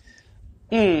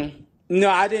 No,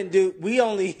 I didn't do. We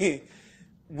only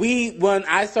when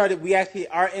I started, we actually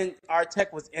our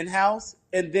tech was in house,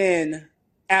 and then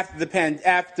after the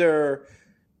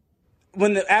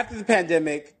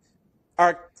pandemic,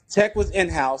 our tech was in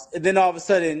house, and then all of a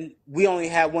sudden we only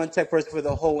had one tech person for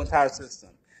the whole entire system.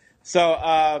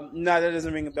 So no, that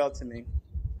doesn't ring a bell to me.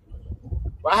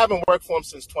 Well, I haven't worked for him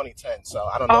since 2010, so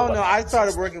I don't know Oh what no, I happened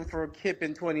started since then. working for Kip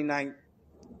in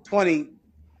 2020,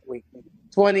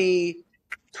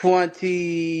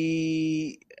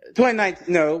 2019,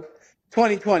 no,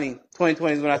 2020 is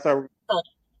when I started.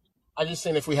 I just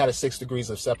seen if we had a 6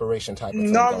 degrees of separation type of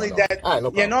thing Normally going on. that, All right, no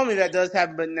yeah, problem. normally that does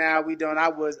happen, but now we don't.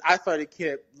 I started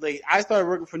Kip late. I started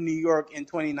working for New York in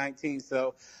 2019,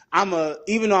 so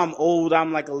even though I'm old,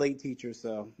 I'm like a late teacher.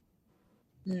 So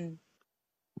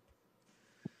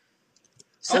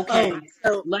So okay,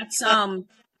 So let's it.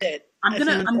 I'm I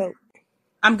gonna found I'm out.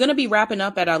 I'm gonna be wrapping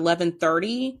up at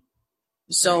 11:30, Right.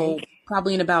 so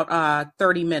probably in about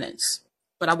 30 minutes.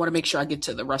 But I want to make sure I get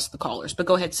to the rest of the callers. But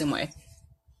go ahead, Simway.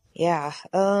 Yeah.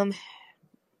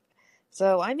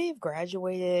 So I may have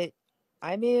graduated.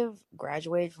 I may have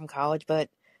graduated from college, but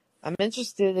I'm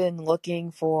interested in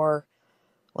looking for,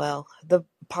 well, the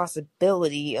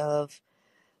possibility of,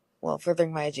 well,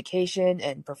 furthering my education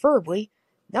and preferably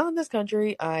not in this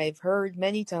country. I've heard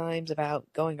many times about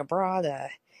going abroad.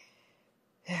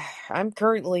 I'm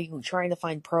currently trying to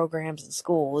find programs in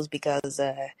schools because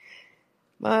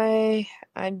my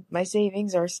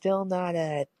savings are still not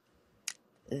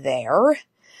there.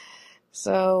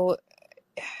 So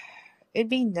it'd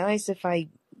be nice if I,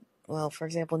 well, for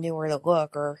example, knew where to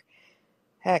look, or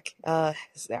heck,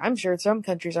 I'm sure some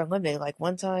countries are limited. Like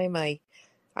one time I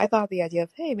thought the idea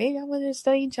of, hey, maybe I want to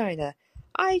study in China.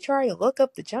 I try to look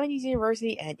up the Chinese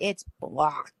university and it's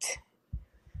blocked,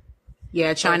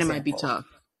 Yeah, for China might be example.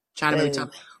 tough. China might be Oh.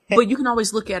 tough. But you can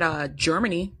always look at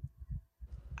Germany.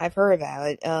 I've heard about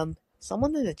it.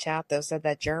 Someone in the chat though said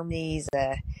that Germany's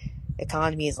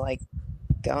economy is like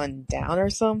going down or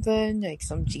something, like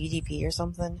some GDP or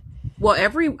something. Well,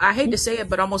 I hate to say it,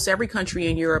 but almost every country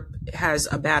in Europe has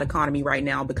a bad economy right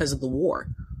now because of the war.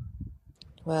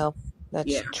 Well, Yeah.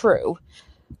 that's true.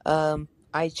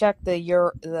 I checked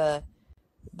the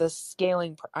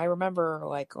scaling. I remember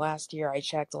like last year I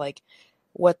checked like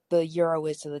what the euro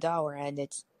is to the dollar, and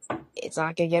it's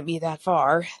not gonna get me that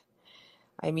far.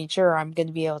 I mean, sure, I'm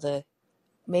gonna be able to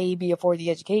maybe afford the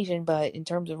education, but in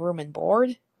terms of room and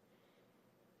board,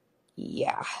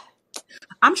 yeah.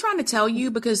 I'm trying to tell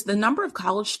you because the number of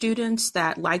college students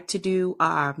that like to do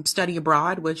study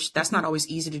abroad, which that's not always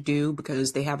easy to do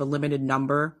because they have a limited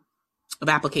number of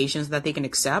applications that they can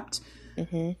accept.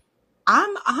 Mm-hmm.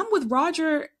 I'm with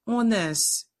Roger on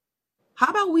this. How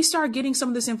about we start getting some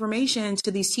of this information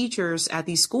to these teachers at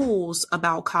these schools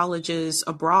about colleges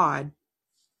abroad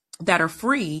that are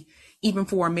free, even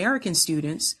for American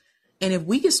students. And if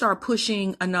we can start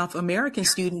pushing enough American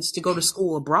students to go to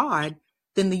school abroad,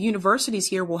 then the universities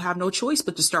here will have no choice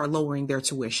but to start lowering their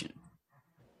tuition.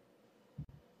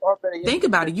 Think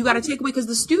about it. You got to take away, because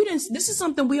the students, this is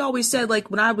something we always said, like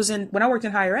when I worked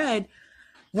in higher ed,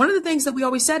 one of the things that we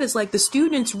always said is like the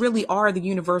students really are the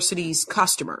university's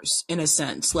customers in a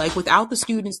sense. Like without the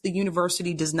students, the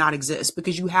university does not exist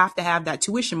because you have to have that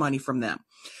tuition money from them.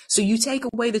 So you take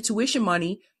away the tuition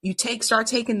money,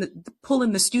 start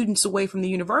pulling the students away from the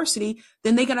university,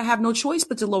 then they're going to have no choice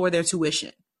but to lower their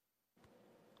tuition.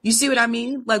 You see what I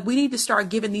mean? Like we need to start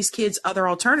giving these kids other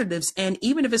alternatives. And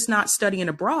even if it's not studying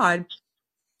abroad,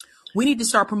 we need to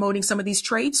start promoting some of these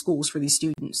trade schools for these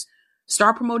students.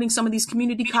 Start promoting some of these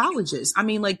community colleges. I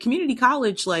mean, like community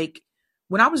college, like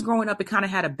when I was growing up, it kind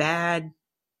of had a bad,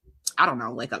 I don't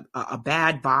know, like a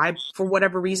bad vibe for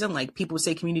whatever reason. Like people would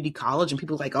say community college and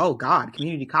people were like, oh God,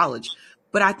 community college.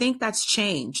 But I think that's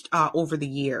changed over the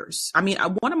years. I mean,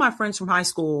 one of my friends from high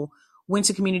school went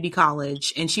to community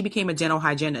college and she became a dental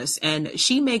hygienist, and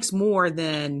she makes more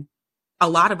than a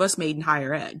lot of us made in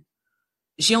higher ed.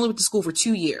 She only went to school for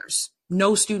 2 years,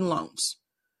 no student loans.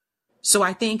 So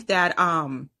I think that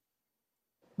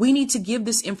we need to give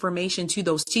this information to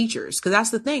those teachers, because that's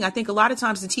the thing. I think a lot of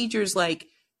times the teachers, like,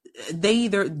 they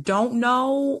either don't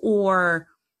know or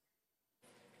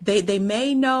they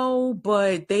may know,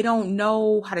 but they don't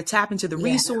know how to tap into the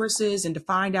Yeah. resources and to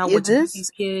find out Yeah, what to do with these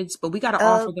kids. But we got to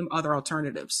offer them other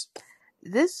alternatives.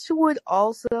 This would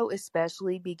also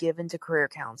especially be given to career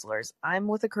counselors. I'm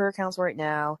with a career counselor right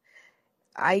now.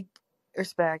 I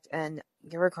respect and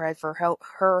give her credit for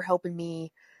her helping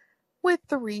me with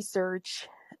the research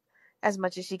as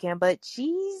much as she can, but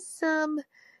she's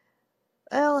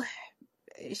well,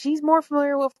 she's more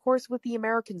familiar, of course, with the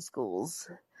American schools.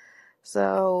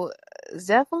 So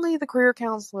definitely the career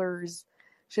counselors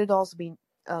should also be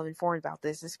informed about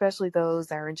this, especially those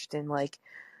that are interested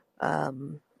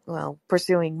in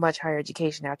pursuing much higher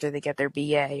education after they get their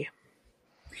BA.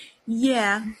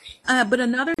 Yeah. But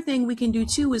another thing we can do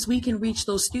too is we can reach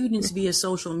those students via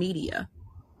social media.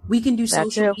 We can do That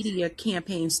social too. media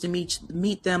campaigns to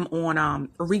meet them on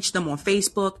or reach them on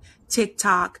Facebook,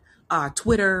 TikTok,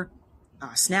 Twitter,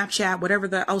 Snapchat,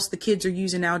 whatever else the kids are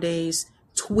using nowadays,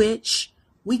 Twitch.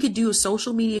 We could do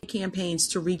social media campaigns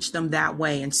to reach them that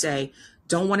way and say,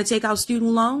 don't want to take out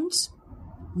student loans?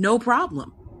 No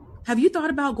problem. Have you thought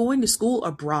about going to school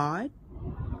abroad?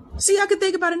 See, I could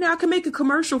think about it now. I can make a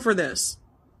commercial for this.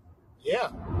 Yeah.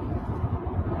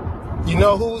 You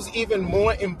know who's even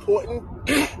more important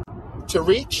to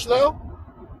reach, though?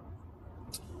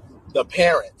 The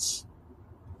parents.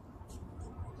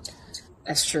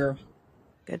 That's true.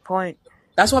 Good point.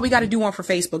 That's why we got to do one for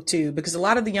Facebook too, because a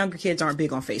lot of the younger kids aren't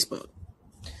big on Facebook.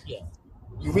 Yeah.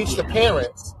 You reach the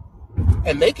parents,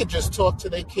 and they could just talk to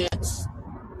their kids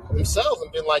themselves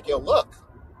and be like, yo, look,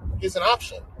 here's an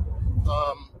option.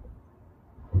 What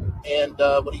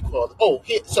do you call it? Oh,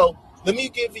 so let me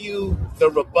give you the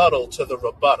rebuttal to the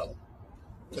rebuttal.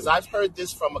 Because I've heard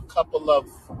this from a couple of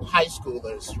high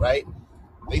schoolers, right?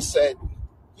 They said,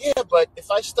 yeah, but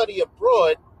if I study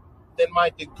abroad, then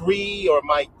my degree or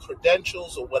my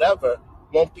credentials or whatever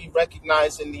won't be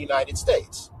recognized in the United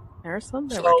States. There are some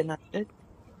that recognize it.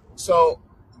 So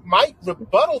my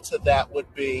rebuttal to that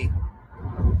would be,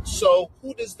 so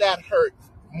who does that hurt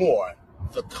more,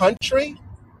 the country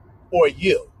or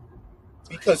you?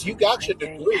 Because you got your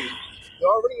degree, you're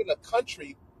already in a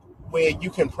country where you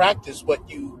can practice what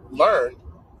you learned.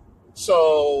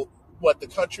 So what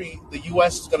the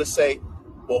U.S. is going to say,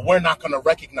 well, we're not going to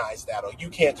recognize that, or you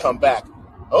can't come back.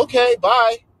 Okay,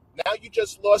 bye. Now you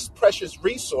just lost precious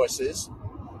resources,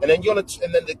 and then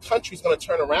the country's going to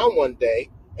turn around one day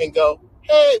and go,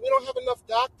 hey, we don't have enough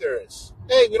doctors.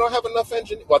 Hey, we don't have enough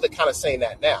engineers. Well, they're kind of saying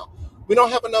that now. We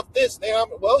don't have enough this.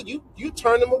 Well, you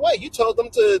turned them away. You told them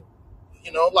to,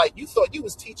 like you thought you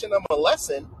was teaching them a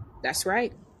lesson. That's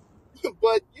right.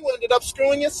 But you ended up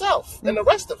screwing yourself and the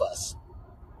rest of us.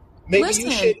 Maybe Listen,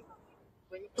 you should.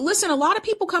 Listen, a lot of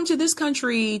people come to this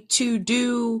country to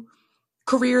do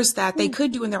careers that they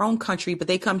could do in their own country, but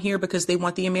they come here because they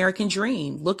want the American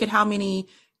dream. Look at how many,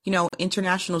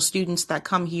 international students that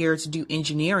come here to do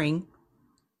engineering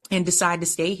and decide to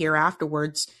stay here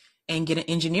afterwards and get an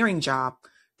engineering job.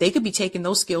 They could be taking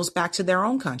those skills back to their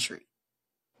own country.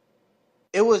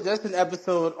 It was just an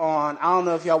episode on, I don't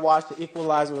know if y'all watched The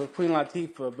Equalizer with Queen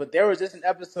Latifah, but there was just an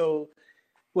episode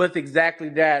with exactly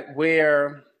that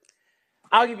where,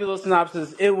 I'll give you a little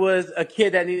synopsis. It was a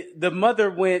kid the mother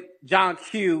went John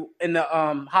Q in the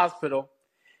hospital,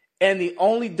 and the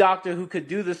only doctor who could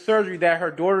do the surgery that her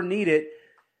daughter needed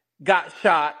got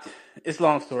shot. It's a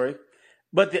long story.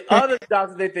 But the other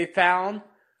doctor that they found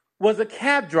was a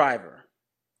cab driver.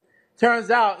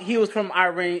 Turns out he was from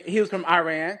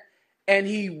Iran, and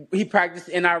he practiced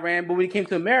in Iran. But when he came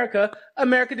to America,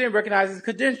 America didn't recognize his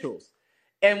credentials.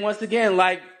 And once again,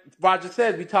 like Roger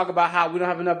said, we talk about how we don't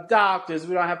have enough doctors,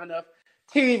 we don't have enough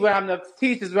teachers, we don't have enough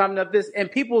teachers, we don't have enough this, and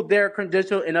people they're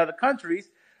credentialed in other countries,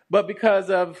 but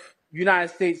because of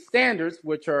United States standards,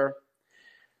 which are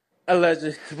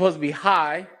allegedly supposed to be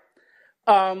high,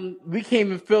 we can't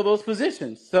even fill those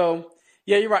positions. So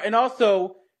yeah, you're right. And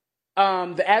also,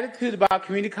 the attitude about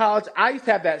community college, I used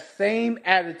to have that same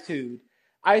attitude.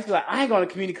 I used to be like, I ain't going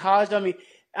to community college. I mean,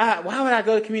 why would I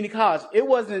go to community college? It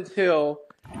wasn't until,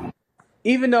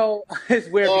 even though it's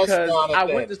weird because I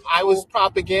went to school. I was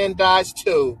propagandized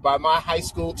too by my high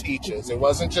school teachers. It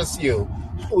wasn't just you.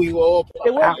 We were all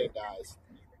propagandized.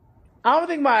 I don't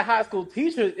think my high school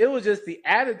teachers, it was just the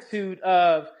attitude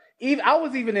of, I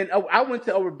went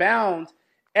to Overbound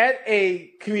at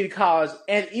a community college,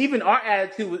 and even our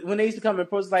attitude when they used to come and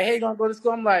approach us like, hey, you gonna go to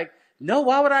school? I'm like, no,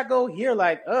 why would I go here?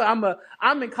 Like,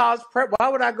 I'm in college prep, why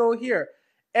would I go here?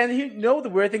 And the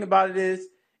weird thing about it is,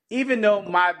 even though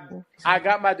I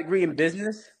got my degree in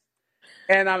business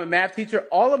and I'm a math teacher,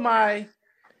 all of my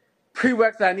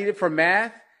prereqs that I needed for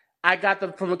math, I got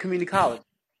them from a community college.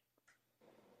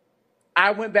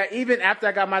 I went back, even after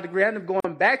I got my degree, I ended up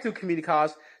going back to community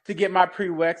college to get my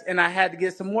prereqs, and I had to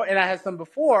get some more, and I had some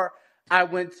before I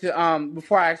went to,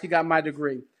 before I actually got my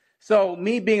degree. So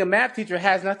me being a math teacher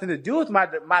has nothing to do with my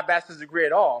bachelor's degree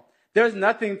at all. There's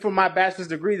nothing from my bachelor's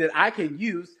degree that I can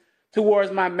use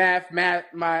towards my my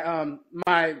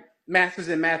master's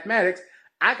in mathematics.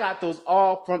 I got those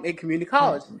all from a community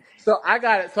college. So I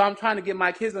got it. So I'm trying to get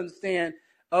my kids to understand,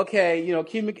 okay,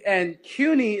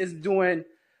 CUNY is doing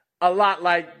a lot.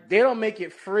 Like, they don't make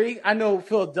it free. I know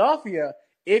Philadelphia,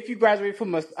 if you graduate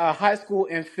from a high school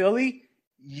in Philly,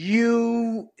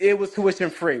 it was tuition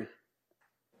free.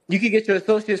 You could get your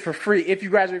associates for free if you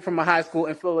graduate from a high school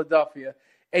in Philadelphia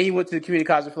and you went to the community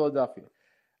college of Philadelphia.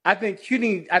 I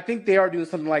think they are doing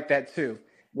something like that too.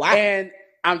 Wow. And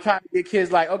I'm trying to get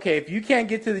kids like, okay, if you can't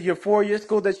get to your 4-year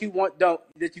school that you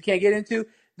can't get into,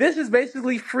 this is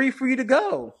basically free for you to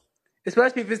go,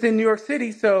 especially if it's in New York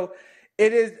City. So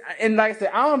it is. And like I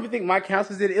said, I don't even think my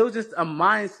counselors did it. It was just a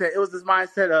mindset. It was this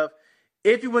mindset of,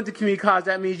 if you went to community college,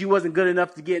 that means you wasn't good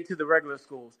enough to get into the regular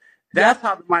schools. That's Yep.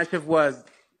 how the mind shift was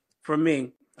for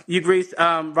me. You agree,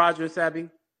 Roger and Sabby?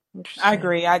 I Interesting.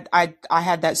 agree. I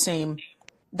had that same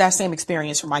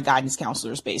experience from my guidance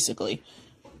counselors. Basically,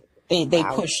 they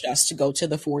Wow. pushed us to go to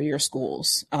the 4-year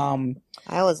schools. I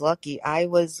was lucky. I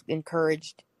was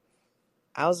encouraged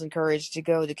to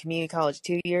go to community college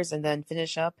 2 years and then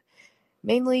finish up.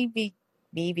 Mainly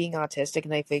me being autistic,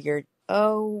 and I figured,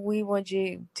 oh, we want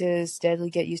you to steadily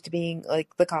get used to being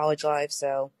like the college life,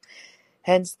 so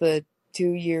hence the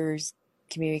 2 years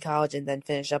community college and then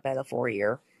finish up at a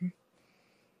 4-year.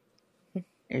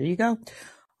 There you go.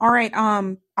 All right.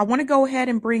 I want to go ahead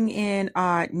and bring in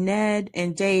Ned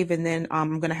and Dave, and then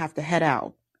I'm gonna have to head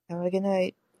out. Have a good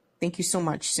night. Thank you so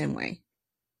much, Sinway.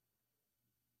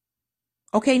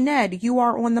 Okay, Ned, you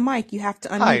are on the mic. You have to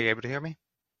Hi, unmute. you able to hear me?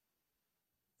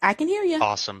 I can hear you.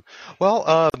 Awesome.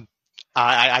 Well,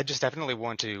 I just definitely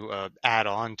want to add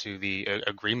on to the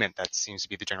agreement that seems to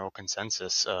be the general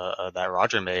consensus that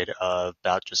Roger made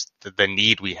about just the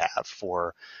need we have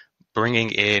for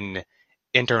bringing in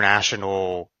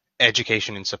international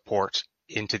education and support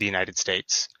into the United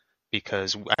States,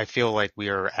 because I feel like we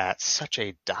are at such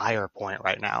a dire point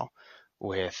right now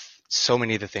with so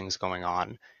many of the things going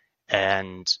on.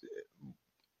 And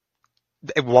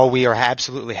while we are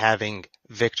absolutely having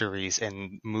victories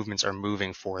and movements are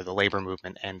moving for the labor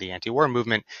movement and the anti-war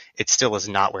movement, it still is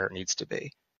not where it needs to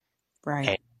be.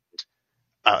 Right.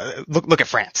 And look at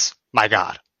France. My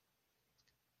God.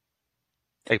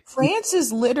 France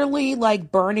is literally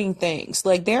like burning things.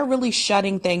 Like, they're really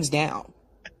shutting things down.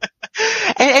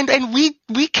 And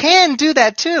we can do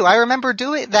that too. I remember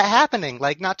that happening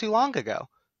like not too long ago.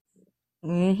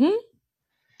 Mm-hmm.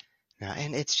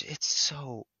 And it's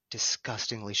so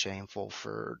disgustingly shameful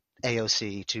for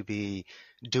AOC to be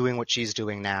doing what she's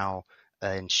doing now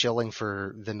and shilling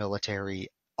for the military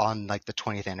on like the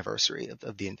 20th anniversary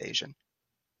of the invasion.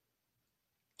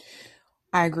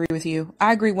 I agree with you.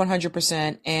 I agree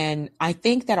 100%. And I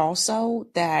think that also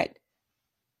that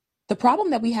the problem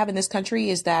that we have in this country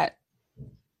is that,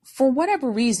 for whatever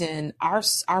reason, our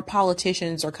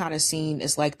politicians are kind of seen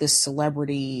as like this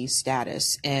celebrity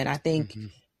status, and I think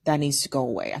that needs to go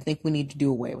away. I think we need to do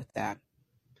away with that.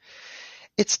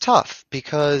 It's tough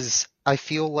because I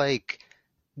feel like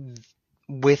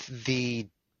with the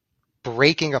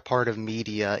breaking apart of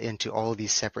media into all of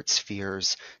these separate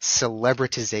spheres,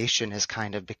 celebritization has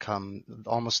kind of become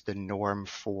almost the norm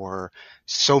for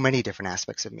so many different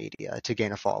aspects of media to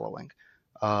gain a following.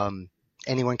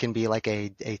 Anyone can be like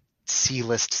a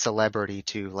C-list celebrity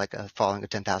to like a following of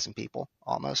 10,000 people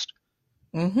almost.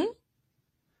 Mm-hmm.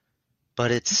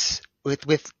 But it's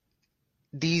with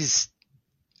these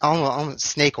almost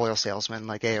snake oil salesmen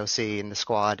like AOC and the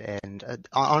squad, and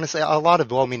honestly a lot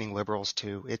of well-meaning liberals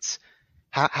too. It's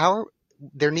how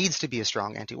there needs to be a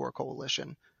strong anti-war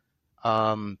coalition.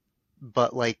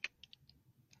 But like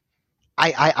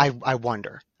I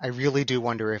wonder, I really do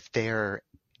wonder if they're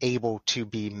able to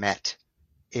be met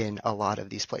in a lot of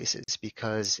these places,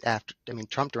 because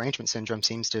Trump derangement syndrome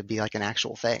seems to be like an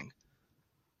actual thing.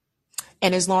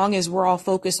 And as long as we're all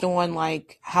focused on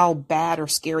like how bad or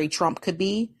scary Trump could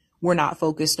be, we're not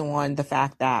focused on the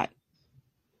fact that,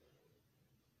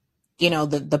 you know,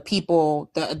 the people,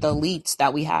 the elites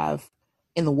that we have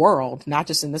in the world, not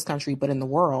just in this country, but in the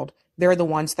world, they're the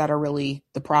ones that are really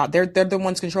they're the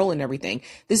ones controlling everything.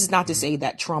 This is not to say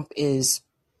that Trump is,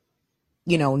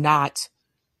 you know, not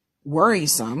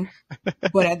worrisome,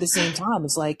 but at the same time,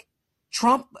 it's like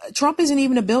Trump isn't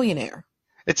even a billionaire.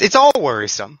 It's all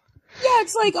worrisome. Yeah,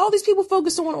 it's like all these people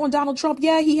focus on Donald Trump.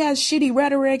 Yeah, he has shitty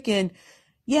rhetoric, and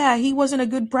yeah, he wasn't a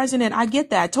good president. I get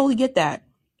that. Totally get that.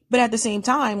 But at the same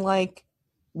time, like,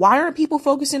 why aren't people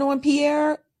focusing on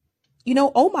Pierre, you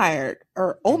know, Omidyar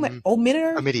or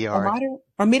Omidyar?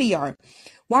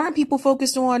 Why aren't people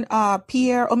focused on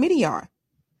Pierre Omidyar?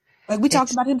 Like, we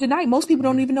talked about him tonight. Most people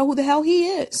don't even know who the hell he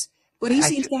is. But he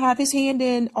seems to have his hand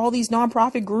in all these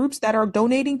nonprofit groups that are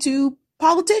donating to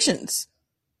politicians.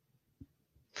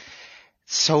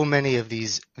 So many of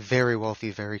these very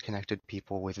wealthy, very connected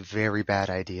people with very bad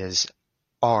ideas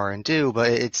are and do,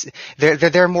 but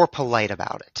they're more polite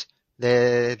about it.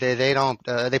 They don't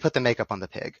they put the makeup on the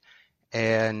pig,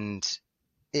 and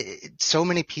so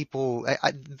many people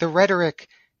the rhetoric.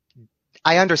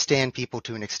 I understand people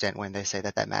to an extent when they say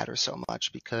that matters so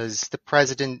much, because the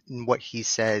president and what he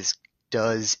says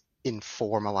does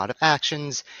inform a lot of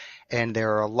actions, and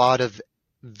there are a lot of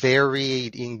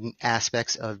varying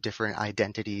aspects of different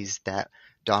identities that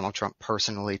Donald Trump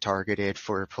personally targeted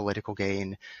for political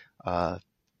gain,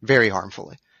 very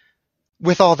harmfully.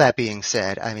 With all that being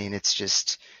said, I mean, it's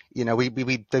just,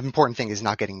 the important thing is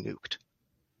not getting nuked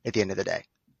at the end of the day.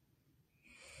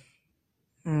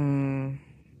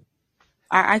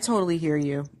 I totally hear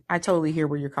you. I totally hear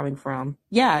where you're coming from.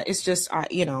 Yeah, it's just,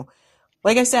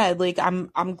 like I said, like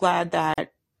I'm glad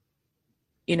that,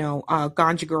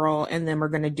 Ganja Girl and them are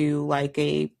going to do like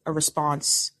a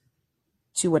response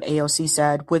to what AOC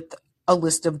said with a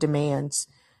list of demands,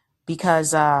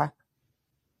 because, I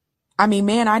mean,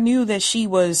 man, I knew that she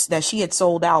had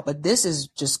sold out, but this is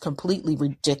just completely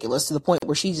ridiculous to the point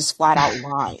where she's just flat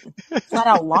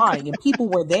out lying, and people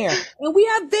were there, and we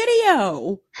have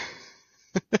video.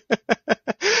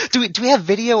 Do we have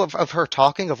video of her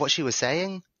talking, of what she was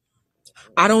saying?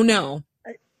 I don't know.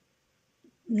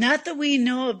 Not that we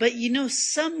know of, but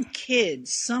some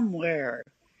kids somewhere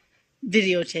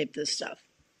videotape this stuff.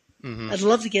 Mm-hmm. I'd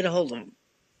love to get a hold of them.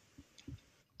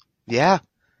 Yeah.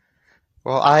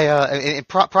 Well,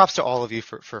 props to all of you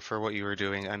for what you were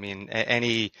doing. I mean,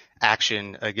 any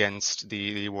action against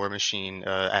the war machine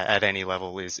at any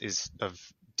level is of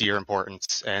dear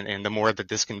importance, and the more that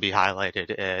this can be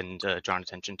highlighted and drawn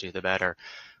attention to, the better.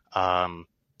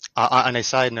 On a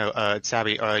side note,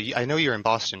 Sabby, I know you're in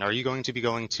Boston. Are you going to be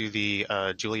going to the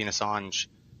Julian Assange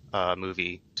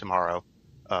movie tomorrow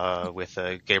with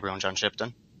Gabriel and John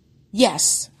Shipton?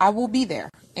 Yes, I will be there,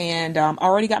 and I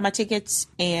already got my tickets,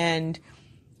 and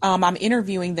I'm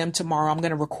interviewing them tomorrow. I'm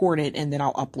going to record it, and then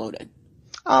I'll upload it.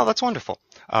 Oh, that's wonderful.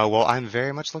 Well, I'm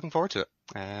very much looking forward to it.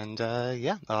 And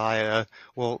I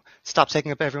will stop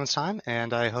taking up everyone's time,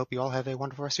 and I hope you all have a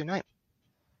wonderful rest of your night.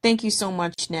 Thank you so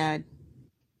much, Ned.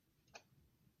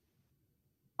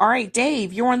 All right,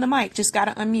 Dave, you're on the mic. Just got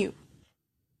to unmute.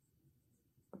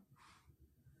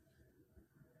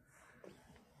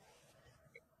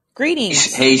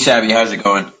 Greetings. Hey, Sabby, how's it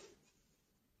going?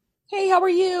 Hey, how are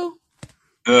you?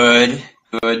 Good,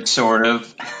 sort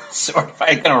of.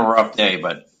 I had kind of a rough day,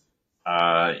 but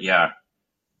yeah.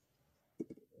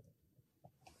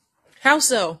 How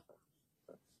so?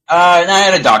 I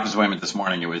had a doctor's appointment this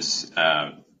morning. It was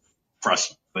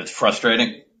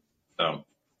frustrating. So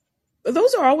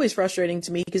those are always frustrating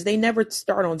to me because they never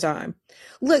start on time.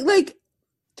 Like,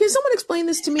 can someone explain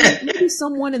this to me? Maybe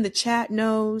someone in the chat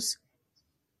knows.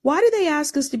 Why do they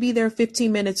ask us to be there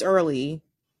 15 minutes early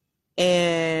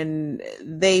and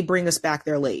they bring us back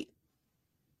there late?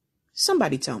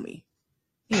 Somebody tell me.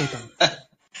 Anything.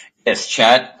 Yes,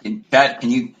 chat. Chat,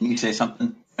 can you say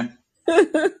something?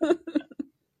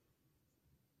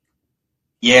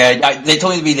 Yeah, they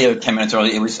told me to be there 10 minutes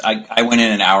early. I went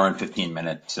in an hour and 15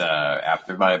 minutes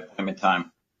after my appointment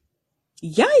time.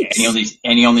 Yikes!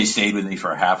 And he only stayed with me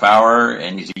for a half hour,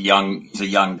 and he's a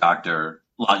young doctor,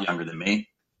 a lot younger than me.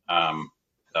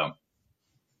 So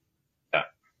yeah.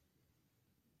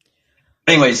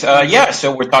 Anyways,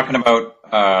 so we're talking about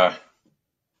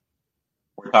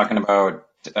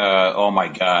oh my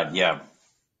God, yeah.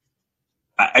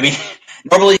 I mean,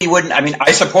 normally you wouldn't. I mean,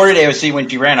 I supported AOC when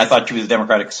she ran. I thought she was a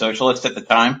Democratic Socialist at the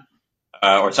time,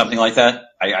 or something like that.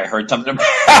 I heard something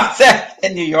about that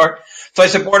in New York. So I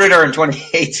supported her in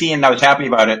 2018, and I was happy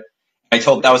about it. I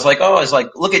was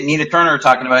like, look at Nina Turner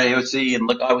talking about AOC, and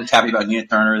look, I was happy about Nina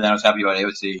Turner, and then I was happy about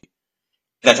AOC. At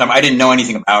that time, I didn't know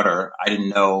anything about her. I didn't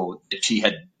know that she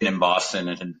had been in Boston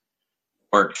and had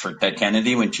worked for Ted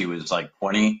Kennedy when she was like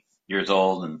 20 years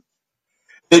old, and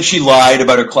that she lied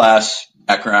about her class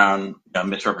background,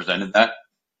 misrepresented that.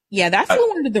 Yeah, that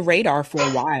flew under the radar for a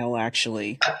while,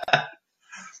 actually.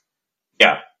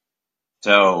 Yeah.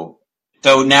 So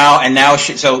now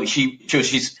she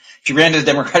ran to the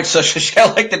Democratic Socialist. She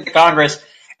got elected to Congress,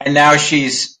 and now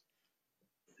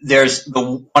there's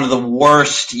one of the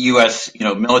worst U.S.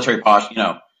 military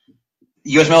posture.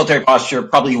 U.S. military posture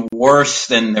probably worse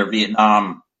than their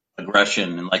Vietnam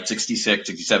aggression in like 66,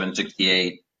 67,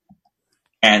 68.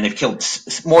 And they've killed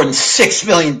more than 6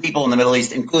 million people in the Middle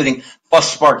East, including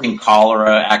plus sparking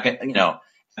cholera,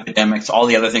 epidemics, all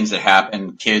the other things that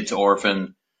happen, kids,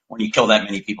 orphan, when you kill that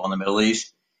many people in the Middle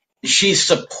East. She's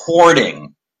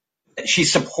supporting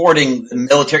the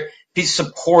military. She's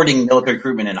supporting military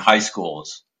recruitment in high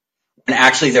schools, and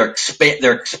actually they're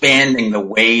expanding the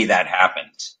way that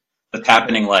happens. It's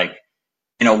happening like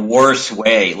in a worse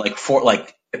way, like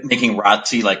making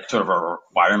ROTC like sort of a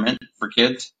requirement for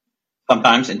kids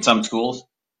sometimes in some schools.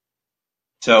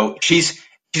 So she's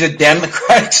a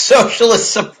democratic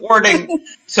socialist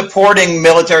supporting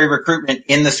military recruitment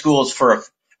in the schools for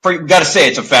you got to say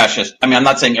it's a fascist. I mean, I'm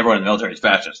not saying everyone in the military is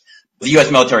fascist. The U.S.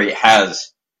 military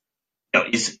has,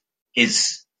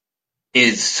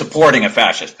 is supporting a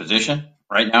fascist position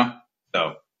right now.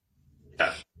 So,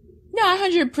 yeah. No, I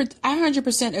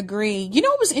 100% agree. You know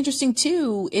what was interesting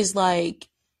too is like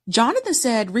Jonathan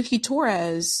said Ricky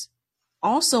Torres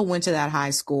also went to that high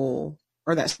school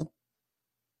or that.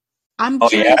 I'm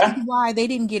curious why they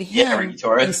didn't get him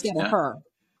instead of her.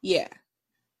 Yeah.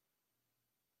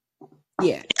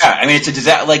 Yeah. Yeah. I mean, it's a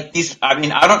disaster. Like these. I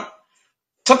mean,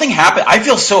 something happened. I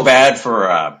feel so bad for.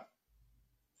 I'm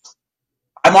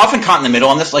often caught in the middle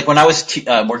on this. Like when I was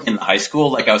working in the high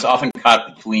school, like I was often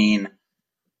caught between,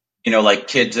 like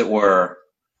kids that were.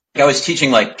 Like I was teaching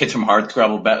like kids from hard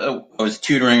scrabble. I was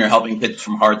tutoring or helping kids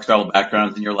from hard scrabble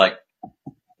backgrounds, and you're like,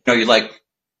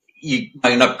 you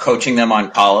end up coaching them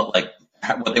on college, like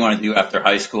what they want to do after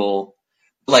high school.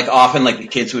 Like often, like the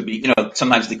kids would be,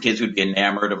 sometimes the kids would be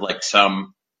enamored of like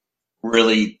some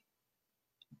really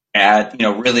bad,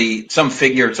 really some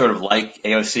figure sort of like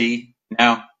AOC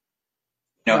now,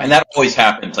 right. And that always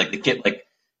happens. Like the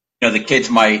the kids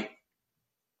might,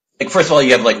 like, first of all,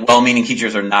 you have like well-meaning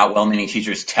teachers or not well-meaning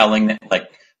teachers telling them,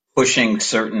 like pushing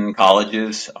certain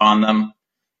colleges on them.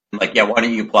 Like, yeah, why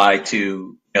don't you apply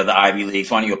to, the Ivy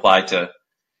Leagues? Why don't you apply to,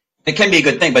 it can be a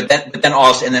good thing, but then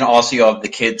also you have the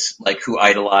kids like who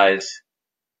idolize.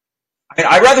 I mean,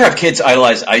 I'd rather have kids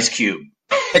idolize Ice Cube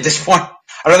at this point.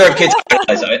 I'd rather have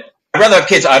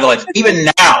kids idolize even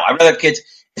now. I'd rather have kids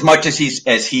as much as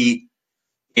he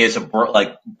is a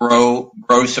bro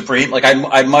supreme. Like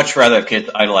I'd much rather have kids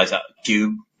idolize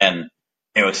Cube and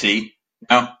AOC.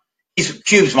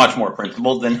 Cube's much more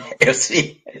principled than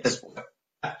AOC at this point.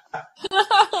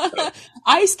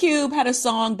 Ice Cube had a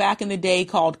song back in the day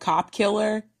called Cop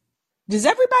Killer. Does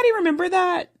everybody remember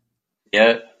that?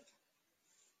 Yeah.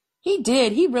 He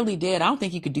did. He really did. I don't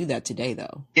think you could do that today,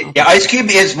 though. Yeah, Ice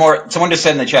Cube is more, someone just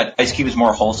said in the chat, Ice Cube is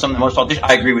more wholesome than most politicians.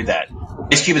 I agree with that.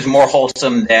 Ice Cube is more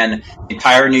wholesome than the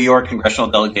entire New York congressional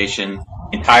delegation,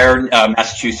 entire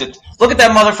Massachusetts. Look at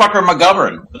that motherfucker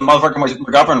McGovern. The motherfucker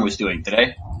McGovern was doing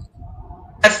today.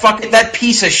 That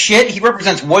piece of shit. He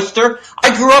represents Worcester.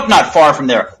 I grew up not far from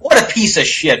there. What a piece of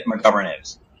shit McGovern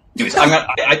is. Anyways,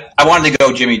 I wanted to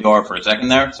go Jimmy Dore for a second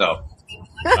there, so.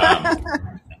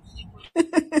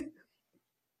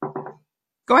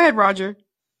 Go ahead, Roger.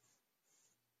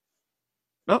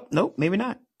 Oh, nope, maybe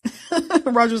not.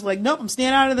 Roger's like, nope, I'm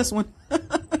staying out of this one.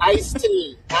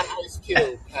 Ice-T, not Ice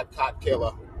Cube, had Cop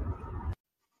Killer.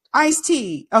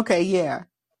 Ice-T. Okay, yeah.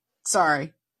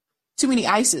 Sorry. Too many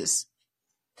ices.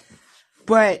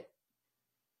 But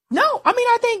no, I mean,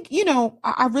 I think,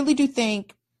 I really do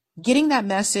think getting that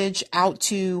message out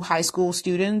to high school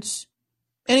students,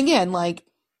 and again, like,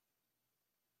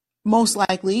 most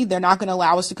likely they're not going to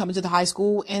allow us to come into the high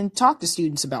school and talk to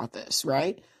students about this,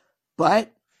 right?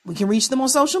 But we can reach them on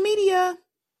social media.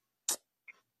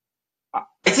 I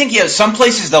think, some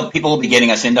places people will be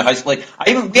getting us into high school. Like,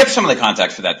 we have some of the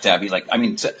contacts for that, Tabby. Like, I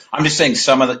mean, I'm just saying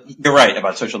you're right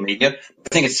about social media. I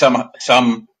think it's some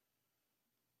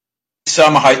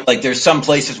like there's some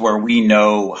places where we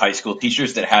know high school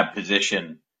teachers that have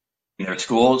position in their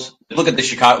schools. Look at the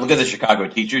Chicago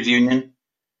Teachers Union.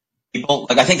 People,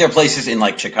 like, I think there are places in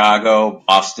like Chicago,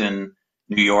 Boston,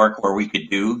 New York where we could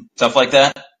do stuff like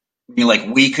that. I mean,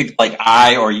 like we could, like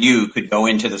I or you could go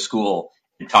into the school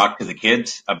and talk to the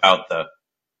kids about the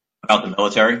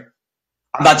military.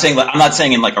 I'm not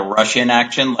saying in like a Russian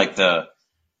action, like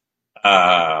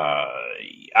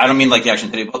I don't mean like the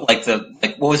action today, but like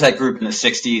what was that group in the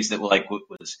 60s that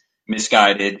was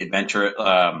misguided adventure,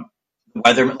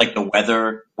 weathermen.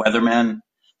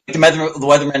 The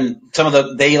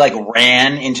weathermen, they like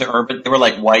ran into urban, they were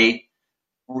like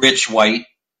rich white,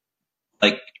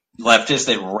 like leftists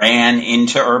that ran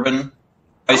into urban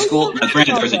high school. Now,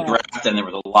 granted, there was a draft and there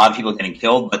was a lot of people getting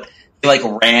killed, but they like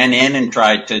ran in and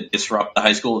tried to disrupt the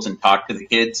high schools and talk to the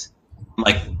kids,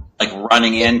 like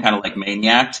running in kind of like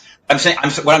maniacs.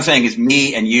 What I'm saying is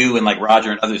me and you and like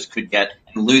Roger and others and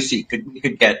Lucy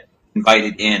could get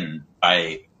invited in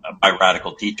by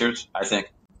radical teachers, I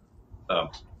think. So.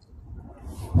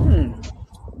 Well,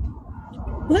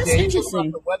 that's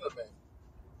interesting. The weatherman.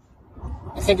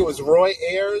 I think it was Roy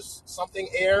Ayers, something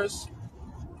Ayers.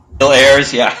 Bill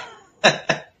Ayers, yeah.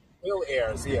 Bill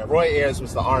Ayers, yeah. Roy Ayers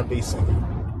was the R&B singer.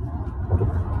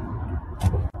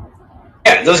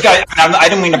 Yeah, Yeah, those guys. I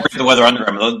didn't mean to bring the weather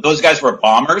underground. Those guys were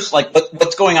bombers. Like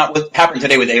what's going on? What happened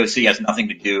today with AOC has nothing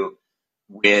to do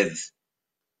with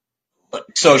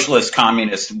socialist,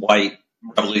 communist, white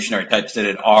revolutionary types that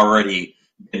had already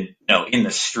been, in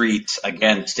the streets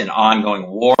against an ongoing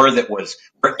war that was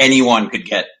where anyone could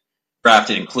get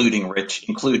drafted, including rich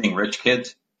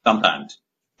kids. Sometimes,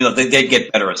 they'd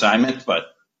get better assignments, but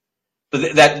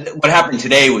that what happened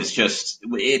today was just,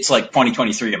 it's like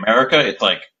 2023 America.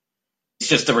 It's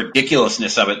just the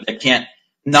ridiculousness of it. They can't.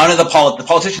 None of the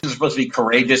politicians are supposed to be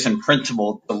courageous and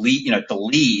principled to lead. To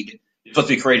lead, you're supposed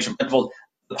to be courageous and principled.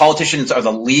 The politicians are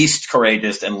the least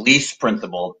courageous and least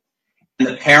principled, and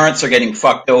the parents are getting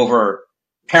fucked over.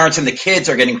 Parents and the kids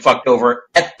are getting fucked over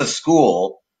at the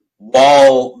school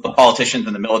while the politicians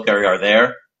and the military are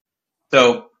there.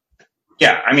 So,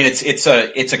 yeah, I mean, it's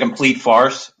a complete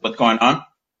farce what's going on,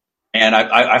 and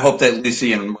I hope that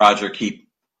Lucy and Roger keep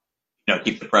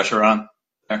the pressure on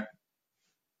there.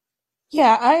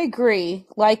 Yeah, I agree.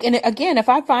 Like, and again, if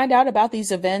I find out about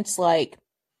these events like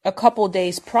a couple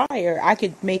days prior, I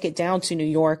could make it down to New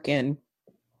York and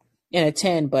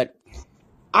attend. But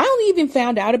I only even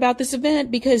found out about this event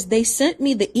because they sent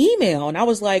me the email, and I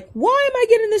was like, "Why am I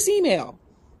getting this email?"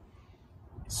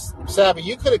 Savvy,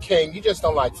 you could have came. You just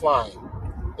don't like flying.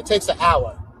 It takes an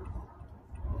hour.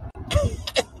 Yeah,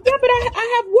 but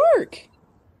I have work.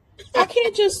 I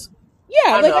can't just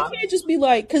I can't just be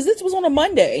like, because this was on a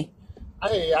Monday.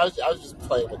 I was just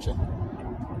playing with you.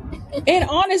 And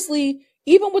honestly,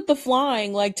 even with the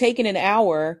flying, like taking an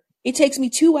hour, it takes me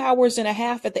 2 hours and a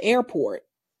half at the airport.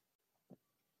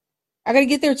 I gotta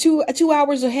get there 2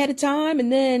 hours ahead of time,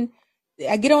 and then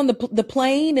I get on the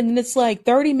plane, and then it's like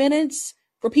 30 minutes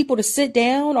for people to sit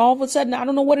down. All of a sudden, I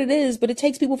don't know what it is, but it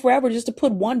takes people forever just to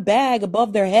put one bag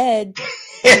above their head.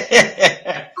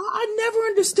 I never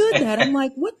understood that. I'm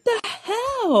like, what the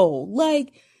hell?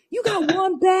 Like, you got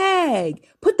one bag.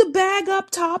 Put the bag up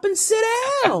top and sit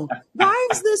down. Why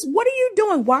is this? What are you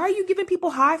doing? Why are you giving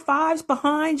people high fives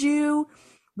behind you?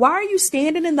 Why are you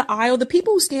standing in the aisle? The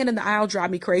people who stand in the aisle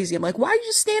drive me crazy. I'm like, why are you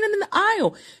just standing in the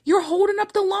aisle? You're holding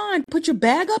up the line. Put your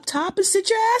bag up top and sit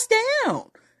your ass down.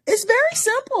 It's very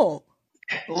simple.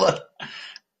 Look,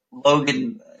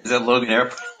 Logan, is that Logan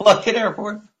Airport? Logan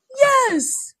Airport?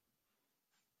 Yes.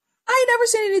 I ain't never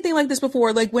seen anything like this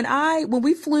before. Like when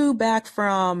we flew back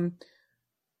from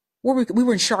where we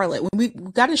were in Charlotte. When we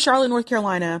got to Charlotte, North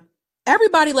Carolina,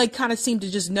 everybody like kind of seemed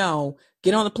to just know,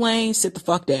 get on the plane, sit the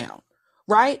fuck down.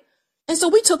 Right? And so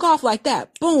we took off like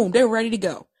that. Boom, they were ready to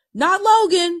go. Not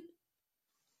Logan.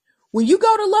 When you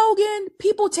go to Logan,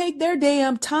 people take their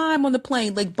damn time on the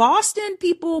plane. Like Boston,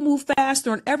 people move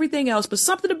faster and everything else. But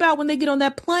something about when they get on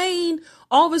that plane,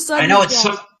 all of a sudden, I know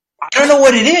I don't know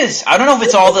what it is. I don't know if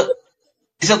it's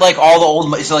is it like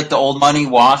is it like the old money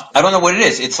washed? I don't know what it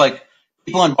is. It's like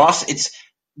people in Boston,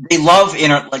 they love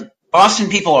Boston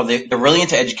people they're really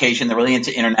into education. They're really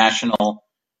into international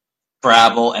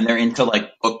travel, and they're into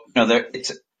like book, they're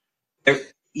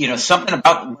something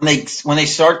about when they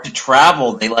start to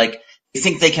travel, they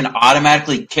think they can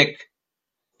automatically kick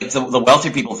the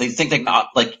wealthy people. They think they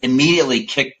can immediately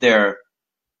kick their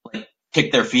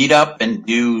feet up and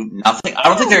do nothing. I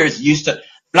don't think they're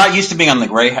not used to being on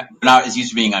not as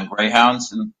used to being on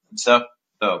Greyhounds and stuff.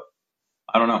 So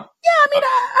I don't know. Yeah, I mean,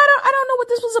 I don't know what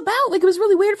this was about. Like, it was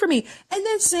really weird for me. And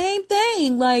then same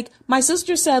thing, like my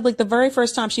sister said, like the very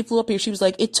first time she flew up here, she was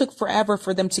like, it took forever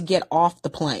for them to get off the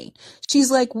plane.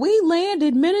 She's like, we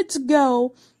landed minutes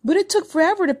ago, but it took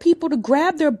forever to people to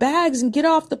grab their bags and get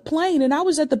off the plane. And I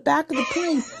was at the back of the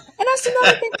plane. And that's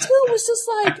another thing too, was just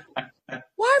like,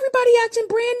 why everybody acting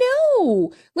brand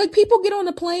new? Like people get on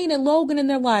the plane at Logan and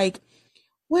they're like,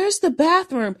 where's the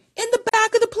bathroom? In the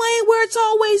back of the plane where it's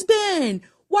always been.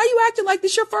 Why are you acting like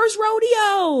this your first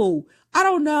rodeo? I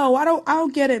don't know. I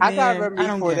don't get it, man. I got a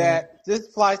remedy for that.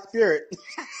 Just fly Spirit.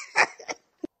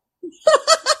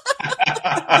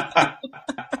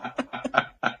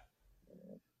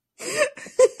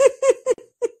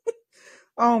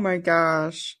 Oh my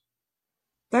gosh.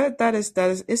 That is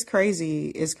it's crazy.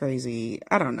 It's crazy.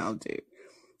 I don't know, dude.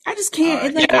 I just can't.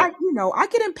 And like, I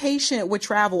get impatient with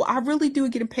travel. I really do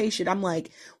get impatient. I'm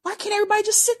like, why can't everybody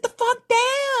just sit the fuck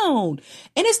down?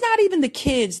 And it's not even the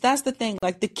kids. That's the thing.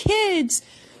 Like the kids,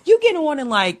 you get on and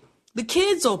like the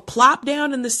kids will plop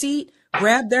down in the seat,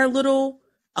 grab their little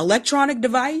electronic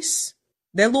device,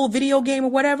 their little video game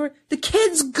or whatever. The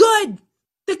kid's good.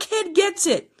 The kid gets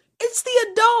it. It's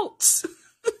the adults.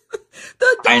 The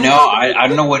adults. I know. I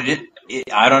don't know what it is.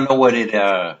 I don't know what it.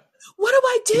 What do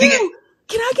I do?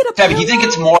 Can I get a pillow? You think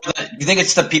it's more? You think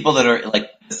it's the people that are like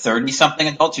the 30-something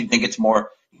adults? You think it's more?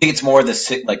 You think it's more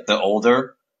the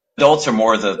older adults or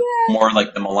more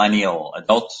like the millennial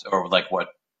adults, or like what?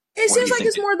 It What do seems you like think?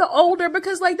 it's more the older,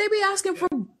 because like they be asking for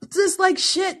this like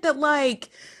shit that like,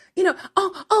 the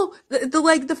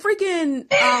freaking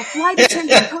flight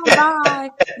attendant come by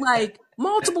like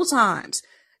multiple times.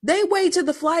 They wait till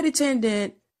the flight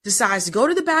attendant decides to go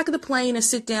to the back of the plane and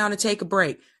sit down and take a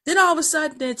break. Then all of a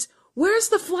sudden it's, where's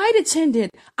the flight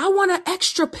attendant? I want an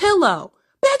extra pillow.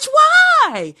 Bitch,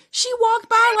 why? She walked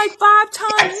by like 5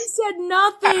 times. You said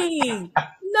nothing.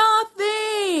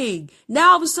 Nothing.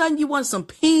 Now all of a sudden you want some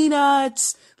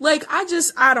peanuts. Like, I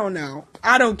don't know.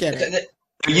 I don't get it.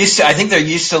 I think they're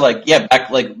used to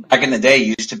back in the day,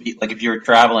 used to be like if you were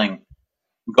traveling,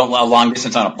 go a long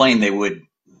distance on a plane, they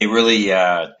really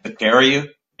took care of you,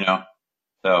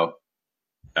 So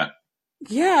yeah.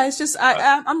 Yeah, it's just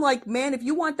I'm like, man, if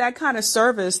you want that kind of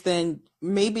service, then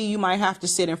maybe you might have to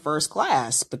sit in first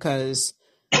class, because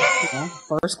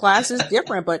first class is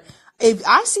different. But if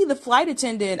I see the flight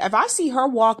attendant, if I see her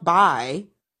walk by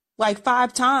like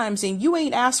 5 times and you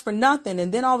ain't asked for nothing,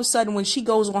 and then all of a sudden when she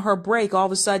goes on her break, all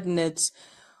of a sudden it's,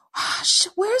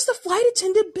 where's the flight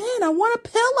attendant been? I want a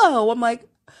pillow. I'm like,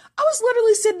 I was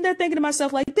literally sitting there thinking to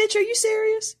myself, like, bitch, are you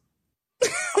serious?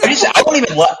 I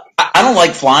don't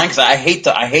like flying because I hate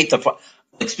the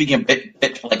like, speaking of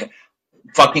bit like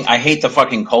fucking, I hate the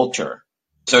fucking culture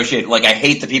associated. Like, I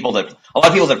hate a lot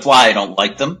of people that fly, I don't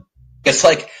like them. It's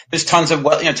like there's tons of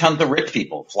rich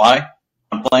people fly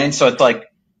on planes, so it's like,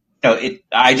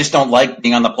 I just don't like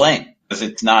being on the plane because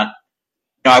it's not,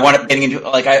 I wind up getting into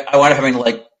like I wind up having to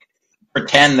like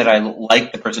pretend that I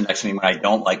like the person next to me when I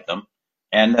don't like them,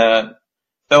 and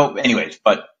so anyways,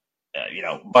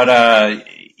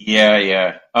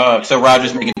 yeah. Oh, so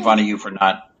Roger's making fun of you for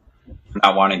not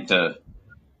wanting to.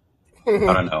 I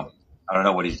don't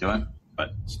know what he's doing,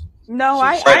 but no,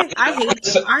 I hate.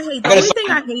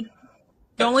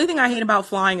 The only thing I hate about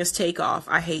flying is takeoff.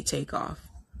 I hate takeoff,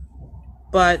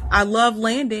 but I love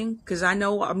landing because I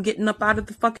know I'm getting up out of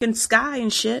the fucking sky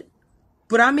and shit.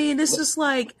 But I mean, it's just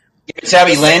like,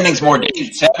 Savvy, landing's more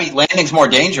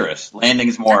dangerous.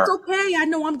 Landing's more. That's okay. I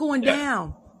know I'm going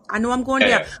down. I know I'm going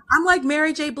down. I'm like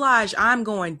Mary J. Blige. I'm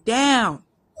going down.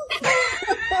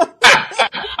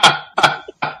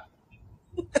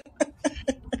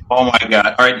 Oh my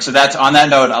God. All right. So that's on that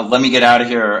note. Let me get out of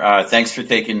here. Thanks for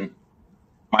taking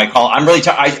my call. I'm really,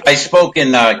 I spoke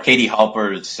in Katie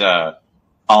Halper's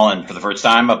Holland for the first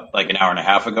time like an hour and a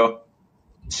half ago.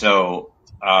 So,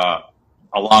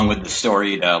 along with the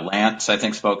storied Lance, I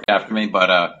think, spoke after me.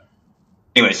 But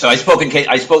anyway, so I spoke. That's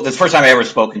the first time I ever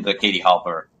spoken to Katie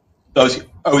Halper. So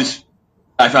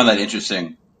I found that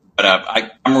interesting. But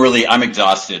I'm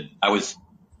exhausted. I was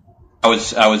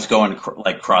going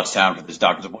like cross town for this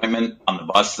doctor's appointment on the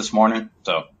bus this morning.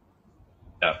 So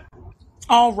yeah.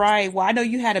 All right. Well, I know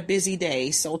you had a busy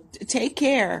day, so take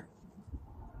care.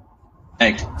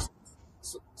 Thanks.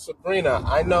 Sabrina,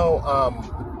 I know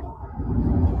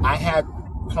I had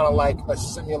kind of like a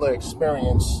similar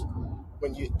experience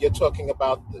when you're talking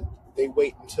about they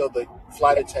wait until the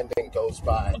flight attendant goes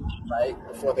by, right,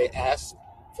 before they ask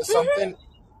for something.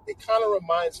 It kind of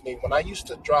reminds me when I used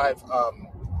to drive a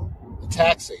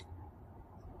taxi.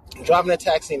 Driving a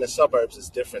taxi in the suburbs is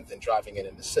different than driving it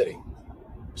in the city.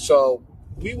 So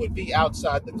we would be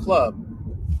outside the club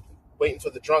waiting for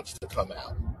the drunks to come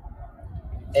out.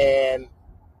 And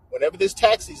whenever there's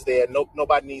taxis there,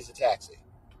 nobody needs a taxi.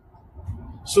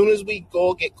 Soon as we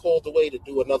get called away to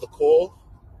do another call,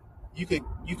 you could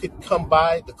come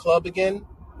by the club again,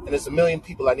 and there's a million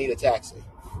people that need a taxi.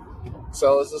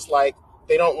 So it's just like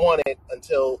they don't want it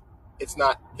until it's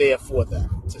not there for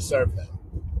them to serve them.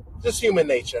 Just human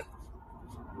nature.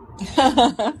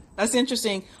 That's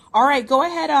interesting. All right, go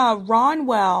ahead, Ron.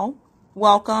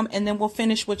 Welcome, and then we'll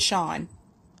finish with Sean.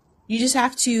 You just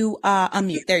have to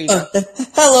unmute. There you go.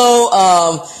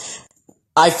 Hello.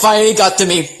 I finally got to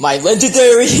meet my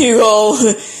legendary hero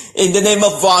in the name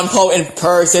of Ron Paul in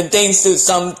person, thanks to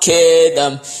some kid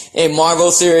in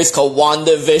Marvel series called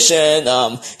WandaVision,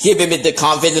 giving me the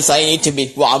confidence I need to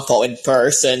meet Ron Paul in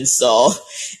person. So,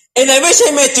 and I wish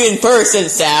I met you in person,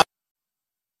 Sam.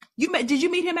 Did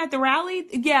you meet him at the rally?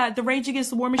 Yeah, the Rage Against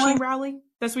the War Machine rally.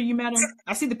 That's where you met him.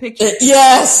 I see the picture.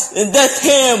 Yes, that's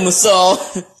him. So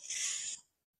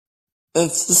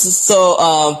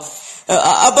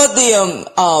about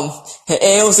the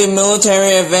AOC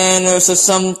military event or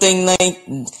something like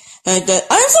that.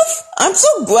 I'm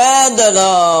so glad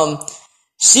that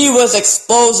she was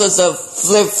exposed as a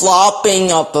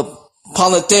flip-flopping of a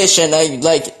politician,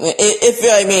 if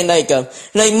I mean, like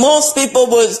most people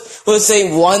would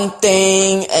say one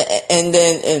thing,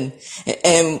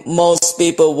 and most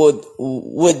people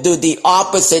would do the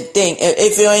opposite thing,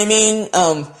 if you know what I mean.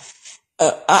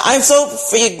 I'm so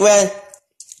freaking glad.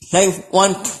 Like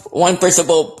one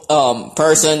principal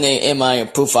person in my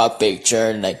profile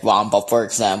picture, like Wampa, for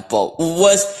example,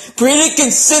 was pretty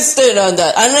consistent on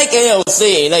that. Unlike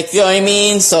AOC, like, you know what I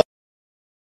mean? So.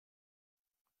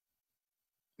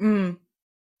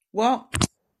 Well,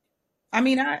 I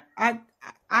mean,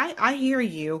 I hear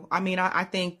you. I mean, I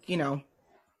think, you know,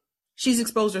 she's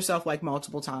exposed herself like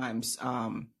multiple times.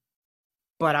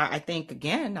 But I think,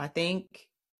 again, I think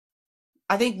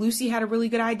Lucy had a really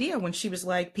good idea when she was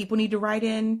like, people need to write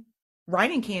in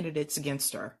write-in candidates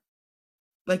against her.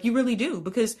 Like, you really do.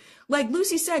 Because, like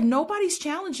Lucy said, nobody's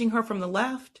challenging her from the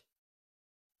left.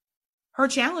 Her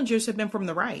challengers have been from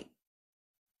the right.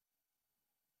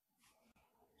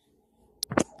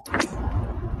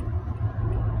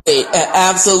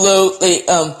 Absolutely.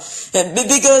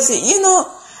 Because, you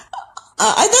know,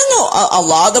 I don't know a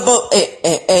lot about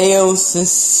AOC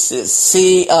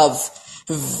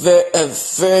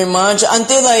very much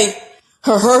until like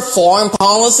her foreign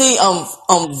policy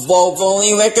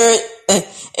voting record, and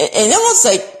it was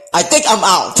like, I think I'm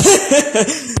out.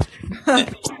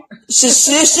 she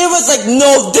was like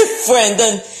no different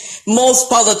than most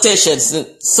politicians.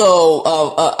 So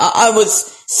I would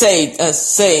say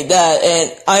that,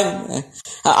 and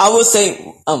I would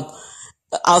say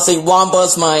I'll say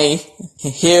Wampa's my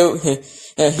hero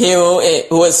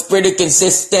who was pretty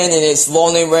consistent in his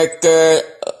voting record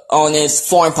on his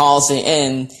foreign policy,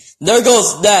 and there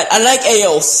goes that. I like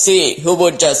AOC, who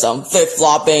would just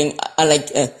flip-flopping. I like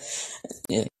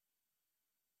yeah.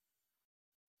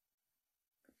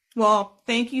 Well,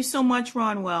 thank you so much,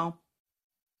 Ronwell.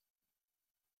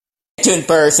 In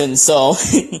person, so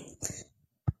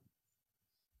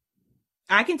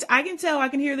I can tell, I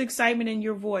can hear the excitement in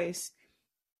your voice.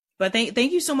 But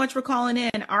thank you so much for calling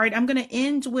in. All right, I'm going to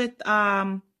end with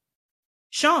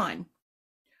Sean.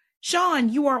 Sean,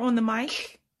 you are on the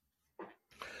mic.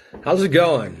 How's it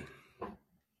going?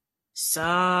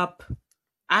 Sup?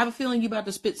 I have a feeling you're about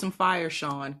to spit some fire,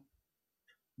 Sean.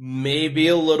 Maybe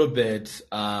a little bit.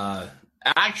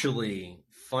 Actually,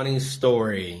 funny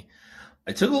story.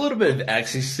 I took a little bit of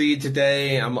ecstasy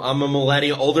today. I'm a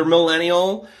millennial, older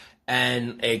millennial,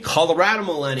 and a Colorado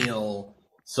millennial.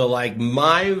 So, like,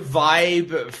 my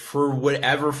vibe, for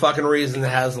whatever fucking reason,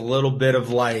 has a little bit of,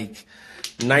 like,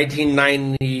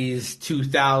 1990s,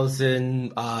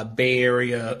 2000 Bay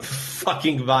Area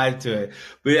fucking vibe to it.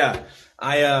 But, yeah,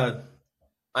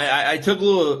 I took a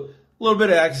little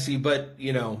bit of ecstasy, but,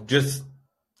 you know, just,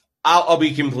 I'll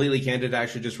be completely candid,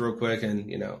 actually, just real quick,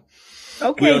 and, you know.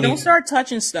 Okay, don't start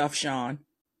touching stuff, Sean.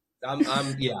 No.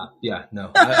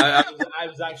 I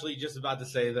was actually just about to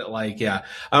say that, like, yeah,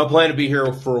 I don't plan to be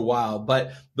here for a while.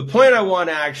 But the point I want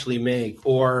to actually make,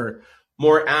 or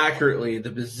more accurately, the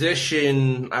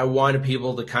position I wanted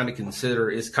people to kind of consider,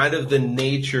 is kind of the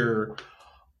nature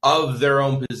of their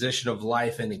own position of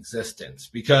life and existence.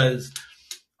 Because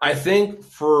I think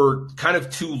for kind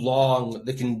of too long,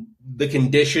 the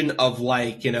condition of,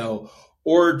 like, you know,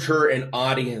 orator and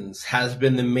audience has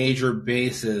been the major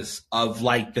basis of,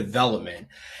 like, development.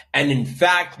 And in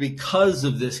fact, because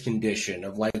of this condition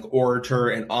of, like, orator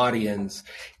and audience,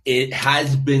 it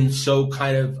has been so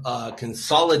kind of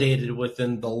consolidated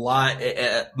within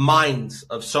the minds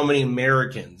of so many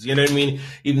Americans. You know what I mean?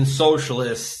 Even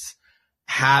socialists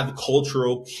have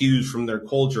cultural cues from their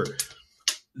culture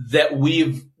that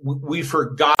we've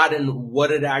forgotten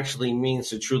what it actually means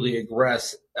to truly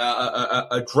address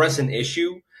an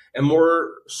issue, and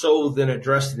more so than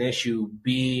address an issue,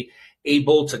 be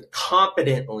able to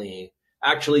competently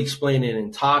actually explain it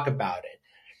and talk about it.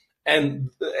 And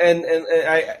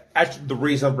I actually, the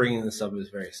reason I'm bringing this up is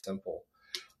very simple.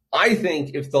 I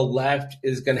think if the left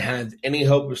is going to have any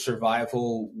hope of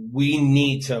survival, we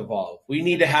need to evolve. We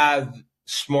need to have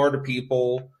smarter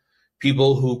people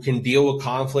who can deal with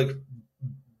conflict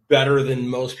better than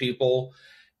most people,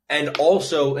 and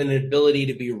also an ability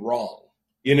to be wrong.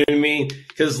 You know what I mean?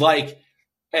 Because, like,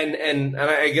 and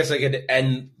I guess I could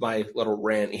end my little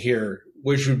rant here,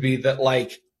 which would be that,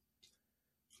 like,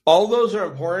 all those are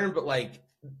important, but, like,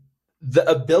 the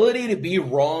ability to be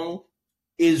wrong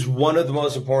is one of the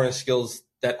most important skills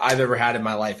that I've ever had in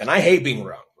my life. And I hate being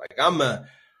wrong. Like, I'm an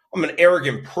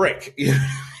arrogant prick. You know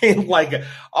what I mean? Like,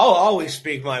 I'll always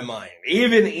speak my mind,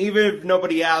 even if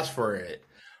nobody asks for it.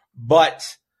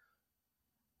 But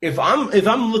if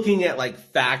I'm looking at, like,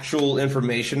 factual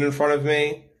information in front of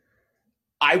me,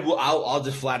 I'll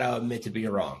just flat out admit to being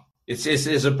wrong. It's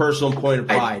a personal point of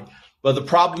pride. But the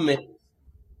problem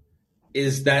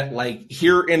is that, like,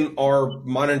 here in our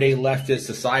modern day leftist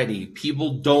society,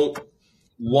 people don't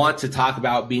want to talk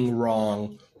about being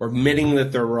wrong or admitting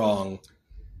that they're wrong.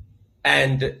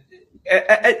 And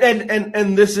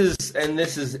this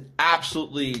is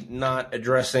absolutely not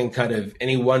addressing kind of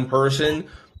any one person,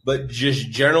 but just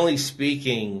generally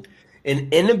speaking, an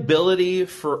inability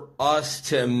for us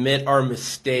to admit our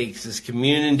mistakes as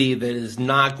community that is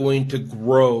not going to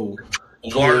grow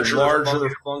larger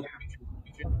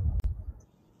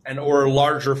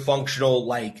functional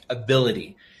like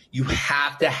ability. You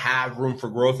have to have room for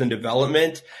growth and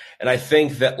development. And I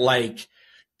think that, like,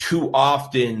 too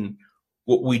often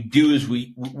what we do is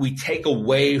we take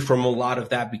away from a lot of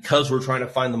that because we're trying to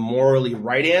find the morally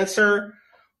right answer,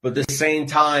 but at the same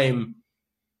time,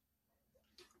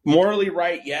 morally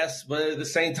right, yes, but at the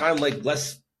same time, like,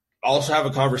 let's also have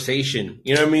a conversation,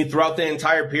 you know what I mean, throughout the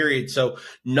entire period, so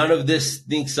none of this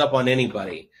sneaks up on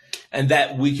anybody, and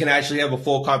that we can actually have a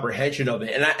full comprehension of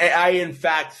it. And I in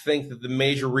fact think that the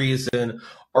major reason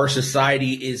our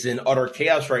society is in utter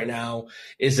chaos right now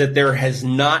is that there has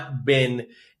not been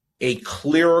a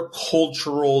clear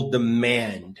cultural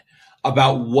demand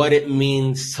about what it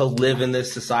means to live in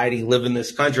this society, live in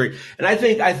this country. And I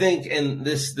think, and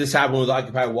this happened with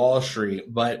Occupy Wall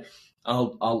Street, but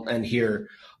I'll end here.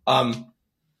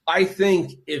 I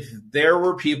think if there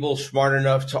were people smart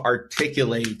enough to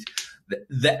articulate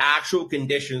the actual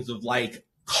conditions of, like,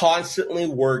 constantly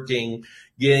working,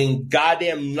 getting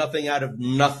goddamn nothing out of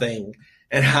nothing,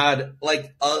 and had,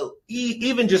 like,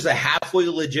 even just a halfway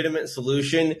legitimate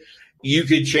solution, you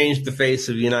could change the face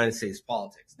of United States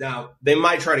politics. Now, they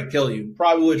might try to kill you,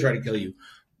 probably would try to kill you.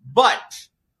 But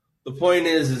the point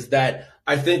is that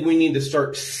I think we need to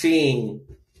start seeing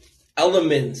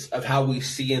elements of how we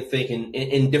see and think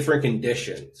in different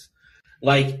conditions.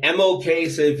 Like MLK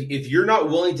said, if you're not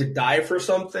willing to die for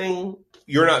something,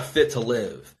 you're not fit to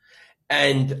live.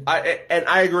 And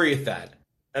I agree with that.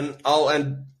 And I'll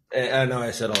end. I know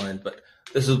I said I'll end, but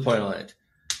this is the point I'll end.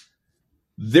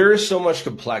 There is so much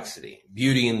complexity,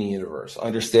 beauty in the universe,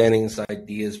 understandings,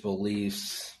 ideas,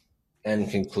 beliefs,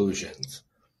 and conclusions.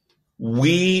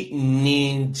 We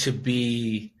need to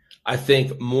be, I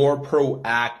think, more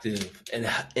proactive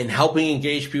in helping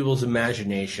engage people's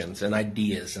imaginations and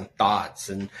ideas and thoughts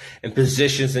and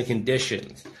positions and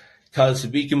conditions. Because to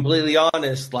be completely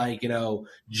honest, like, you know,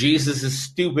 Jesus is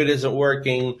stupid isn't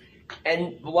working.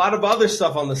 And a lot of other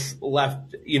stuff on the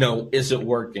left, you know, isn't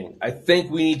working. I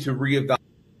think we need to reevaluate.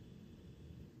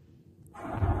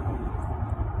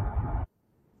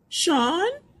 Sean?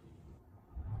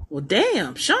 Well,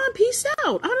 damn. Sean, peace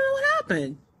out. I don't know what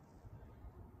happened.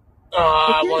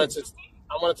 I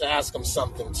wanted to ask him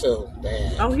something too.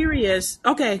 Damn. Oh, here he is.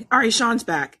 Okay. All right. Sean's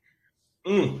back.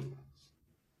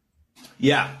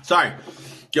 Yeah. Sorry.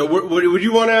 Yo, what would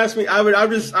you want to ask me? I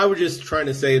was just trying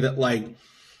to say that, like,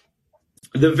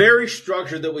 the very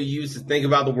structure that we use to think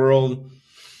about the world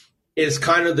is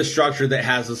kind of the structure that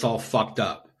has us all fucked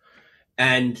up.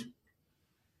 And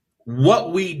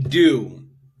what we do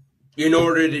in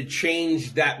order to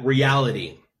change that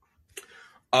reality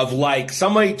of, like,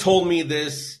 somebody told me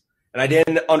this and I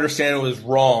didn't understand it was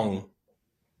wrong,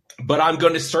 but I'm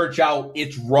going to search out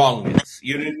its wrongness.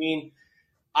 You know what I mean?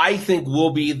 I think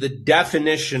will be the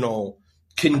definitional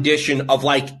condition of,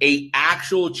 like, a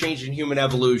actual change in human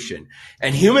evolution.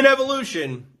 And human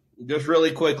evolution, just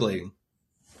really quickly,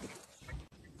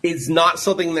 is not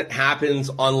something that happens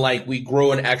on, like, we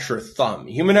grow an extra thumb.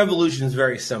 Human evolution is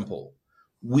very simple.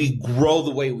 We grow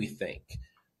the way we think.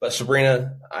 But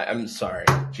Sabrina, I'm sorry.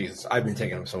 Jesus, I've been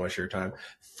taking up so much of your time.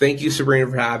 Thank you, Sabrina,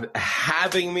 for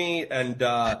having me. And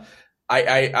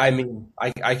I mean,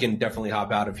 I can definitely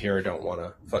hop out of here. I don't want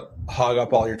to hog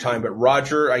up all your time. But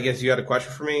Roger, I guess you had a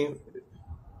question for me?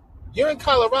 You're in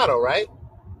Colorado, right?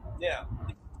 Yeah.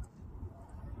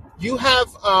 You have,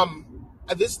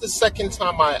 this is the second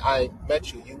time I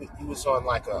met you. You was on,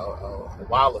 like, a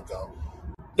while ago.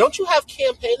 Don't you have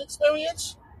campaign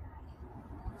experience?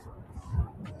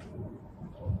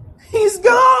 He's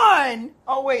gone.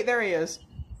 Oh, wait, there he is.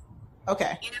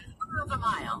 Okay. In a quarter of a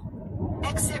mile,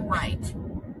 exit right.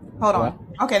 Hold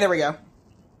on. Okay, there we go.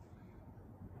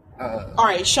 All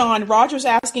right, Sean, Roger's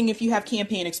asking if you have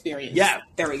campaign experience. Yeah.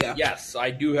 There we go. Yes,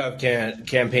 I do have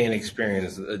campaign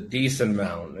experience, a decent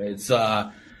amount. It's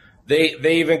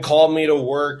they even called me to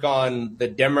work on the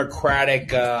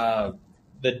Democrats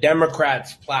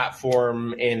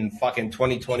platform in fucking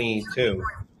 2022.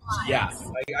 Yeah,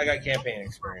 I got campaign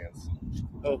experience.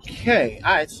 Okay.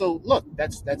 All right. So look,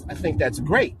 that's I think that's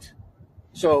great.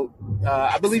 So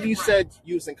I believe you said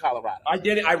you was in Colorado. I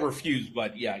did it. I refused,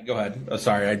 but yeah, go ahead.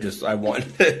 Sorry, I won.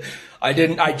 I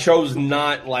didn't. I chose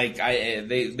not like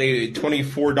they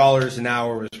 $24 an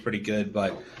hour was pretty good,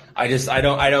 but I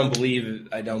don't believe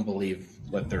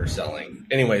what they're selling.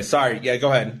 Anyway, sorry. Yeah,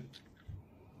 go ahead.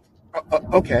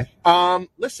 Okay.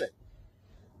 Listen,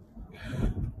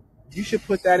 you should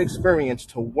put that experience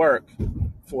to work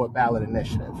for a ballot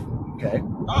initiative. Okay.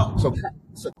 Oh.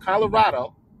 So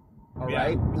Colorado, all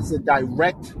right, is a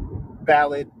direct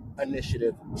ballot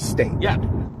initiative state. Yeah.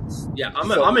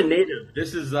 I'm a native.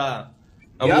 This is I'm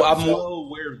well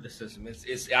aware of the system. I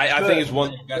think it's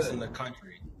one of the best in the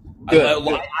country.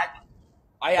 Good.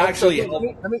 I actually let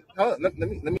me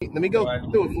go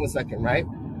through it for a second, right?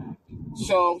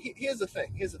 So here's the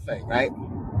thing, right?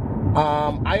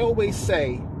 I always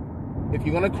say, if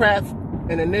you're going to craft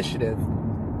an initiative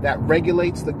that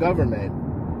regulates the government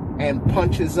and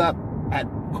punches up at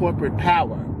corporate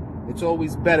power, it's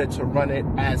always better to run it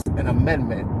as an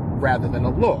amendment rather than a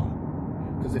law.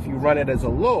 Because if you run it as a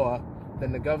law,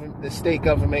 then the state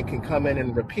government can come in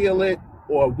and repeal it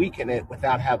or weaken it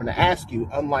without having to ask you,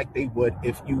 unlike they would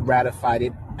if you ratified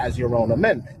it as your own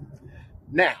amendment.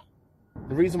 Now,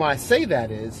 the reason why I say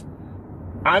that is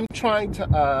I've been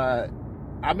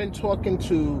talking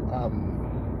to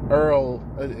a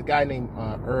guy named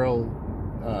Earl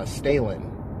Stalin,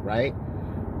 right?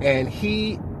 And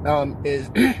he is,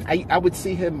 I would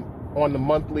see him on the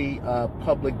monthly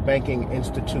Public Banking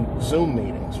Institute Zoom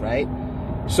meetings, right?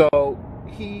 So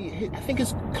I think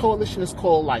his coalition is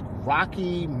called like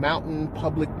Rocky Mountain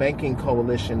Public Banking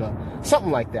Coalition or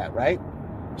something like that, right?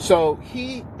 So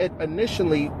he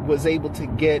initially was able to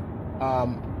get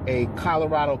a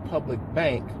Colorado public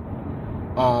bank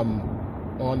on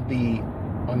the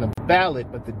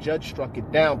ballot, but the judge struck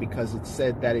it down because it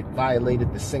said that it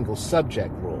violated the single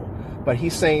subject rule. But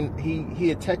he's saying he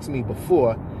had texted me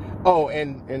before. Oh,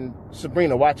 and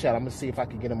Sabrina, watch out. I'm gonna see if I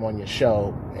can get him on your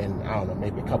show in, I don't know,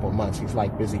 maybe a couple of months. He's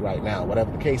like busy right now,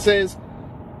 whatever the case is.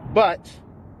 But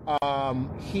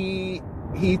he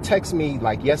texted me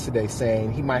like yesterday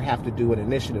saying he might have to do an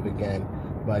initiative again,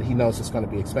 but he knows it's going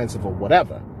to be expensive or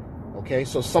whatever. Okay,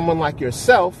 so someone like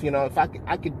yourself, if I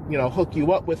could hook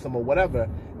you up with him or whatever.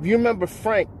 If you remember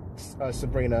Frank,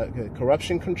 Sabrina,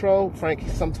 Corruption Control, Frank,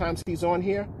 sometimes he's on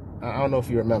here. I don't know if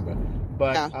you remember,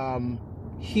 but I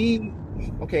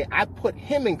put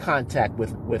him in contact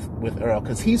with Earl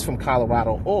because he's from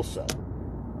Colorado also.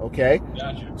 Okay,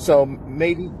 gotcha. So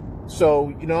maybe, you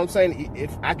know what I'm saying?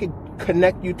 If I could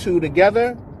connect you two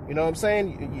together, you know what I'm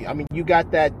saying? I mean, you got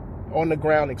that on the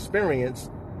ground experience.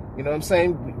 You know what I'm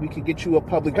saying? We could get you a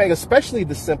public bank, especially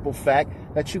the simple fact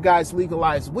that you guys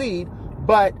legalize weed,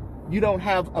 but you don't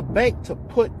have a bank to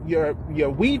put your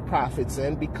weed profits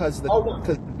in because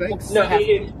the banks. No,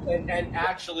 and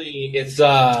actually, it's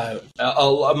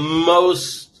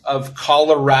most of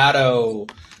Colorado.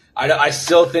 I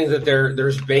still think that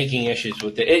there's banking issues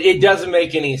with it. It doesn't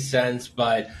make any sense,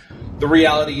 but the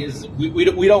reality is we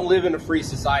don't live in a free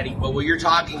society. But what you're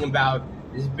talking about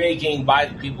is banking by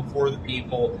the people for the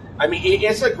people. I mean,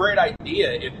 it's a great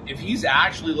idea. If he's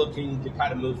actually looking to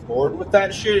kind of move forward with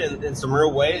that shit in some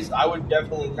real ways, I would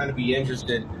definitely kind of be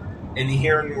interested in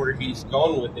hearing where he's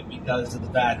going with it, because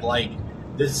of that, like,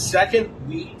 the second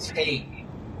we take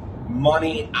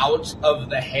money out of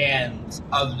the hands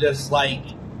of this, like,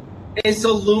 it's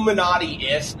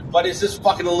Illuminati-esque, but it's this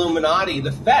fucking Illuminati,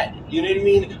 the Fed. You know what I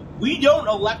mean? We don't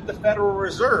elect the Federal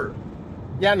Reserve.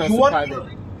 Yeah, no, it's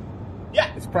private. Yeah,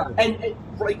 it's private. And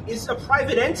it's a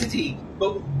private entity,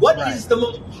 but what is the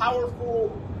most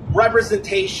powerful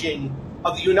representation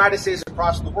of the United States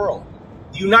across the world?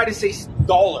 The United States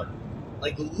dollar.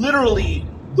 Like, literally,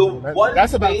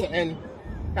 that's about to end.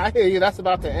 I hear you. That's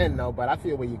about to end, though, but I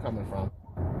feel where you're coming from.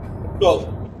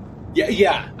 Well,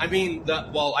 yeah. I mean,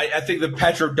 I think the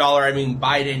petrodollar. I mean,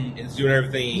 Biden is doing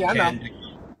everything he can.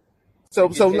 So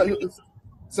let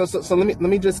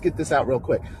me just get this out real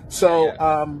quick. So,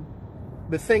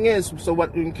 the thing is,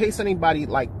 what? In case anybody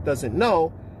doesn't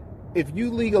know, if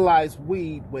you legalize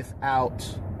weed without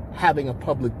having a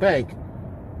public bank,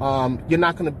 you're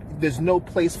not gonna. There's no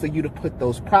place for you to put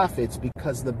those profits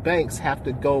because the banks have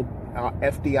to go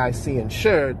FDIC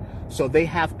insured, so they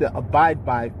have to abide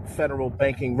by federal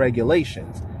banking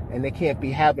regulations, and they can't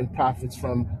be having profits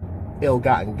from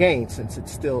ill-gotten gains since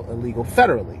it's still illegal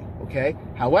federally. Okay.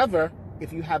 However,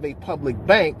 if you have a public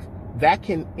bank, that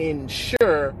can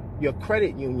insure your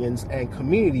credit unions and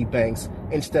community banks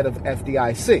instead of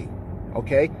FDIC.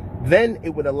 Okay. Then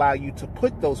it would allow you to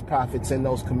put those profits in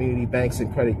those community banks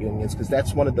and credit unions, because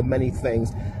that's one of the many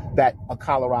things that a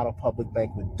Colorado public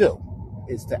bank would do,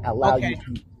 is to allow you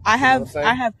to I You know what I'm have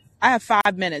saying? I have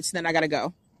 5 minutes, then I gotta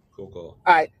go. Cool. All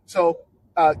right. So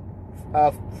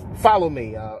follow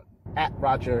me at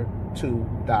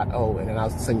Roger2.0, and then I'll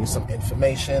send you some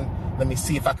information. Let me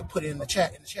see if I can put it in the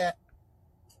chat.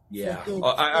 Yeah,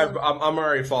 I'm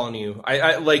already following you.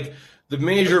 I like the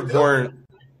major point.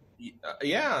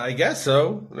 Yeah, I guess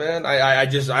so, man. I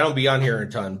don't be on here a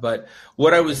ton, but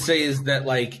what I would say is that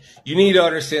like you need to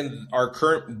understand our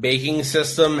current banking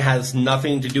system has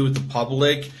nothing to do with the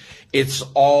public. It's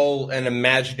all an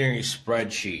imaginary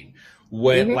spreadsheet.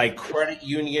 What like credit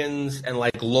unions and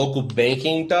like local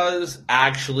banking does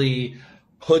actually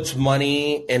puts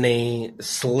money in a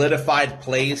solidified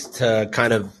place to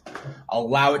kind of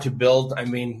allow it to build. I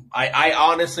mean, I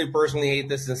honestly personally hate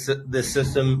this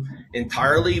system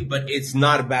entirely, but it's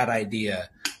not a bad idea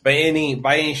by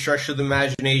any stretch of the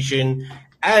imagination.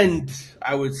 And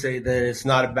I would say that it's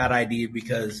not a bad idea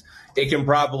because it can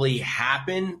probably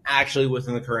happen actually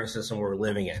within the current system we're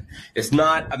living in. It's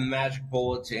not a magic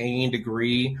bullet to any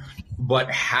degree,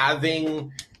 but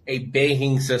having a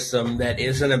banking system that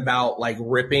isn't about like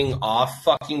ripping off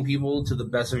fucking people to the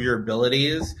best of your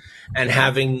abilities and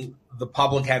having the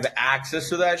public have access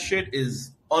to that shit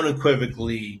is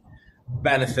unequivocally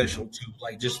beneficial to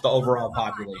like just the overall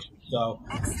population. So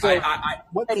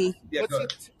what's your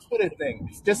Twitter thing?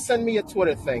 Just send me a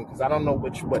Twitter thing because I don't know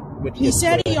which He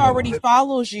said Twitter he already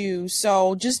follows you,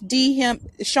 so just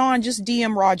Sean, just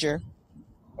DM Roger.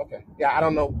 Okay. Yeah, I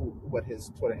don't know what his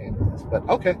Twitter handle is, but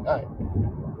okay, all right.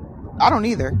 I don't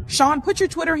either. Sean, put your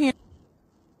Twitter handle.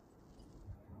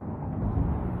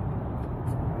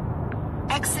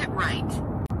 Exit right.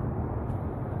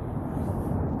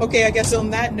 Okay, I guess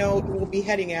on that note, we'll be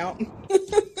heading out.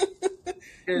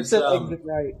 Exit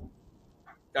right.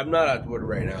 I'm not on Twitter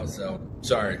right now, so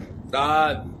sorry.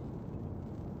 I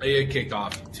get kicked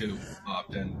off too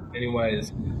often.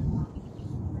 Anyways,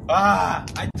 I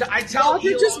tell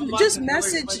Roger,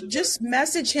 just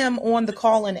message him on the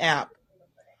call-in app.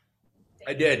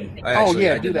 I did. I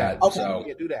did that. Okay. So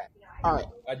do that. All right.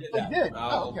 I did that.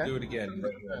 I'll do it again.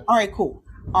 All right, cool.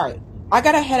 All right. I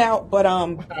gotta head out, but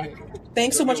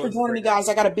thanks so much for joining me, guys.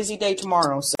 I got a busy day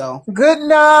tomorrow, so. Good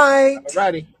night.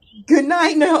 Alrighty. Good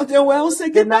night, Noel.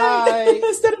 Say good night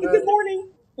instead of good morning.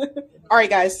 All right,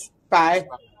 guys. Bye.